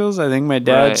 2003 vehicles. I think my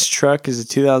dad's truck is a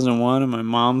 2001, and my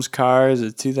mom's car is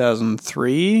a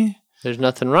 2003. There's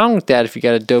nothing wrong with that if you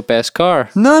got a dope-ass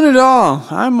car. None at all.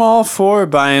 I'm all for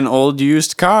buying old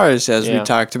used cars, as we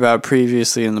talked about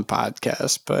previously in the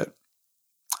podcast, but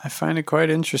I find it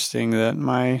quite interesting that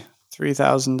my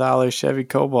 $3,000 Chevy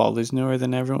Cobalt is newer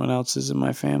than everyone else's in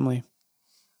my family.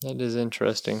 That is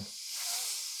interesting.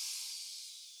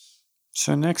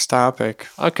 So next topic.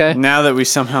 Okay. Now that we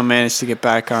somehow managed to get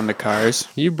back onto cars.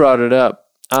 You brought it up.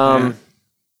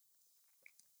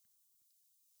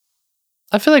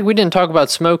 I feel like we didn't talk about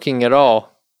smoking at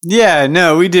all. Yeah,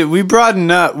 no, we did. We brought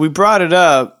it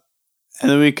up,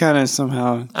 and then we kind of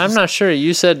somehow... I'm not sure.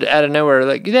 You said out of nowhere,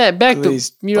 like, yeah,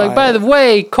 you're like, by the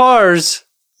way, cars.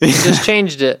 You just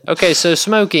changed it. Okay, so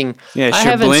smoking. Yeah, I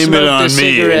sure, haven't blame it smoked on a me.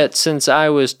 cigarette since I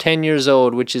was 10 years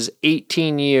old, which is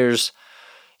 18 years.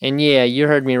 And yeah, you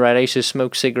heard me right. I used to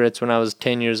smoke cigarettes when I was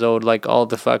 10 years old, like all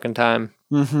the fucking time.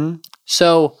 Mm-hmm.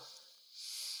 So,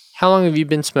 how long have you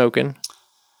been smoking?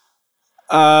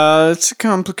 It's a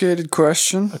complicated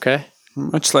question. Okay.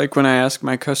 Much like when I ask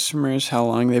my customers how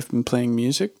long they've been playing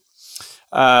music.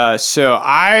 So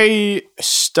I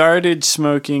started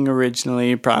smoking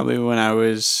originally probably when I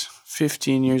was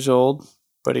 15 years old. A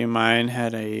buddy of mine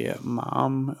had a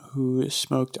mom who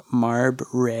smoked Marb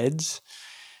Reds.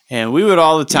 And we would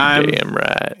all the time. You're damn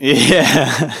right.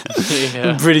 Yeah. Yeah.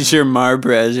 I'm pretty sure Marb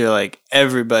Reds are like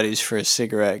everybody's first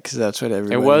cigarette because that's what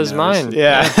everybody It was knows. mine.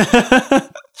 Yeah.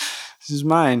 This is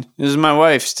mine. This is my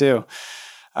wife's too.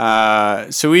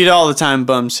 So we'd all the time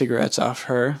bum cigarettes off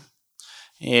her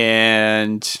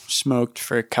and smoked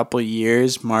for a couple of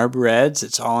years. Marb Reds,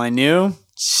 that's all I knew.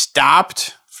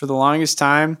 Stopped for the longest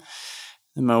time.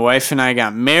 Then my wife and I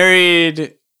got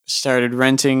married, started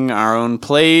renting our own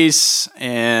place,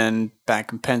 and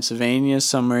back in Pennsylvania,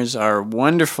 summers are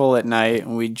wonderful at night,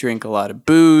 and we drink a lot of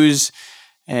booze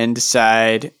and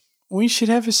decide we should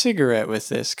have a cigarette with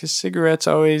this because cigarettes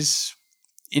always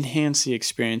enhance the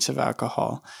experience of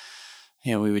alcohol.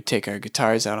 And we would take our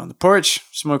guitars out on the porch,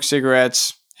 smoke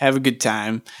cigarettes, have a good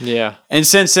time. Yeah. And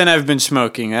since then, I've been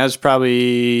smoking. That was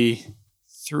probably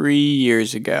 3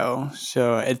 years ago.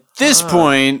 So at this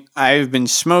point, I've been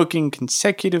smoking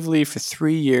consecutively for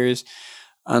 3 years,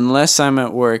 unless I'm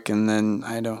at work, and then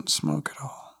I don't smoke at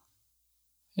all.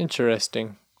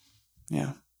 Interesting.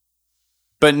 Yeah.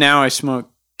 But now I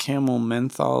smoke Camel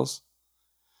menthols,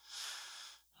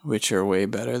 which are way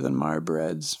better than Marb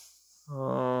Reds.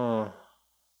 Oh.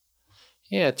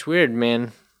 Yeah, it's weird,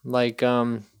 man. Like,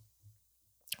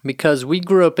 because we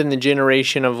grew up in the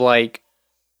generation of, like,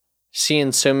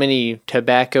 seeing so many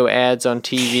tobacco ads on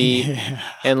TV Yeah.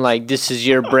 and, like, this is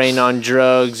your brain on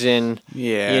drugs and,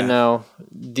 Yeah. you know,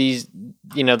 these,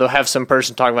 you know, they'll have some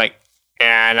person talk like,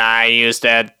 and I used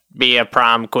to be a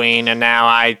prom queen and now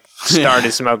I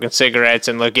started smoking cigarettes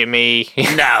and look at me.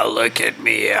 Now look at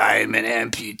me. I'm an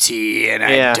amputee and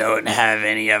Yeah. I don't have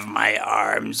any of my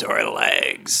arms or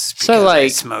legs because So, I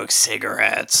like, smoke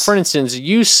cigarettes. for instance,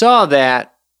 you saw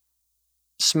that,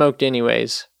 smoked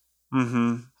anyways.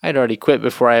 Mm-hmm. I'd already quit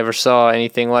before I ever saw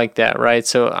anything like that, right?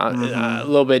 So a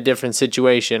little bit different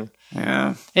situation.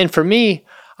 Yeah. And for me,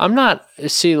 I'm not,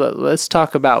 see, let's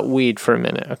talk about weed for a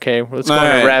minute, okay? Let's go All on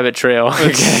right. a rabbit trail,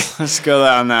 okay? Let's go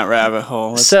down that rabbit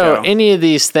hole. Let's So go. any of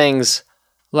these things,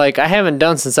 like I haven't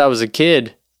done since I was a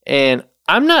kid, and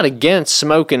I'm not against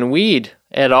smoking weed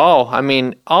at all. I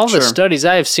mean, all the Sure. studies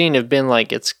I've seen have been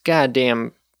like, it's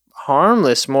goddamn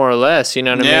harmless, more or less, you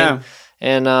know what I Yeah. mean?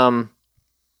 And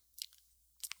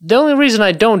the only reason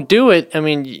I don't do it, I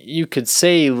mean, you could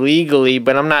say legally,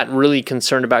 but I'm not really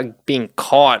concerned about being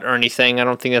caught or anything. I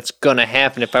don't think that's going to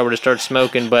happen if I were to start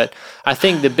smoking. But I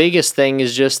think the biggest thing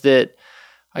is just that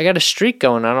I got a streak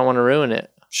going. I don't want to ruin it.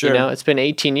 Sure. You know, it's been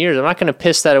 18 years. I'm not going to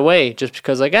piss that away just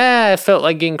because, like, I felt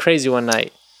like getting crazy one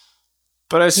night.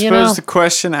 But I suppose You know? the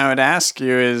question I would ask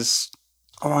you is,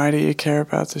 why do you care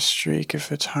about the streak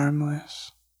if it's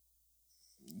harmless?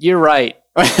 You're right.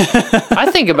 I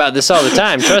think about this all the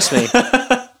time. Trust me.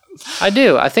 I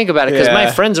do. I think about it because my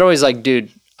Yeah. friends are always like,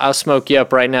 dude, I'll smoke you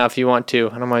up right now if you want to.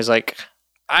 And I'm always like,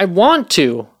 I want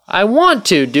to. I want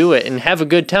to do it and have a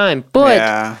good time. But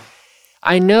Yeah.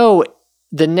 I know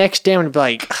the next day I'm going to be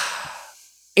like,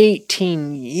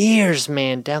 18 years,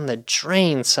 man, down the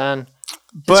drain, son.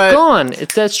 But It's gone.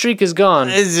 That streak is gone.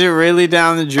 is it really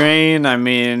down the drain? I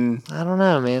mean, I don't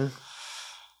know, man.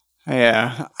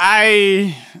 yeah.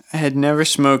 I had never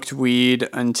smoked weed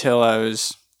until I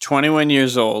was 21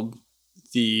 years old.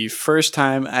 The first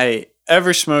time I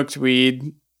ever smoked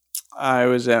weed, I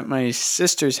was at my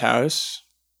sister's house.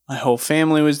 My whole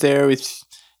family was there. We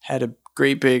had a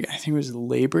great big, I think it was a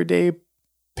Labor Day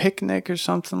picnic or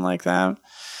something like that.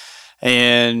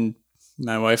 And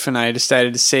my wife and I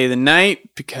decided to stay the night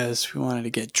because we wanted to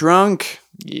get drunk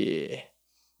Yeah.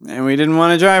 and we didn't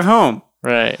want to drive home.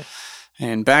 Right.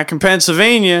 And back in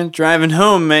Pennsylvania, driving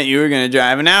home meant you were going to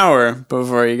drive an hour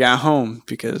before you got home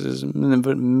because it was in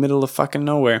the middle of fucking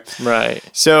nowhere. Right.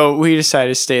 So we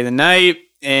decided to stay the night,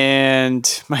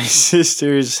 and my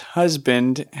sister's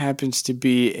husband happens to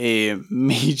be a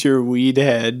major weed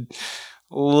head,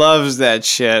 loves that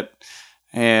shit.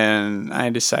 And I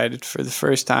decided for the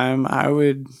first time I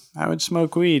would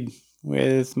smoke weed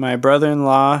with my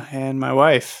brother-in-law and my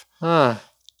wife. Huh.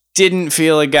 Didn't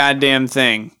feel a goddamn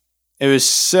thing. It was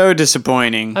so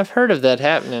disappointing. I've heard of that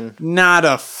happening. Not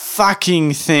a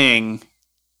fucking thing.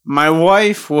 My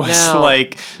wife was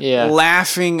Yeah.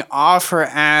 laughing off her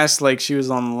ass like she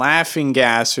was on laughing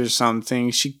gas or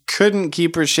something. She couldn't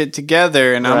keep her shit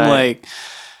together. And I'm Right. like,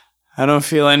 I don't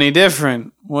feel any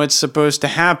different. What's supposed to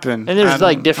happen? And there's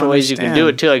like different ways you can do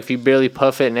it too. Like if you barely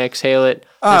puff it and exhale it,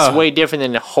 it's way different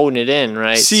than holding it in,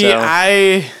 right? See,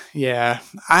 I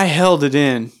held it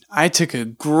in. I took a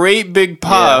great big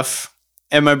puff,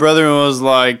 and my brother was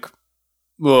like,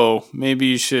 "Whoa, maybe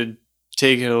you should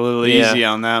take it a little easy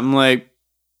on that." I'm like,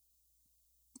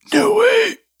 "No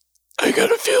way, I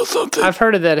gotta feel something." I've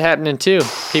heard of that happening too.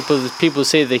 People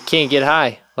say they can't get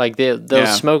high. Like they'll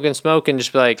smoke and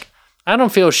just be like, I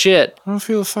don't feel shit. I don't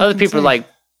feel fucking Other people are like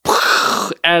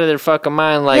out of their fucking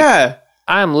mind. Like,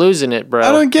 I'm losing it, bro.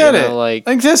 I don't get it. Like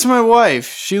that's my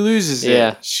wife. She loses it.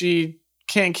 Yeah. She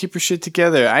can't keep her shit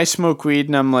together. I smoke weed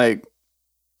and I'm like,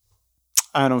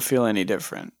 I don't feel any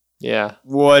different. Yeah.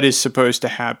 What is supposed to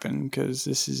happen? Because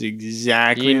this is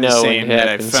exactly the same that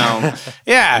I found.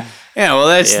 Yeah. Well,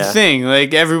 that's the thing.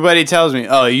 Like, everybody tells me,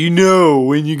 oh, you know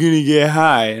when you're going to get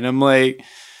high. And I'm like,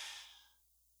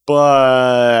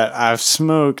 but I've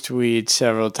smoked weed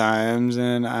several times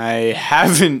and I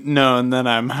haven't known that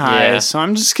I'm high. Yeah. So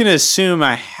I'm just going to assume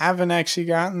I haven't actually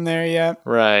gotten there yet.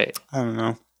 Right. I don't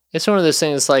know. It's one of those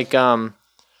things like,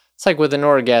 it's like with an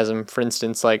orgasm, for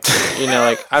instance, like,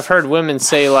 like I've heard women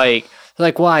say like,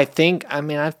 well, I think I've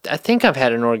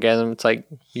had an orgasm. It's like,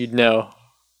 you'd know.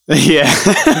 Yeah.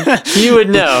 You would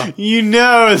know. You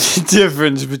know the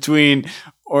difference between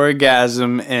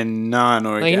orgasm and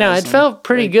non-orgasm. Like, it felt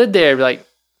pretty good there. Like,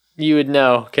 you would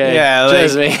know, okay? Yeah,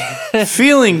 trust me.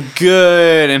 Feeling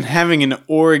good and having an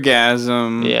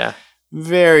orgasm. Yeah.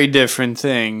 Very different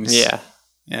things. Yeah.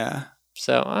 Yeah.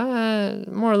 So,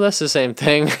 more or less the same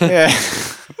thing. Yeah.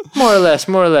 More or less.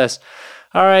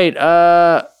 All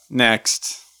right.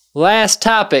 Next. Last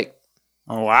topic.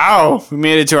 Oh, wow. We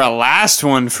made it to our last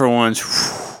one for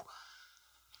once.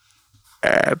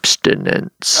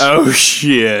 Abstinence. Oh,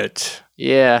 shit.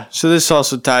 Yeah. So this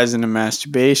also ties into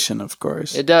masturbation, of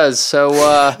course. It does. So,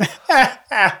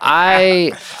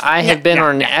 I have been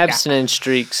on an abstinence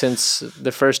streak since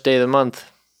the first day of the month.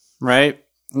 Right?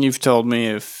 You've told me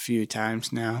a few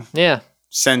times now. Yeah.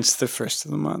 Since the first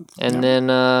of the month. And then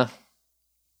I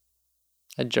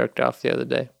jerked off the other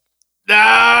day.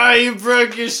 Ah, you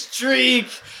broke your streak.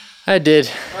 I did.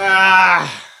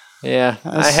 Ah. Yeah.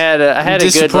 I had a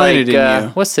good in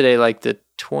you. What's today, like the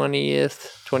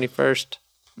 20th, 21st?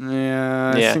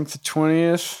 Yeah, I think the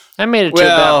 20th. I made it to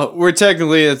about... we're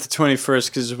technically at the 21st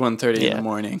because it's 1:30 in the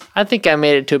morning. I think I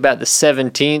made it to about the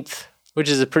 17th, which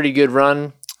is a pretty good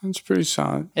run. That's pretty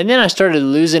solid. And then I started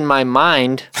losing my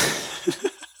mind,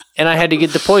 and I had to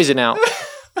get the poison out.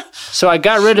 So I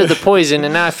got rid of the poison,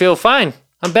 and now I feel fine.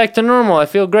 I'm back to normal. I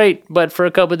feel great. But for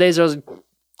a couple of days, I was...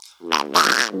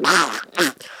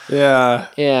 Yeah.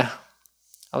 Yeah.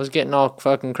 I was getting all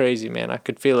fucking crazy, man. I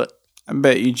could feel it. I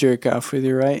bet you jerk off with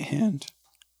your right hand.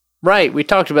 Right. We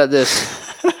talked about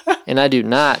this. And I do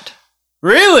not.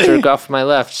 Really? Jerk off with my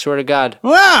left. Swear to God.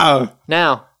 Wow.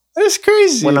 Now... That's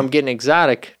crazy. When I'm getting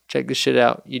exotic, check this shit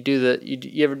out. You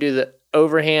ever do the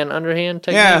overhand, underhand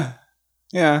technique?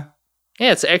 Yeah.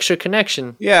 Yeah, it's an extra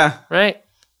connection. Yeah. Right?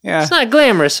 Yeah. It's not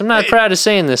glamorous. I'm not proud of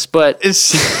saying this, but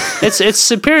it's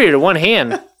superior to one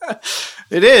hand.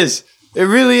 It is. It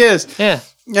really is. Yeah.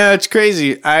 Yeah, it's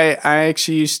crazy. I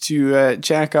actually used to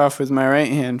jack off with my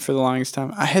right hand for the longest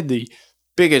time. I had the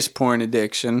biggest porn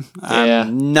addiction. Yeah.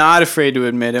 I'm not afraid to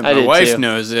admit it. My wife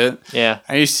knows it. Yeah.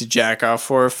 I used to jack off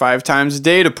 4 or 5 times a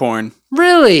day to porn.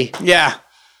 Really? Yeah.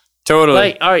 Totally.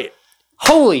 Like, all right.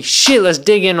 Holy shit, let's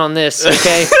dig in on this,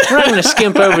 okay? We're not going to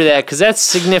skimp over that because that's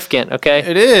significant, okay?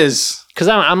 It is. Because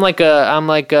I'm like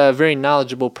a very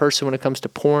knowledgeable person when it comes to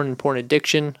porn and porn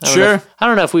addiction. I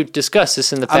don't know if we've discussed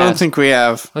this in the past. I don't think we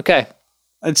have. Okay.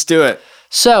 Let's do it.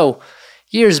 So,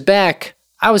 years back,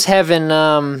 I was having...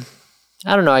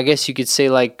 I don't know, I guess you could say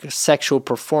like sexual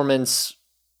performance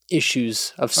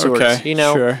issues of sorts, Okay,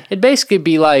 sure. It'd basically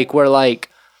be like where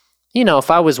like, if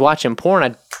I was watching porn,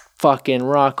 I'd fucking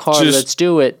rock hard, let's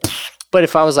do it. But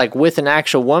if I was like with an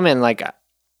actual woman, like I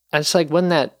just like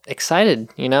wasn't that excited,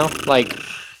 Like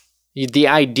the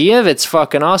idea of it's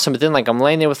fucking awesome, but then like I'm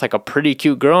laying there with like a pretty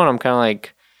cute girl and I'm kind of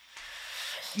like,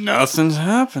 nothing's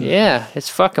happening. Yeah, it's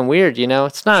fucking weird,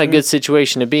 It's not a good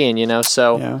situation to be in,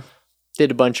 So... Yeah. Did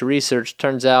a bunch of research.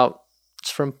 Turns out it's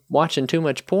from watching too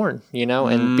much porn,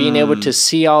 and being able to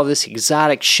see all this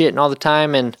exotic shit and all the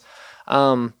time. And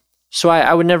so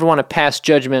I would never want to pass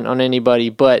judgment on anybody,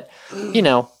 but,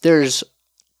 there's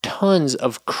tons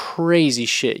of crazy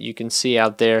shit you can see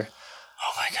out there.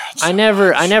 Oh my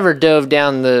God. I never dove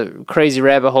down the crazy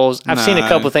rabbit holes. I've seen a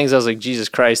couple things. I was like, Jesus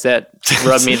Christ, that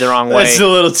rubbed me the wrong way. That's a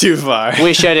little too far.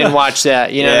 Wish I didn't watch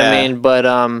that. You know what I mean?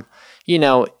 But you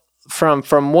know,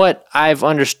 from what I've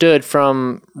understood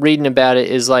from reading about it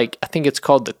is like, I think it's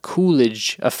called the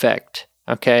Coolidge effect.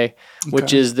 Okay,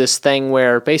 which is this thing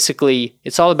where basically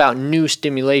it's all about new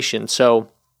stimulation. So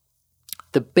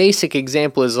the basic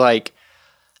example is like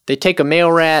they take a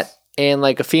male rat and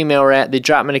like a female rat, they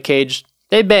drop them in a cage,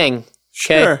 they bang.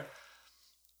 Okay. Sure.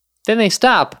 Then they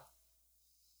stop.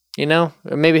 You know?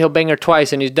 Or maybe he'll bang her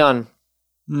twice and he's done.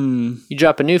 You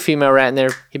drop a new female rat in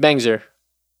there, he bangs her.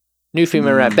 New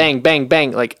female rat, bang, bang,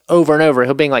 bang, like over and over.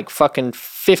 He'll bang like fucking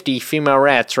 50 female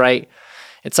rats, right?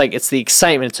 It's like, it's the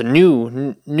excitement. It's a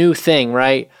new thing,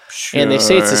 right? Sure. And they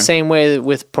say it's the same way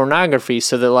with pornography.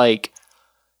 So that like,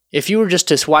 if you were just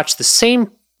to watch the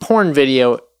same porn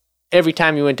video every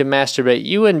time you went to masturbate,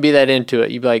 you wouldn't be that into it.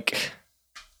 You'd be like,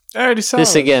 I already saw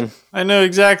this again. I know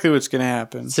exactly what's going to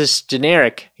happen. It's just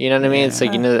generic. You know what I mean? It's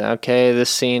like, you know, okay,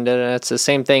 this scene, it's the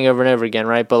same thing over and over again,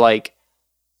 right? But like,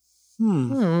 let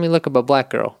me look up a black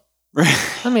girl.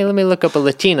 let me look up a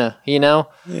Latina, you know?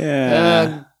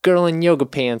 Yeah. Girl in yoga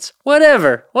pants.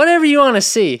 Whatever you want to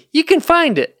see. You can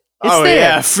find it. It's there.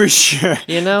 Yeah, for sure.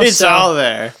 You know? It's all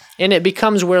there. And it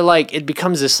becomes where like, it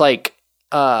becomes this like,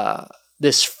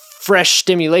 this fresh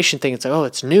stimulation thing. It's like, oh,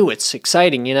 it's new, it's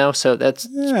exciting, you know? So that's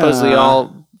supposedly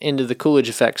all into the Coolidge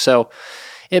effect. So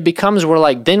it becomes where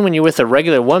like, then when you're with a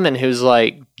regular woman who's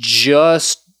like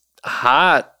just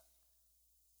hot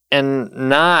and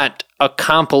not a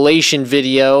compilation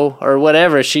video or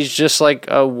whatever, she's just like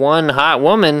a one hot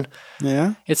woman.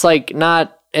 Yeah. It's like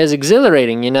not as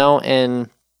exhilarating, you know? And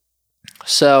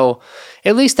so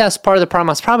at least that's part of the problem.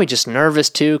 I was probably just nervous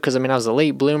too, because I mean, I was a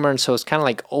late bloomer, and so it's kind of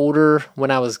like older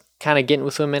when I was kind of getting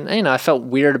with women. You know, I felt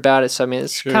weird about it. So I mean,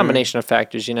 it's a combination of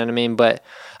factors, you know what I mean? But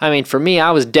I mean, for me,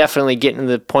 I was definitely getting to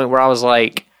the point where I was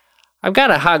like, I've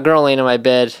got a hot girl laying in my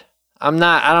bed. I don't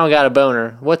got a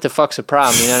boner. What the fuck's the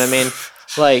problem? You know what I mean?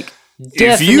 Like,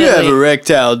 if you have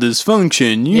erectile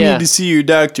dysfunction, you need to see your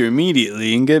doctor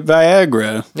immediately and get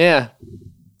Viagra. Yeah.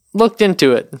 Looked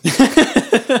into it.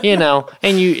 You know,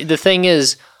 and the thing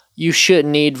is, you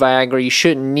shouldn't need Viagra. You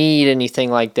shouldn't need anything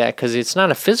like that because it's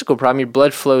not a physical problem. Your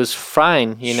blood flow's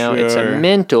fine. You know, it's a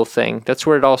mental thing. That's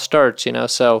where it all starts, you know.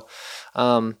 So,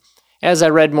 as I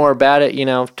read more about it, you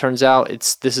know, turns out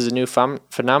this is a new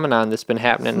phenomenon that's been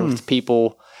happening with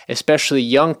people, especially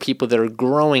young people that are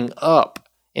growing up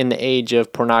in the age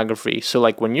of pornography. So,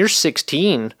 like, when you're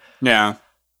 16,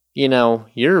 you know,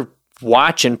 you're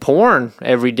watching porn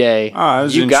every day. Oh, I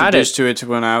was introduced to it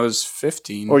when I was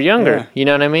 15 or younger. You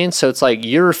know what I mean? So it's like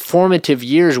your formative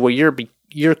years where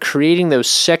you're creating those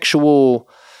sexual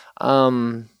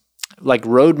like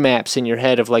roadmaps in your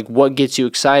head of like what gets you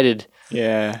excited.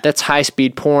 Yeah, that's high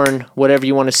speed porn, whatever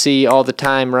you want to see all the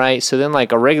time, right? So then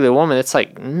like a regular woman, it's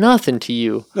like nothing to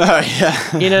you. Oh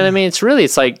yeah, you know what I mean?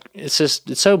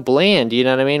 It's so bland. You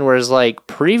know what I mean? Whereas like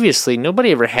previously,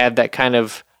 nobody ever had that kind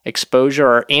of exposure.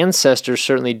 Our ancestors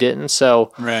certainly didn't.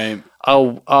 So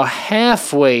a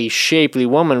halfway shapely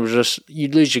woman was just,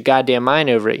 you'd lose your goddamn mind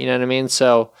over it. You know what I mean?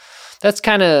 So that's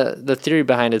kind of the theory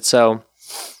behind it. So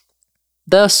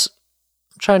thus,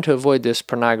 I'm trying to avoid this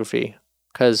pornography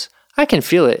because I can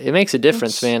feel it. It makes a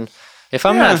difference, man. If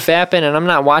I'm not fapping and I'm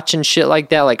not watching shit like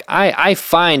that, like I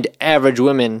find average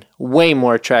women way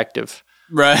more attractive.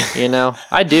 Right. You know,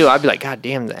 I do. I'd be like, God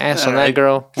damn, the ass on that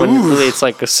girl. When really it's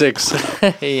like a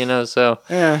 6. You know, so.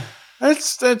 Yeah.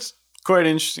 That's quite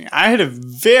interesting. I had a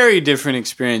very different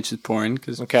experience with porn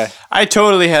because I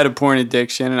totally had a porn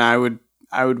addiction, and I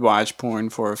would watch porn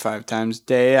 4 or 5 times a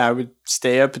day. I would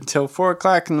stay up until 4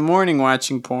 o'clock in the morning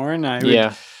watching porn. I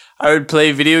would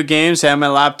play video games, have my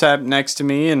laptop next to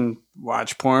me, and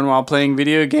watch porn while playing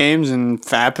video games and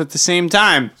fap at the same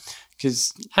time.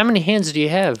 How many hands do you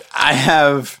have? I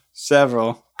have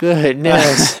several.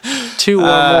 Goodness. 2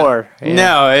 or more. Yeah.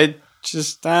 No, it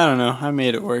just, I don't know. I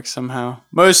made it work somehow.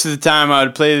 Most of the time I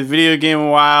would play the video game a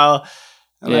while,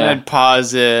 and then I'd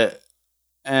pause it,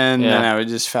 and then I would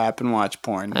just fap and watch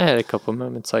porn. I had a couple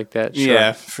moments like that. Sure.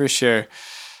 Yeah, for sure.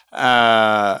 But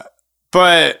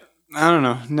I don't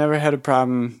know. Never had a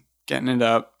problem getting it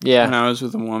up when I was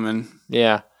with a woman.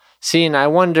 Yeah. See, and I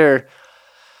wonder,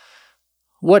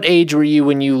 what age were you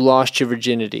when you lost your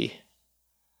virginity?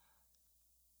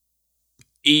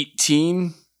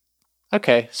 18.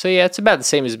 Okay, so yeah, it's about the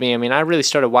same as me. I mean, I really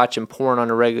started watching porn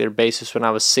on a regular basis when I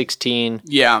was 16.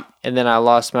 Yeah. And then I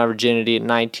lost my virginity at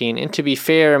 19. And to be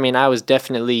fair, I mean, I was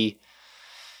definitely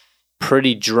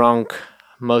pretty drunk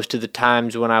most of the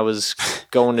times when I was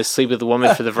going to sleep with a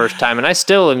woman for the first time. And I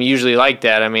still am usually like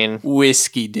that. I mean,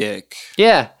 whiskey dick.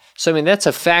 Yeah. So, I mean, that's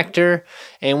a factor.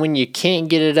 And when you can't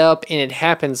get it up and it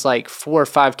happens like 4 or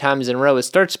 5 times in a row, it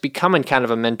starts becoming kind of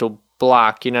a mental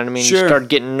block. You know what I mean? Sure. You start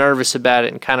getting nervous about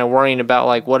it and kind of worrying about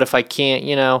like, what if I can't,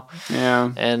 you know?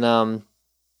 Yeah. And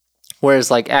whereas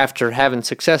like after having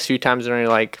success a few times, you're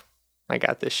like, I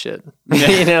got this shit. Yeah.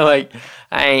 You know, like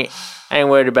I ain't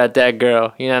worried about that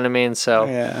girl. You know what I mean? So,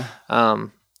 yeah.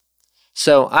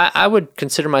 So I would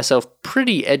consider myself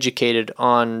pretty educated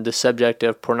on the subject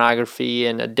of pornography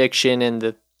and addiction and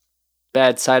the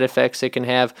bad side effects it can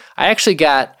have. I actually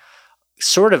got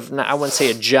sort of, I wouldn't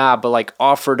say a job, but like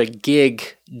offered a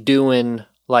gig doing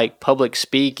like public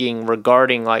speaking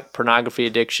regarding like pornography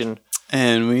addiction.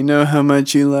 And we know how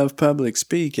much you love public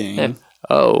speaking.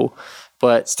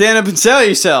 But stand up and sell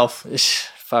yourself.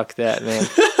 Fuck that, man.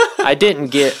 I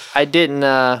didn't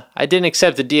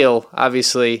accept the deal,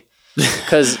 obviously.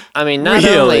 Because I mean, not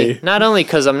only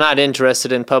because I'm not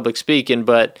interested in public speaking,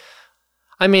 but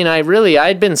I mean,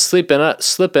 I'd been slipping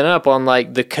up on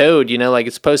like the code, you know, like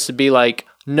it's supposed to be like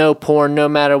no porn, no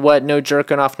matter what, no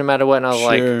jerking off, no matter what, and I was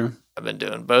like, I've been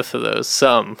doing both of those,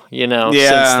 since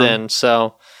then.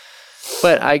 So,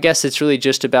 but I guess it's really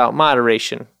just about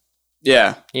moderation.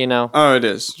 Yeah, you know. Oh, it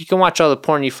is. You can watch all the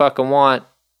porn you fucking want,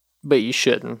 but you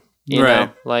shouldn't. You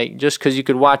know, like just because you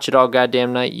could watch it all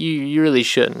goddamn night, you really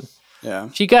shouldn't. Yeah.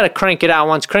 If you got to crank it out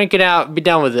once, crank it out, be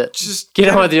done with it. Just get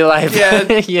on with your life. Yeah,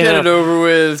 get it over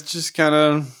with. Just kind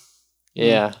of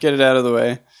get it out of the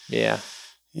way. Yeah.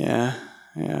 Yeah.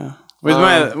 Yeah. With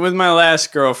my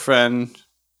last girlfriend,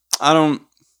 I don't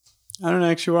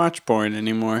actually watch porn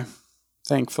anymore,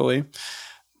 thankfully.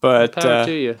 But power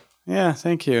to you. Yeah,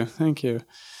 thank you.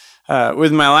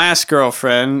 With my last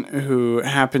girlfriend, who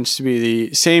happens to be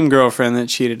the same girlfriend that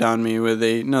cheated on me with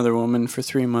another woman for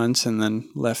 3 months and then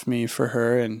left me for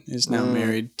her and is now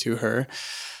married to her,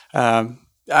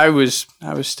 I was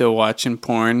still watching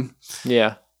porn.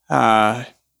 Yeah.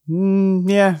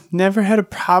 Never had a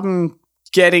problem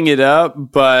getting it up,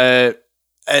 but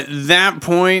at that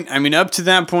point, up to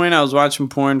that point, I was watching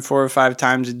porn 4 or 5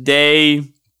 times a day,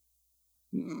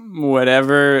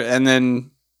 whatever, and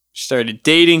then started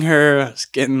dating her. I was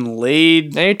getting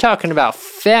laid. Now you're talking about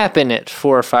fapping it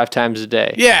 4 or 5 times a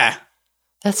day. Yeah.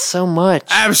 That's so much.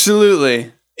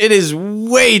 Absolutely. It is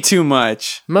way too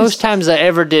much. Most times I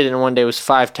ever did in one day was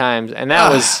 5 times, and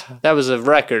that was a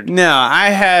record. No, I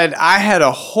had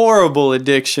a horrible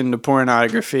addiction to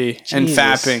pornography and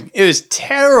fapping. It was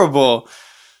terrible.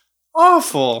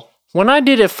 Awful. When I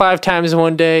did it 5 times in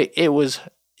one day,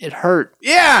 it hurt.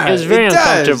 Yeah, it was very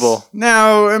uncomfortable.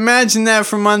 Now imagine that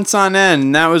for months on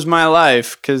end. That was my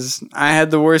life because I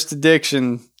had the worst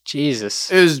addiction.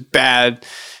 Jesus, it was bad.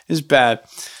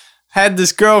 Had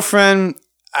this girlfriend.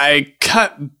 I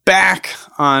cut back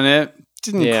on it.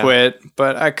 Didn't quit,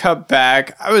 but I cut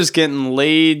back. I was getting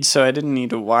laid, so I didn't need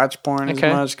to watch porn as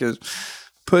much because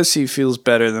pussy feels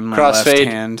better than my left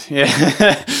hand. Yeah,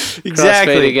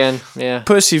 exactly. Crossfade again. Yeah,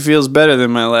 pussy feels better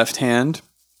than my left hand.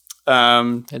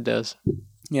 It does.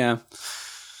 Yeah.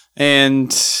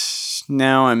 And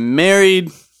now I'm married.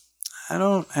 I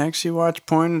don't actually watch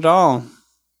porn at all.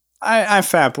 I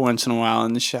fap once in a while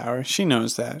in the shower. She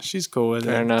knows that. She's cool with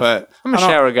Fair it. enough. But I'm a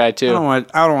shower guy too. I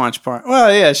don't watch porn.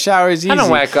 Well, yeah, shower is easy. I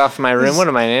don't whack off in my room. What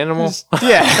am I, an animal?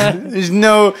 Yeah. There's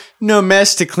no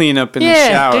mess to clean up in the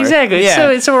shower. Exactly.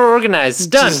 Yeah. So we're organized. It's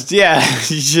done.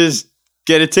 You just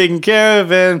get it taken care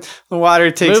of, and the water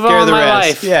takes care of the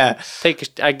rest. Life. Yeah.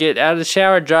 I get out of the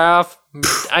shower, dry off.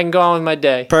 I can go on with my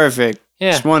day. Perfect.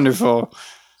 Yeah. It's wonderful.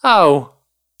 Oh.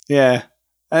 Yeah.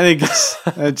 I think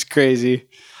that's crazy.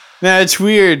 Now, it's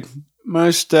weird.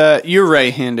 Most, you're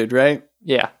right-handed, right?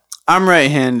 Yeah. I'm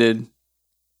right-handed,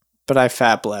 but I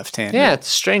fap left-handed. Yeah, it's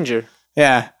a stranger.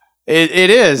 Yeah.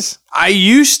 It is. I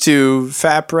used to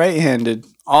fap right-handed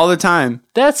all the time.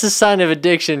 That's a sign of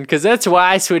addiction, because that's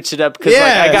why I switched it up, because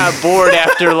I got bored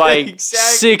after exactly.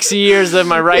 6 years of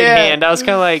my right hand. I was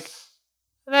kind of like,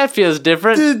 that feels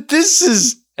different. Dude, this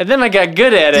is... And then I got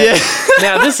good at it. Yeah.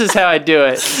 Now this is how I do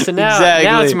it. So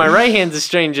now it's my right hand's a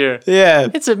stranger. Yeah.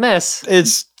 It's a mess.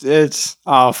 It's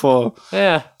awful.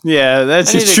 Yeah. Yeah,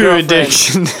 that's a true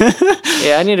addiction.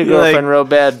 Yeah, I need a girlfriend real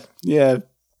bad. Yeah.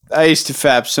 I used to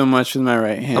fap so much with my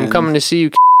right hand. I'm coming to see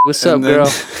you. What's up, girl?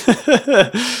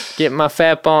 Get my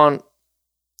fap on.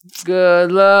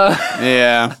 Good luck.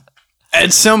 Yeah.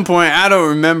 At some point, I don't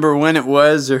remember when it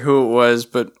was or who it was,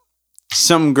 but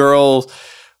some girl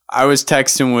I was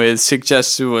texting with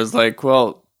suggested was like,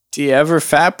 well, do you ever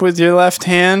fap with your left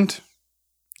hand?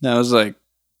 And I was like,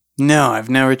 No, I've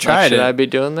never tried should it. I be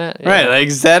doing that? Yeah. Right, like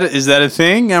is that a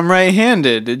thing? I'm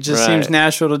right-handed. It just seems Right.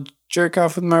 natural to jerk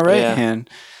off with my right hand.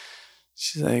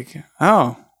 She's like,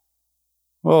 oh,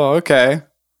 well, okay.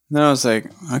 Then I was like,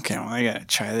 okay, well, I gotta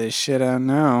try this shit out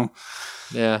now.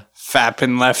 Yeah.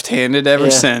 Fapping left-handed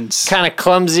ever since. Kind of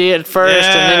clumsy at first,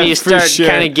 and then you for start sure.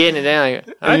 kind of getting it down.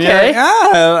 Like, And you're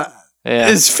okay. like, Yeah.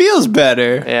 this feels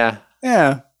better. Yeah.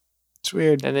 Yeah, it's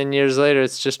weird. And then years later,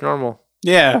 it's just normal.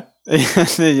 Yeah. Then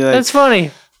you're like, That's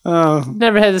funny. oh,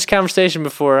 Never had this conversation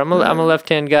before. I'm a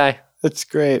left-hand guy. that's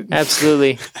great.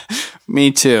 Absolutely.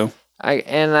 Me too.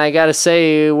 I gotta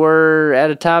say, we're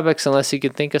out of topics unless you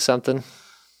can think of something.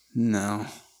 No.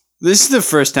 This is the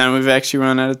first time we've actually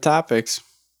run out of topics.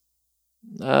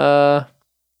 How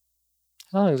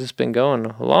long has this been going?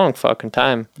 A long fucking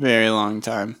time. Very long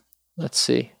time. Let's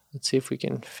see. Let's see if we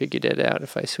can figure that out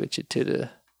if I switch it to the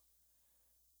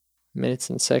minutes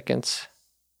and seconds.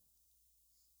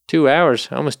 2 hours.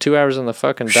 Almost 2 hours on the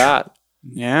fucking dot.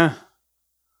 Yeah.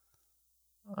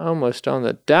 Almost on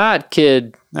the dot,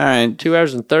 kid. All right. 2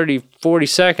 hours and 40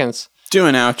 seconds. Do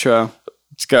an outro.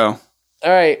 Let's go.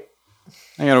 All right.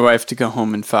 I got a wife to go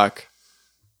home and fuck.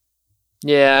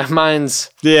 Yeah,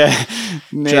 mine's Yeah.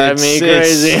 driving me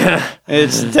crazy.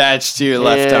 It's attached to your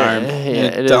left arm.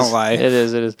 Yeah, Don't lie. It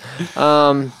is.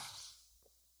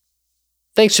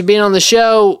 Thanks for being on the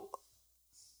show.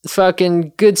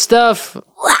 Fucking good stuff.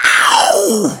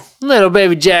 Wow. Little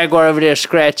baby Jaguar over there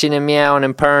scratching and meowing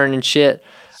and purring and shit.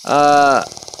 So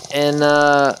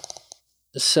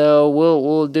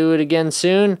we'll do it again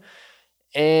soon.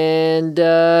 And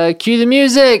cue the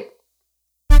music.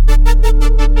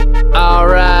 All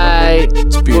right.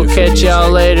 We'll catch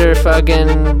y'all later.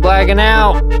 Fucking blacking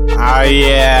out. Oh,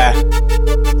 yeah.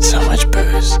 So much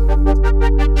booze.